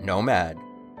at Nomad,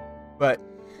 but I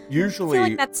usually feel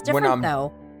like that's when different I'm,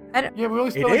 though. Yeah, we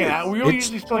only spend It like an is. hour. We only It's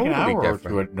usually spend like an totally hour or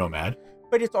different. two at Nomad.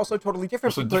 but it's also totally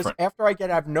different Also because different. after I get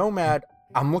out of Nomad,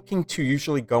 I'm looking to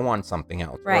usually go on something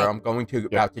else, Right. or I'm going to Yeah.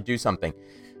 about to do something.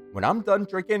 When I'm done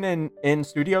drinking in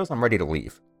studios, I'm ready to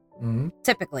leave. Mm-hmm.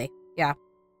 Typically. Yeah.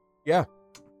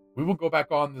 We will go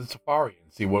back on the safari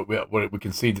and see what we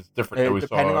can see that's different that we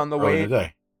Depending saw on the earlier way-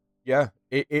 today. Yeah,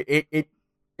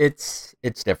 it's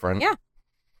different. Yeah.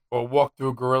 Or walk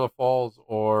through Gorilla Falls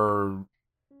or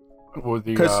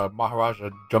the 'Cause- Maharaja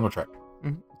Jungle Trek.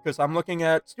 Because I'm looking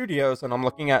at studios and I'm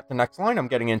looking at the next line I'm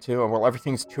getting into, and well,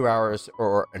 everything's 2 hours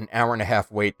or an hour and a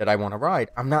half wait that I want to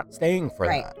ride. I'm not staying for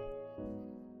Right. that.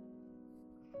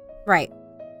 Right.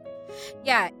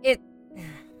 Yeah,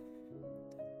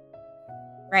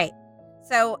 Right.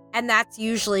 So, and that's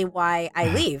usually why I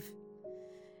leave.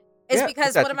 Is Yeah,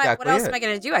 because that's what exactly else it. am I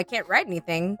going to do? I can't ride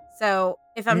anything. So,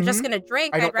 if I'm just Mhm. going to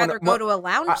drink, I I'd don't wanna- rather go to a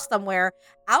lounge I- somewhere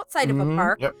outside of a Mhm.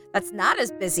 park Yep. that's not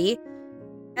as busy,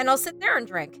 and I'll sit there and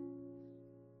drink.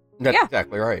 That's Yeah.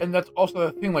 exactly right. And that's also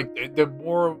the thing. Like the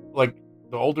more, like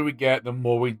the older we get, the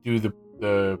more we do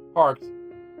the parks.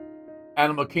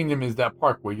 Animal Kingdom is that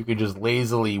park where you can just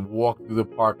lazily walk through the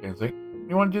park and say,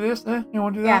 "You want to do this? You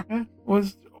want to do that? You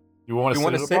want You to want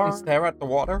to sit sit at and a bar?" stare at the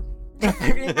water?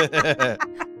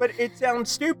 But it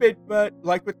sounds stupid, but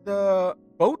like with the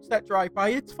boats that drive by,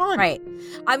 it's fun. Right.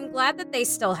 I'm glad that they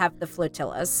still have the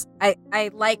flotillas. I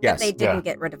like Yes, that they didn't yeah.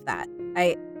 get rid of that.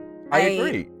 I I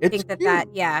agree. It's think that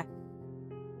cute. yeah,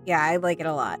 I like it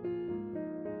a lot.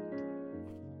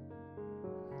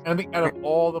 And I think out of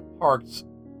all the parks,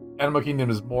 Animal Kingdom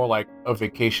is more like a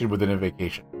vacation within a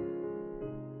vacation.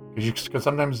 Because you can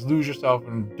sometimes lose yourself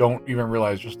and don't even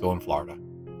realize you're still in Florida.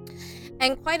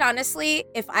 And quite honestly,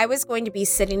 if I was going to be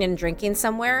sitting and drinking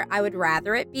somewhere, I would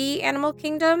rather it be Animal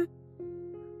Kingdom.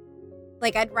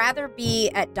 Like, I'd rather be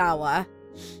at Dawa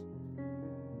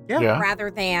Yeah.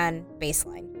 rather than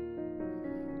Baseline.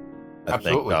 I think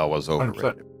Absolutely. that was 100%.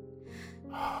 overrated.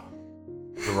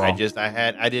 You're wrong.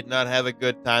 I did not have a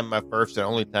good time my first and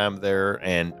only time there,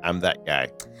 and I'm that guy.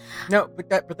 No,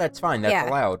 but that's fine. That's Yeah.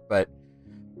 allowed. But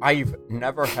I've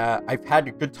had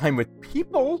a good time with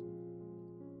people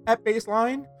at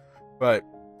Baseline, but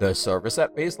the service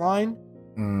at Baseline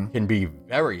Mm. can be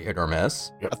very hit or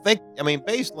miss. I mean,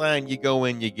 baseline, you go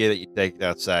in, you get it, you take it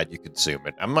outside, you consume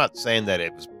it. I'm not saying that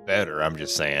it was better. I'm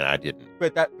just saying I didn't.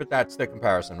 But that's the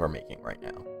comparison we're making right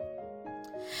now.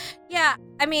 Yeah,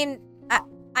 I mean,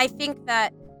 I think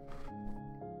that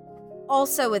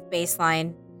also with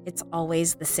Baseline, it's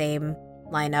always the same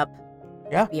lineup.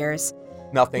 Yeah. Of beers.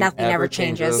 Nothing ever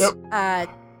changes. Yep.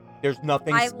 There's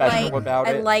nothing I special like- about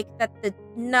I it. like that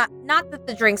not that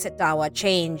the drinks at Dawa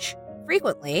change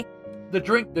frequently. The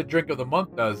drink of the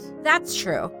month does. That's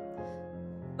true.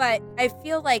 But I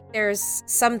feel like there's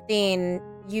something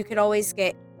you could always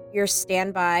get your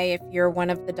standby if you're one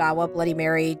of the Dawa Bloody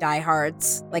Mary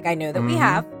diehards, like I know that we Mhm.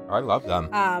 have. I love them.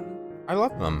 I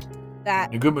love them.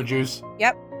 That Naguma juice.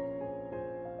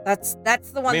 that's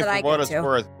the I one mean, that I for what go it's to.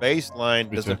 worth, Baseline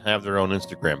Me doesn't too. have their own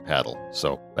Instagram paddle,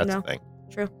 so that's No. the thing.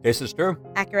 True. This is true.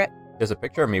 Accurate. There's a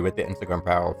picture of me with the Instagram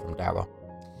paddle from Dawa.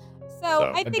 So I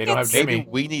And think they don't have it's Jamie. Maybe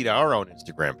we need our own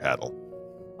Instagram paddle.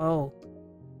 oh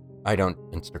I don't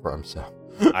Instagram, so.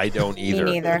 I don't either.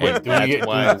 neither. And Wait, that's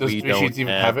why does we Three don't Sheets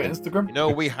even have an Instagram? You know,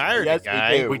 we hired Yes, a we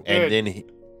guy, do. We and did. then he.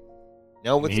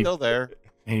 No, it's He- still there.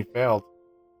 And he failed.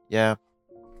 Yeah.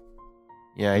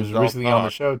 Yeah, He he's was all recently on the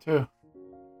talk. show too.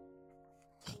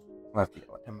 I'll have to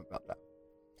yell at him about that.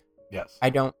 Yes. I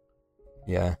don't.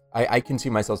 Yeah, I can see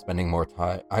myself spending more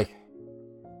time.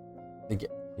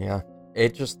 Yeah,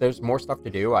 it just there's more stuff to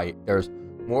do. There's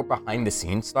more behind the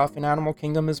scenes stuff in Animal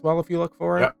Kingdom as well if you look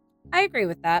for it. Yep. I agree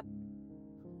with that.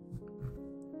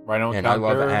 Rhino And I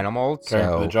love Encounter, animals, Care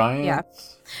for the so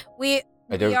Giants. We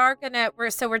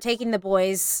There's- we're taking the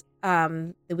boys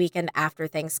the weekend after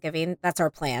Thanksgiving. That's our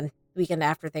plan. Weekend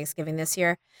after Thanksgiving this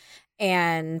year.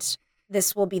 And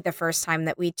this will be the first time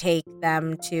that we take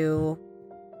them to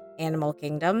Animal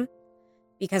Kingdom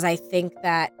because I think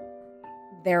that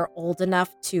they're old enough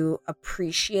to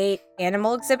appreciate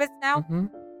animal exhibits now.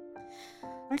 Mhm.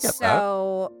 I get that.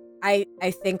 So I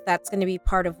think that's going to be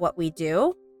part of what we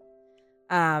do.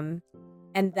 And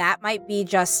that might be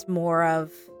just more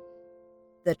of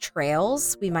the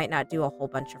trails. We might not do a whole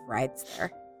bunch of rides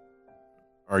there.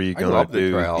 Are you I going love to the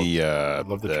do trails. I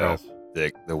love the trails.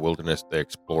 the wilderness, the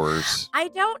explorers? I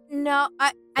don't know.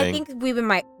 I Thing. think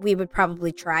we would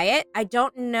probably try it. I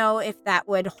don't know if that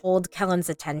would hold Kellen's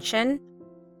attention.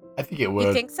 I think it You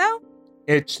would. think so?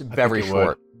 It's very it would.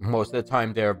 short. Most of the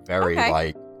time, they're very Okay.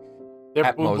 like They're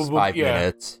at boom, most boom, boom. 5 Yeah.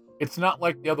 minutes. It's not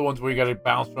like the other ones where you got to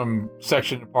bounce from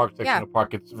section to park, section Yeah. to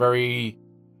park. It's very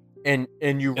And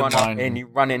you run line. and you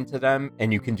run into them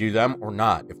and you can do them or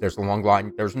not. If there's a long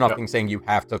line, there's nothing saying you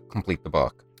have to complete the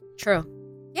book. True.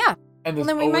 and Well, there's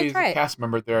then we might always try a it. cast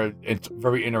member there. It's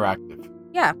very interactive.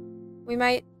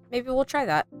 Maybe we'll try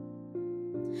that. I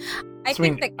So, I think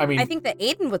mean- that I mean- I think that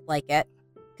Aiden would like it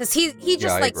because he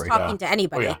just I likes agree. talking Yeah. to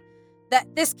anybody. Oh, yeah.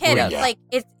 That this kid Oh, is yeah. like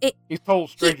it. He's total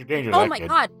stranger danger. Oh that my kid.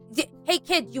 god! Hey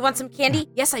kid, you want some candy?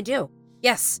 Yes, I do.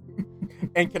 Yes.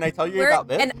 And can I tell you Where- about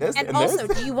this? and this, and and also,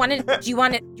 this? do you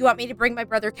want me to bring my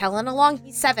brother Kellen along?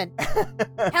 He's 7.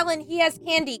 Kellen, he has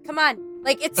candy. Come on,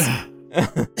 like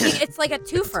it's like a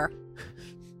twofer.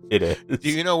 It is. Do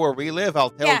you know where we live? I'll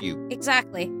tell Yeah. you.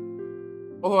 Exactly.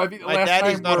 Although I think the My last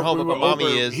daddy's time not we home, were but my mommy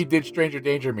over, is. He did stranger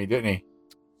danger me, didn't he?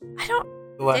 I don't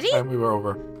The last Did he? time we were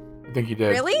over, I think he did.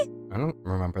 really. I don't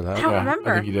remember I that. don't Yeah,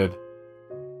 remember. I think he did.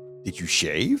 Did you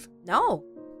shave? No.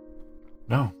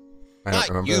 No. I Not don't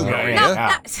remember you, that. Maria. No.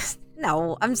 Yeah.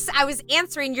 No. I was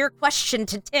answering your question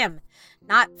to Tim,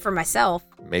 not for myself.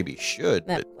 Maybe should.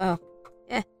 No, But,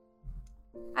 well,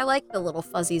 I like the little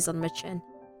fuzzies on my chin.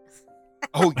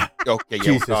 oh, okay. Yeah,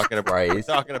 Jesus we're Christ.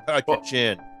 talking about your Well-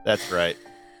 chin. That's right.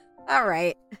 All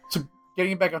right.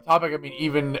 Getting back on topic, I mean,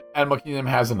 even Animal Kingdom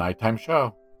has a nighttime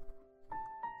show.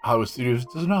 Hollywood Studios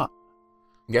does not.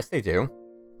 Yes, they do.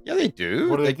 Yeah, they do.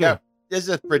 What do they do? got there's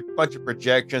a bunch of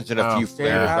projections and a Oh. few They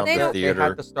flares had, on They the don't- they theater.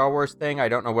 had the Star Wars thing. I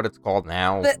don't know what it's called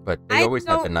now, But but they I always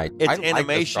had the don't- night. It's I like the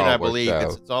animation, Star I Wars believe. show.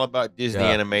 It's all about Disney Yeah.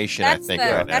 animation, That's I think, the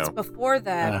right that's now. before the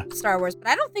Yeah. Star Wars, but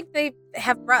I don't think they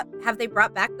have they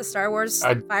brought back the Star Wars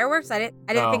I- fireworks. I didn't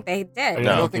No. think they did. I I don't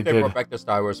No. don't think they they did. brought back the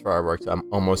Star Wars fireworks. I'm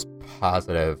almost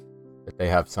positive that they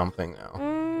have something now.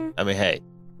 Mm, I mean, hey,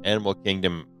 Animal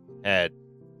Kingdom had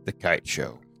the kite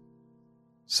show.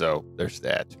 So there's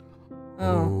that.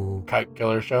 oh, Kite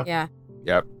Killer show. yeah.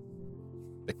 Yep.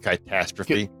 The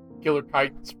catastrophe. Killer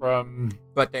kites from.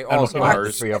 But they Animal also Kingdom. have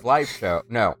the Tree of Life show.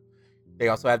 No, they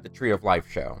also have the Tree of Life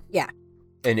show. Yeah.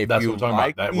 And if That's you what I'm talking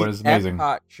like about. That the one is amazing.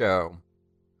 Epcot show,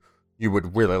 you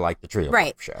would really like the Tree of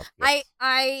Right. Life show.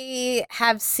 I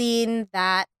have seen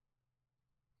that.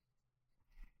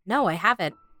 No, I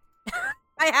haven't.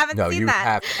 I haven't No, seen you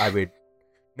that. have. I would.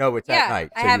 No, it's Yeah, at night,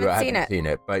 I so haven't you seen haven't it. seen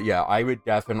it. But yeah, I would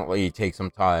definitely take some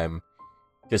time,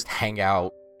 just hang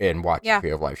out and watch Yeah. the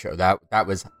Tree of Life show. That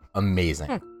was amazing.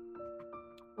 Hmm.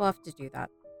 We'll have to do that.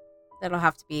 That'll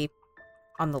have to be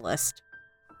on the list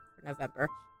for November.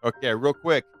 Okay, real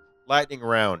quick. lightning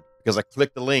round because I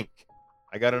clicked the link.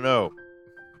 I gotta know.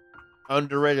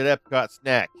 Underrated Epcot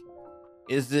snack.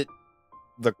 Is it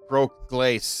the croque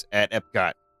glace at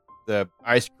Epcot? The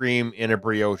ice cream in a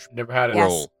brioche Never had it. Yes.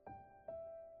 roll.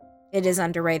 It is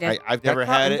underrated. I've never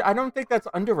had it. I don't think that's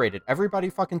underrated. Everybody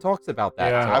fucking talks about that.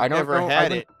 Yeah. so I've I don't never know,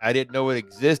 had it. I didn't know it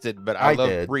existed, but I love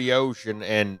did. brioche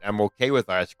and I'm okay with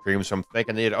ice cream, so I'm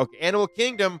thinking okay, Animal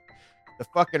Kingdom, the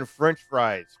fucking French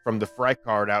fries from the fry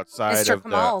cart outside Mr. of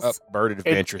Kamal's. the Bird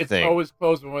Adventure It's thing. always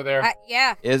closed when we're there.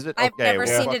 Yeah. Is it? I've Okay, never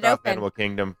well, seen fuck it off open. Animal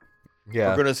Kingdom.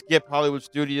 Yeah. We're gonna skip Hollywood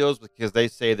Studios because they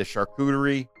say the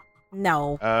charcuterie.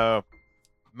 No.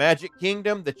 Magic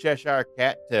Kingdom, the Cheshire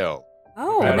Cat tail.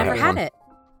 Oh, Never never had had one. it.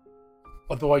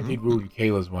 Although I did Rudy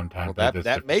Kayla's one time. Well, but that's a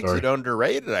that different makes story. it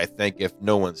underrated, I think, if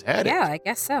no one's had Yeah, it. I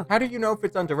guess so. How do you know if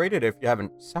it's underrated if you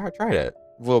haven't tried it?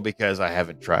 Well, because I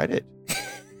haven't tried it.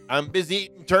 I'm busy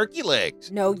eating turkey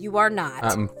legs. No, you are not.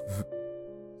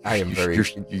 I am very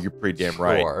You're pretty damn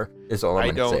right. sure, is all I'm I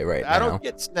going to don't. say right I now. don't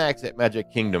get snacks at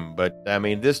Magic Kingdom, but I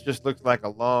mean, this just looks like a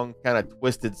long, kind of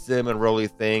twisted cinnamon rolly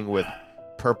thing with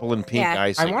purple and pink Yeah.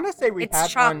 icing. I want to say we it's had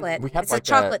chocolate. one. We had It's like a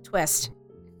chocolate twist,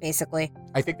 basically.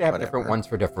 I think they have Whatever. different ones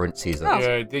for different seasons. Oh.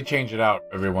 Yeah, they change it out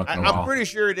every once in a while. I'm pretty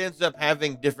sure it ends up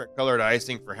having different colored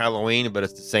icing for Halloween, but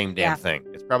it's the same damn Yeah. thing.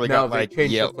 It's probably No, got they like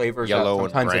change the flavors yellow out.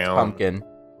 and Sometimes it's brown. pumpkin.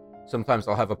 Sometimes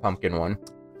I'll have a pumpkin one.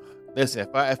 Listen,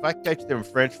 if I catch them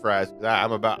French fries, 'cause I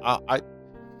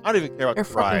don't even care about They're the fucking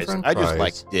fries. French I just fries.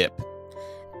 like dip.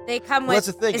 They come Well, with.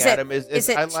 that's the thing, is Adam. It, Is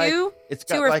it I two, like, it's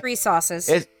got two or like, three sauces?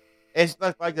 It's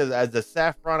like as a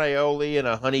saffron aioli and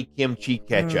a honey kimchi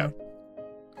ketchup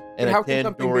and How a can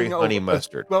something tandoori be honey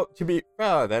mustard. Well, to be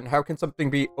fair, then how can something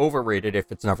be overrated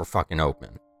if it's never fucking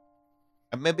open?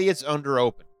 And maybe it's under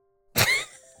open.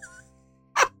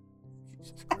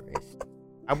 Jesus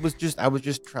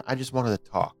Christ. I just wanted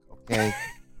to talk, okay?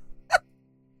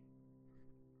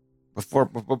 before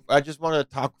I just wanted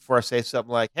to talk before I say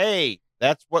something like, "Hey,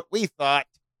 that's what we thought."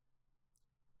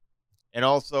 And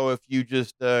also, if you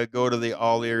just go to the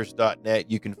allears.net,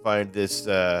 you can find this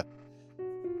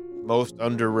most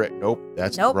underrated. Nope,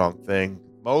 that's Nope. the wrong thing.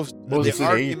 Most Well, the see,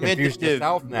 you confused argumentative.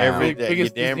 yourself now. Every day, you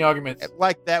Biggest damn, Disney arguments.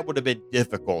 like that would have been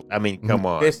difficult. I mean, come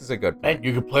on. This is a good point. And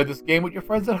you can play this game with your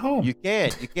friends at home. You can.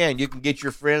 You can get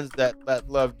your friends that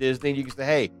love Disney. And you can say,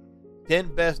 "Hey,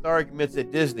 10 best arguments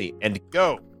at Disney," and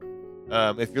go.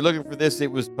 If you're looking for this,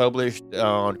 it was published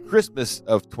on Christmas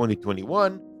of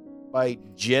 2021 by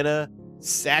Jenna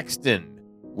Saxton,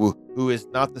 who is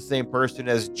not the same person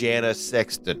as Jana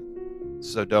Sexton.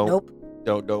 So Nope.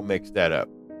 don't mix that up.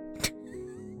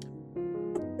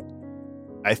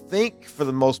 I think for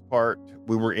the most part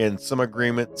we were in some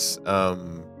agreements,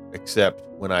 except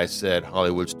when I said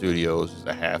Hollywood Studios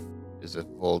is a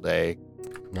full day.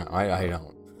 No, I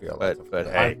don't feel But- that's a but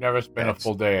fair- hey, I've never spent a that's-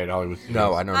 full day at Hollywood Studios.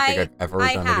 No, I don't think I've ever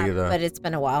I done have, it either. but it's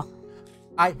been a while.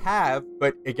 I have,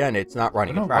 but again, it's not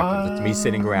running I know attractions. It's me why.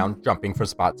 sitting around jumping from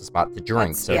spot to spot to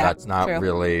drink. That's- So yeah, that's not true.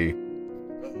 really.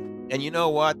 And you know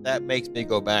what? That makes me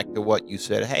go back to what you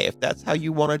said. Hey, if that's how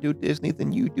you want to do Disney,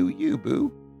 then you do you,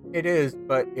 boo. It is,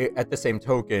 but at the same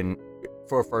token,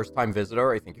 for a first-time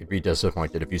visitor, I think you'd be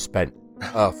disappointed if you spent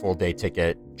a full day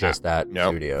ticket just at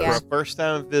Nope. studios. Yeah. For a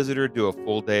first-time visitor, do a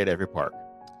full day at every park.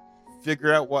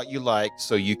 Figure out what you like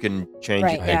so you can change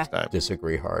Right, it yeah. next time.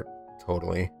 Disagree hard,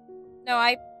 totally. No,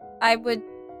 I would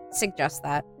suggest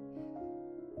that.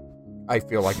 I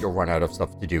feel like you'll run out of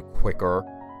stuff to do quicker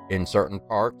in certain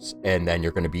parks, and then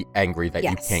you're going to be angry that you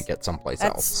Yes. can't get someplace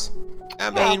That's- else. I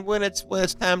Well- mean, when it's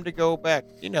time to go back,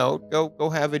 go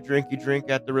have a drinky drink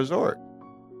at the resort.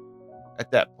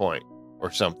 At that point,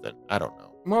 or something. I don't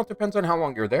know. Well, it depends on how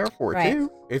long you're there for, Right.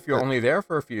 too. If you're only there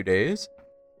for a few days,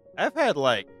 I've had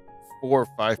like 4 or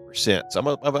 5%, so I'm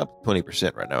up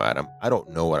 20% right now, Adam. I don't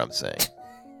know what I'm saying.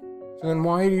 so then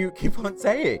why do you keep on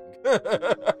saying? I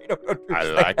don't I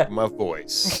understand. like my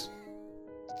voice.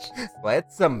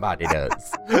 Let somebody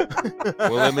does.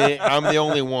 Well, I mean, I'm the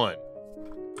only one.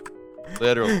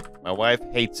 Literally, my wife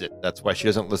hates it. That's why she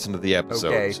doesn't listen to the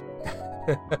episodes.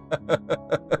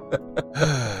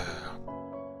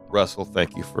 Russell,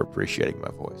 thank you for appreciating my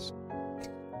voice.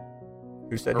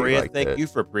 Who said he Maria, liked thank it? you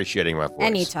for appreciating my voice.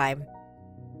 Anytime.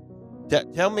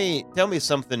 Tell me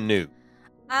something new.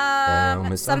 Tell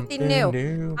me Something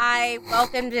new. I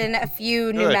welcomed in a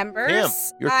few new Good. members.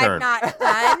 Tim, your I'm turn. not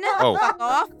done. Oh. Fuck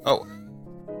off. Oh,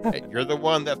 hey, you're the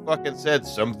one that fucking said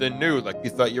something new, like you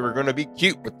thought you were gonna be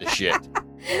cute with the shit.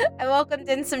 I welcomed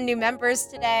in some new members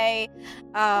today.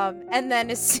 And then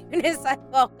as soon as I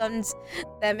welcomed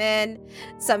them in,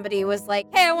 somebody was like,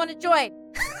 "Hey, I want to join."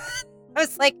 I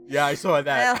was like, Yeah, I saw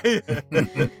that.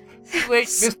 Wait,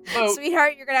 missed the boat.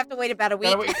 Sweetheart, you're gonna have to wait about a week.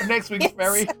 Gotta wait for next week's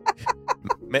ferry.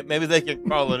 Maybe they can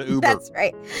call an Uber. That's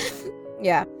right.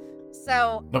 Yeah.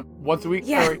 So No, once a week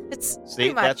yeah, ferry. it's See,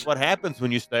 pretty much. that's what happens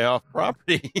when you stay off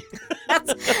property.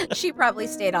 She probably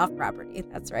stayed off property.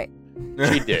 That's right.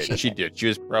 She did. She did. She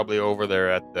was probably over there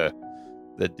at the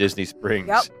Disney Springs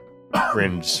Yep.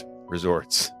 Fringe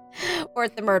Resorts. Or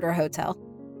at the murder hotel.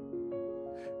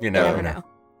 You You know, never know.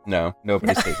 no,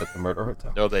 nobody stays at the murder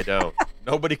hotel. No, they don't.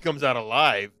 Nobody comes out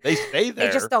alive. They stay there.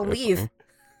 They just don't leave.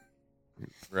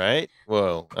 Right?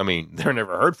 Well, I mean, they're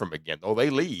never heard from again, though. They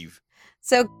leave.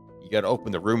 So You got to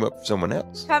open the room up for someone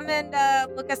else. come and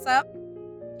look us up.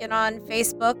 Get on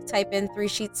Facebook, type in 3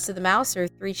 Sheets to the Mouse or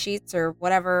 3 Sheets or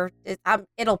whatever.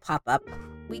 It'll pop up.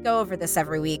 We go over this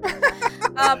every week.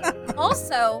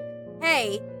 Also,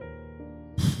 hey,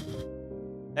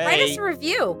 write us a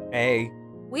review. Hey,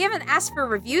 We haven't asked for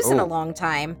reviews in a Oh. long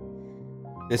time.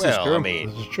 this Well, is true. I mean,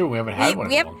 This is true. We haven't had one.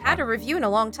 We haven't had a review in a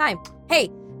long time. Hey,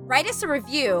 write us a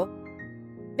review.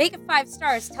 Make it 5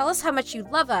 stars. Tell us how much you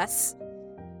love us.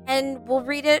 And we'll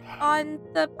read it on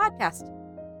the podcast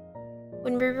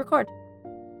when we record.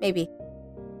 Maybe.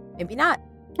 Maybe not.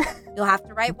 You'll have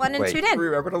to write one and Wait. tune in.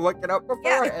 Remember to look it up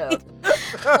beforehand.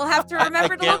 We'll have to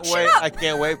remember to look shit I up.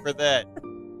 can't wait for that.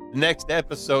 The next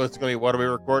episode is going to be, what are we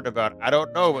recording about? I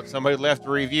don't know, but somebody left a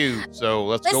review, so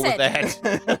let's go with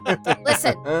that.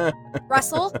 Listen,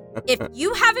 Russell, if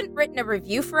you haven't written a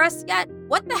review for us yet,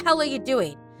 what the hell are you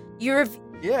doing?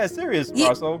 Yeah, serious, You-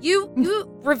 Russell. You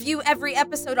review every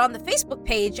episode on the Facebook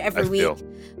page every I feel- week,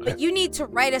 but you need to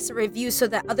write us a review so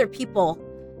that other people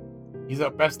He's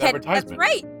our best can. advertisement. That's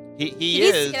right. He He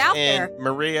needs to is, get out and there.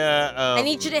 Maria. I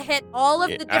need you to hit all of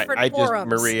the different I forums.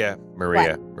 Maria.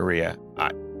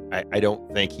 I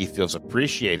don't think he feels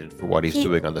appreciated for what he's He-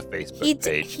 doing on the Facebook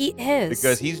page He is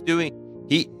because he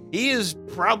is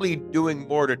probably doing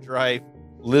more to drive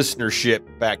listenership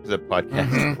back to the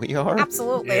podcast than we are.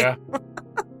 absolutely. Yeah.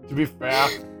 To be fair.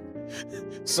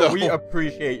 So we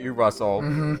appreciate you, Russell,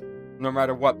 no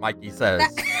matter what Mikey says.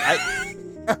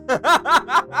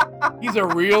 He's a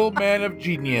real man of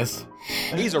genius.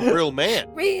 he's a real man.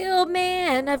 Real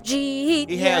man of genius.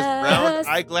 He has round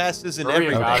eyeglasses and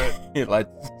Maria everything. got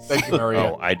it. Thank you, Maria.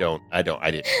 Oh, I didn't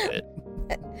get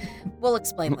it. We'll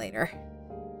explain later.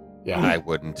 Yeah. I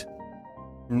wouldn't.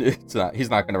 It's not. He's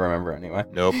not going to remember anyway.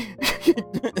 Nope.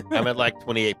 I'm at like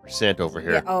 28% over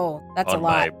here. Yeah, oh, that's a on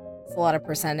lot. It's a lot of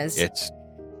percentage.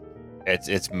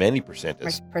 It's many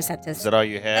percentages. Percentage. Is that all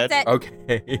you had? That's it.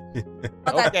 Okay.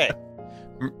 Okay.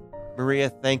 Maria,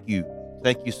 thank you.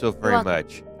 Thank you so very You're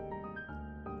much.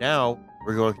 Now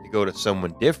we're going to go to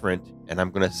someone different, and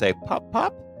I'm going to say, Pop,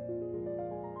 Pop.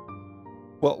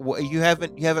 Well, you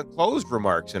haven't closed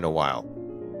remarks in a while.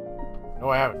 No,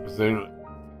 I haven't. Because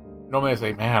normally I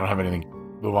say, man, I don't have anything.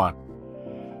 Move on.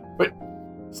 But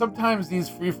sometimes these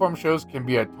freeform shows can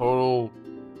be a total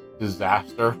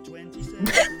disaster.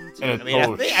 And a I mean,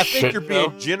 total I think shit you're show.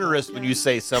 being generous when you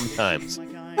say sometimes.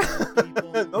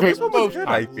 No, this one was good,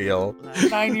 I feel.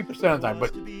 90% of the time.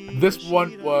 But this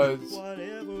one was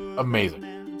amazing.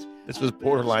 This was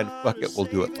borderline. Fuck it, we'll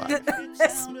do it live.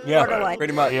 Yeah, Borderline.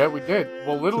 pretty much. Yeah, we did.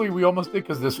 Well, literally, we almost did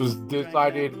because this was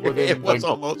decided It within was like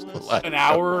almost live. an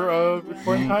hour of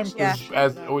recording time. 'cause Yeah.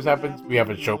 as always happens, we have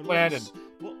a show planned, and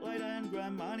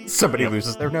Somebody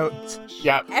loses their notes.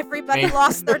 yeah, Everybody Me.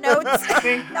 lost their notes.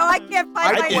 Me. No, I can't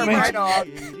find I my didn't. email. Right off.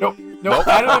 no, Nope.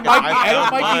 Adam and Mikey, I Adam and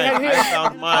found Mikey mine. had I his.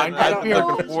 found mine. Mine got I've been here.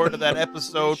 looking forward to that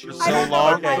episode for I so don't know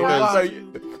long what mine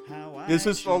because was. This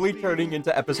is slowly turning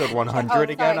into episode 100 Oh,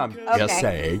 again. fine. I'm just Okay.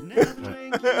 saying.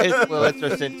 it's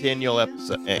our centennial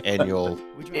episode, annual.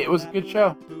 It was a good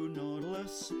show.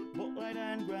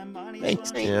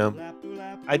 Thanks, Tim.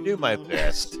 I do my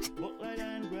best.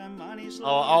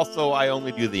 Also, I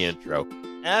only do the intro.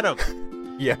 Adam,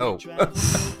 Yo.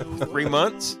 3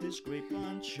 months?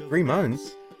 3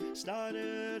 months?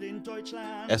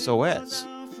 SOS.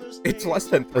 It's less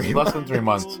than 3 Less months. than 3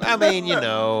 months. I mean, you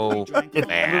know, It's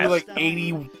math. literally like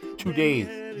 82 days.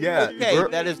 Yeah. Okay,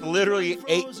 we're- that is literally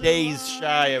 8 days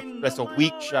shy of. That's a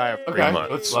week shy of 3 Okay,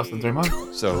 months. it's less than 3 months.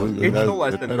 So It's still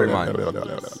less than 3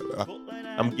 months.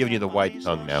 I'm giving you the white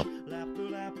tongue now.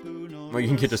 Well, you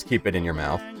can just keep it in your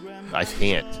mouth. I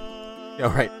can't. All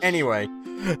right. Anyway,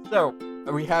 so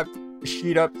we have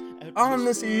sheet up on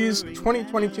the seas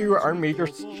 2022. Our major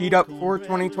sheet up for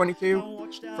 2022.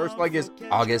 First leg is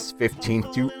August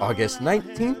 15th to August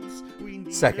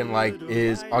 19th. Second leg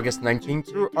is August 19th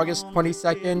through August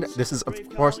 22nd. This is, of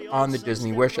course, on the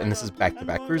Disney Wish, and this is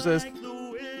back-to-back cruises.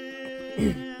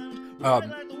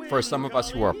 For some of us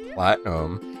who are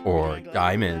platinum or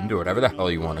diamond or whatever the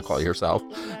hell you want to call yourself,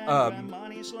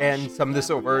 And some of the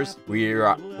silvers,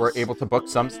 we're able to book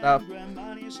some stuff.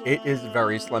 It is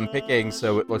very slim picking,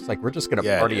 so it looks like we're just going to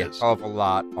Yeah, it party a is. hell of a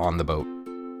lot on the boat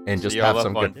and just So y'all have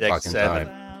some up on good deck fucking 7?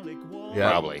 time. Yeah.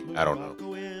 Probably. I don't know.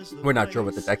 We're not sure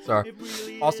what the decks are.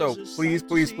 Also, please,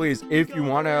 please, please, if you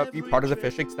want to be part of the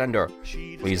Fish Extender,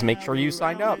 please make sure you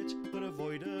sign up.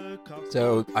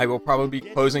 So I will probably be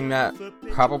closing that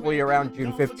probably around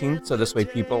June 15th, so this way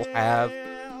people have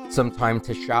some time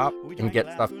to shop and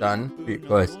get stuff done,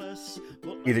 because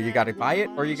either you got to buy it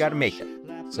or you got to make it.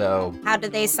 So How do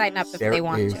they sign up if there they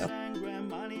want is-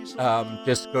 to?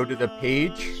 just go to the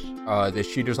page. The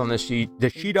sheet is on the sheet. The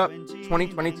Sheet Up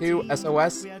 2022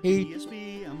 SOS page.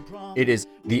 It is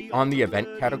on the event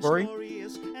category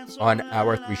on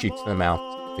our Three Sheets to the Mouth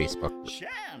Facebook group.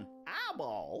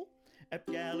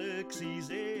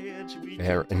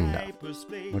 Fair enough.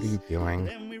 What are you doing?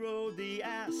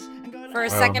 For a Well,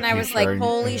 second, I you was like, sharing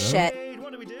holy it, shit.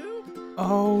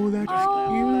 Oh, that's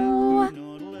Oh.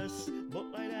 cute.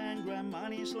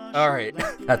 All right,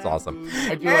 that's awesome.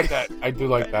 I do like that. I do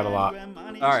like that a lot.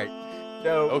 All right,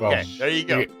 so Okay, Well, there you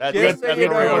go. you- That's just good. so you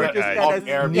know, That's we're right, just guys. gonna Off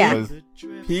air Yeah.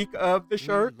 because peek of the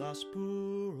shirt.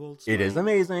 It is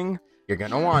amazing. You're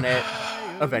gonna want it.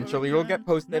 Eventually, it'll get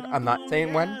posted. I'm not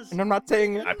saying when, and I'm not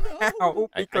saying how.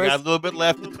 I got a Because little bit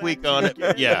left to tweak on it.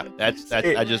 But yeah, that's.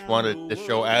 I just wanted to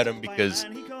show Adam because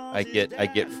I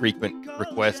get frequent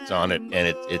requests on it,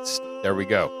 and it's there we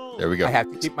go. There we go. I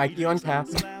have to keep Mikey on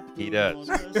task. He does.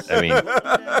 I mean,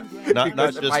 not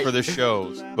Because just I- for the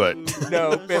shows, but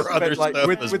No, but, for other but like stuff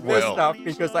with as this well. stuff,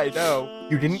 because I know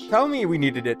you didn't tell me we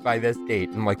needed it by this date.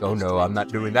 I'm like, oh no, I'm not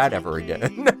doing that ever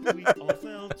again.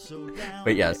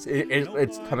 But yes,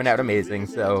 it's coming out amazing.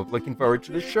 So looking forward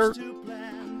to the shirt.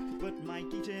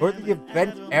 For the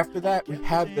event after that, we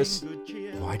have this.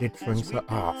 Why did drinks?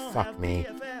 Oh fuck me!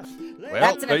 well,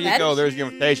 That's an there you event? go. There's your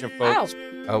invitation, folks.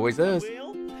 Always is.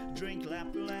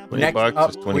 20 Next bucks up,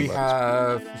 is 20 we bucks.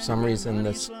 have, for some reason,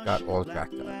 this got all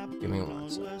jacked up. Give me one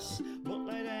second.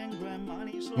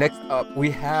 Next up, we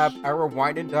have our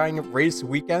Wine and Dine Race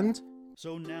Weekend.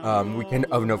 Weekend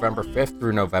of November 5th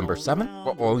through November 7th.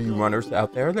 For all you runners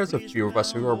out there, there's a few of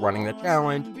us who are running the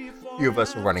challenge. A few of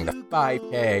us are running the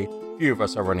 5K. A few of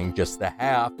us are running just the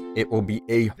half. It will be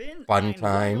a fun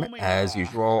time, as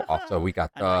usual. Also, we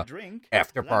got the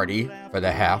after party for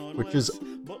the half, which is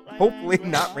hopefully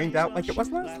not rained out like it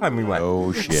was last time we went.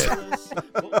 Oh shit.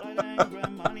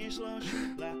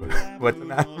 What's the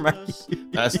matter, Mikey?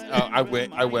 That's, I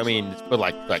went. I mean, it's been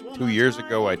like 2 years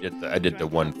ago. I did the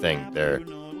one thing there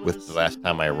with the last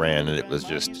time I ran, and it was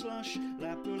just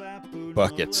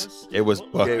buckets. It was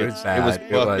buckets. bad. It was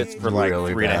It was buckets for like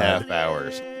really 3.5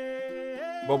 hours.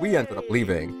 Well, we ended up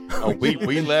leaving. Oh, we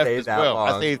didn't left stay as that well.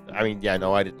 long. I mean, yeah,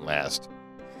 no, I didn't last.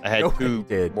 I had Nobody two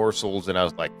did. morsels, and I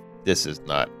was like, this is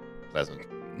not pleasant.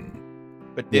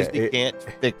 But Yeah, Disney it- can't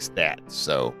fix that,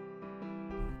 so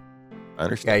I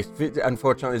understand. Guys,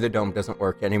 unfortunately, the dome doesn't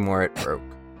work anymore. It broke.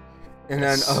 And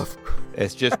then, Yes.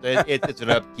 It's just it's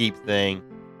an upkeep thing.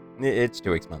 it's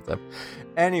too expensive.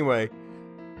 Anyway,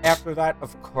 after that,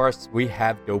 of course, we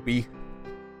have Dopey,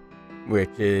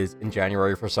 which is in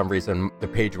January. For some reason, the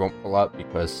page won't pull up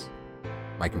because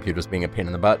my computer's being a pain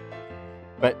in the butt.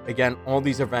 But again, all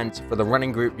these events for the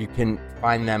running group, you can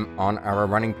find them on our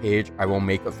running page. I will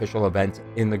make official events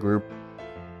in the group,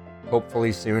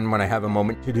 hopefully soon when I have a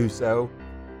moment to do so.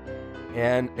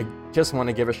 And I just want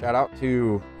to give a shout out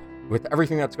to, with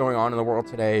everything that's going on in the world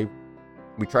today,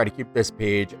 we try to keep this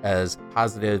page as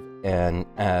positive and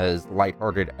as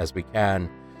lighthearted as we can,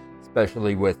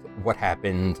 especially with what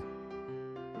happened,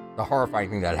 the horrifying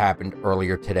thing that happened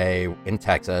earlier today in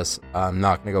Texas. I'm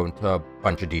not going to go into a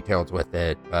bunch of details with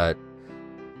it, but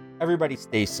everybody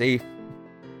stay safe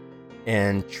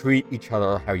and treat each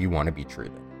other how you want to be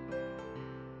treated.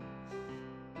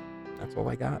 That's all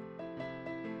I got.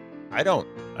 I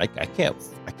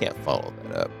can't follow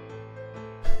that up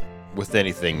with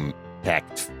anything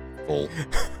tactful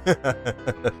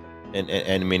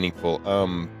and meaningful.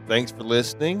 Thanks for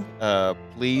listening.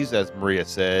 Please, as Maria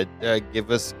said, give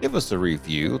us a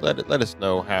review. Let us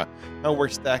know how we're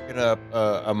stacking up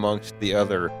amongst the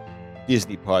other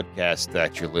Disney podcasts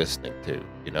that you're listening to.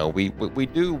 You know, we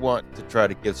do want to try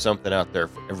to give something out there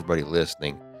for everybody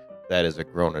listening that is a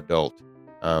grown adult.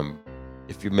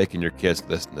 If you're making your kids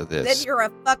listen to Then this, you're a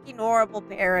fucking horrible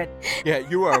parent. Yeah,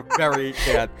 you are very,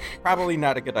 probably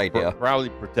not a good idea. probably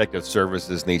Protective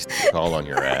Services needs to call on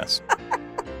your ass.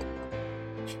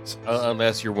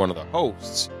 Unless you're one of the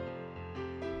hosts,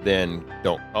 then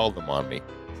don't call them on me.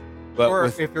 But Or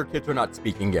with, if your kids are not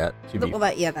speaking yet, to be Well,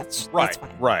 that's right, fine.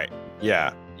 right,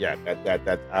 yeah.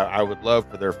 That I would love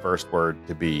for their first word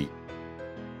to be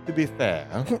to be fair.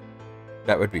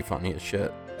 That would be funny as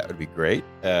shit. That would be great.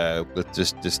 Let's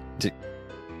just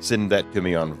send that to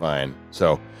me on Vine.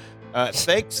 So,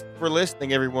 thanks for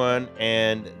listening, everyone.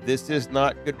 And this is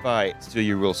not goodbye. See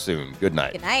you real soon. Good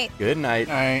night. Good night. Good night.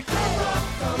 All right.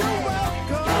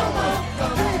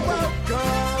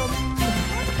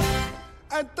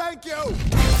 And thank you.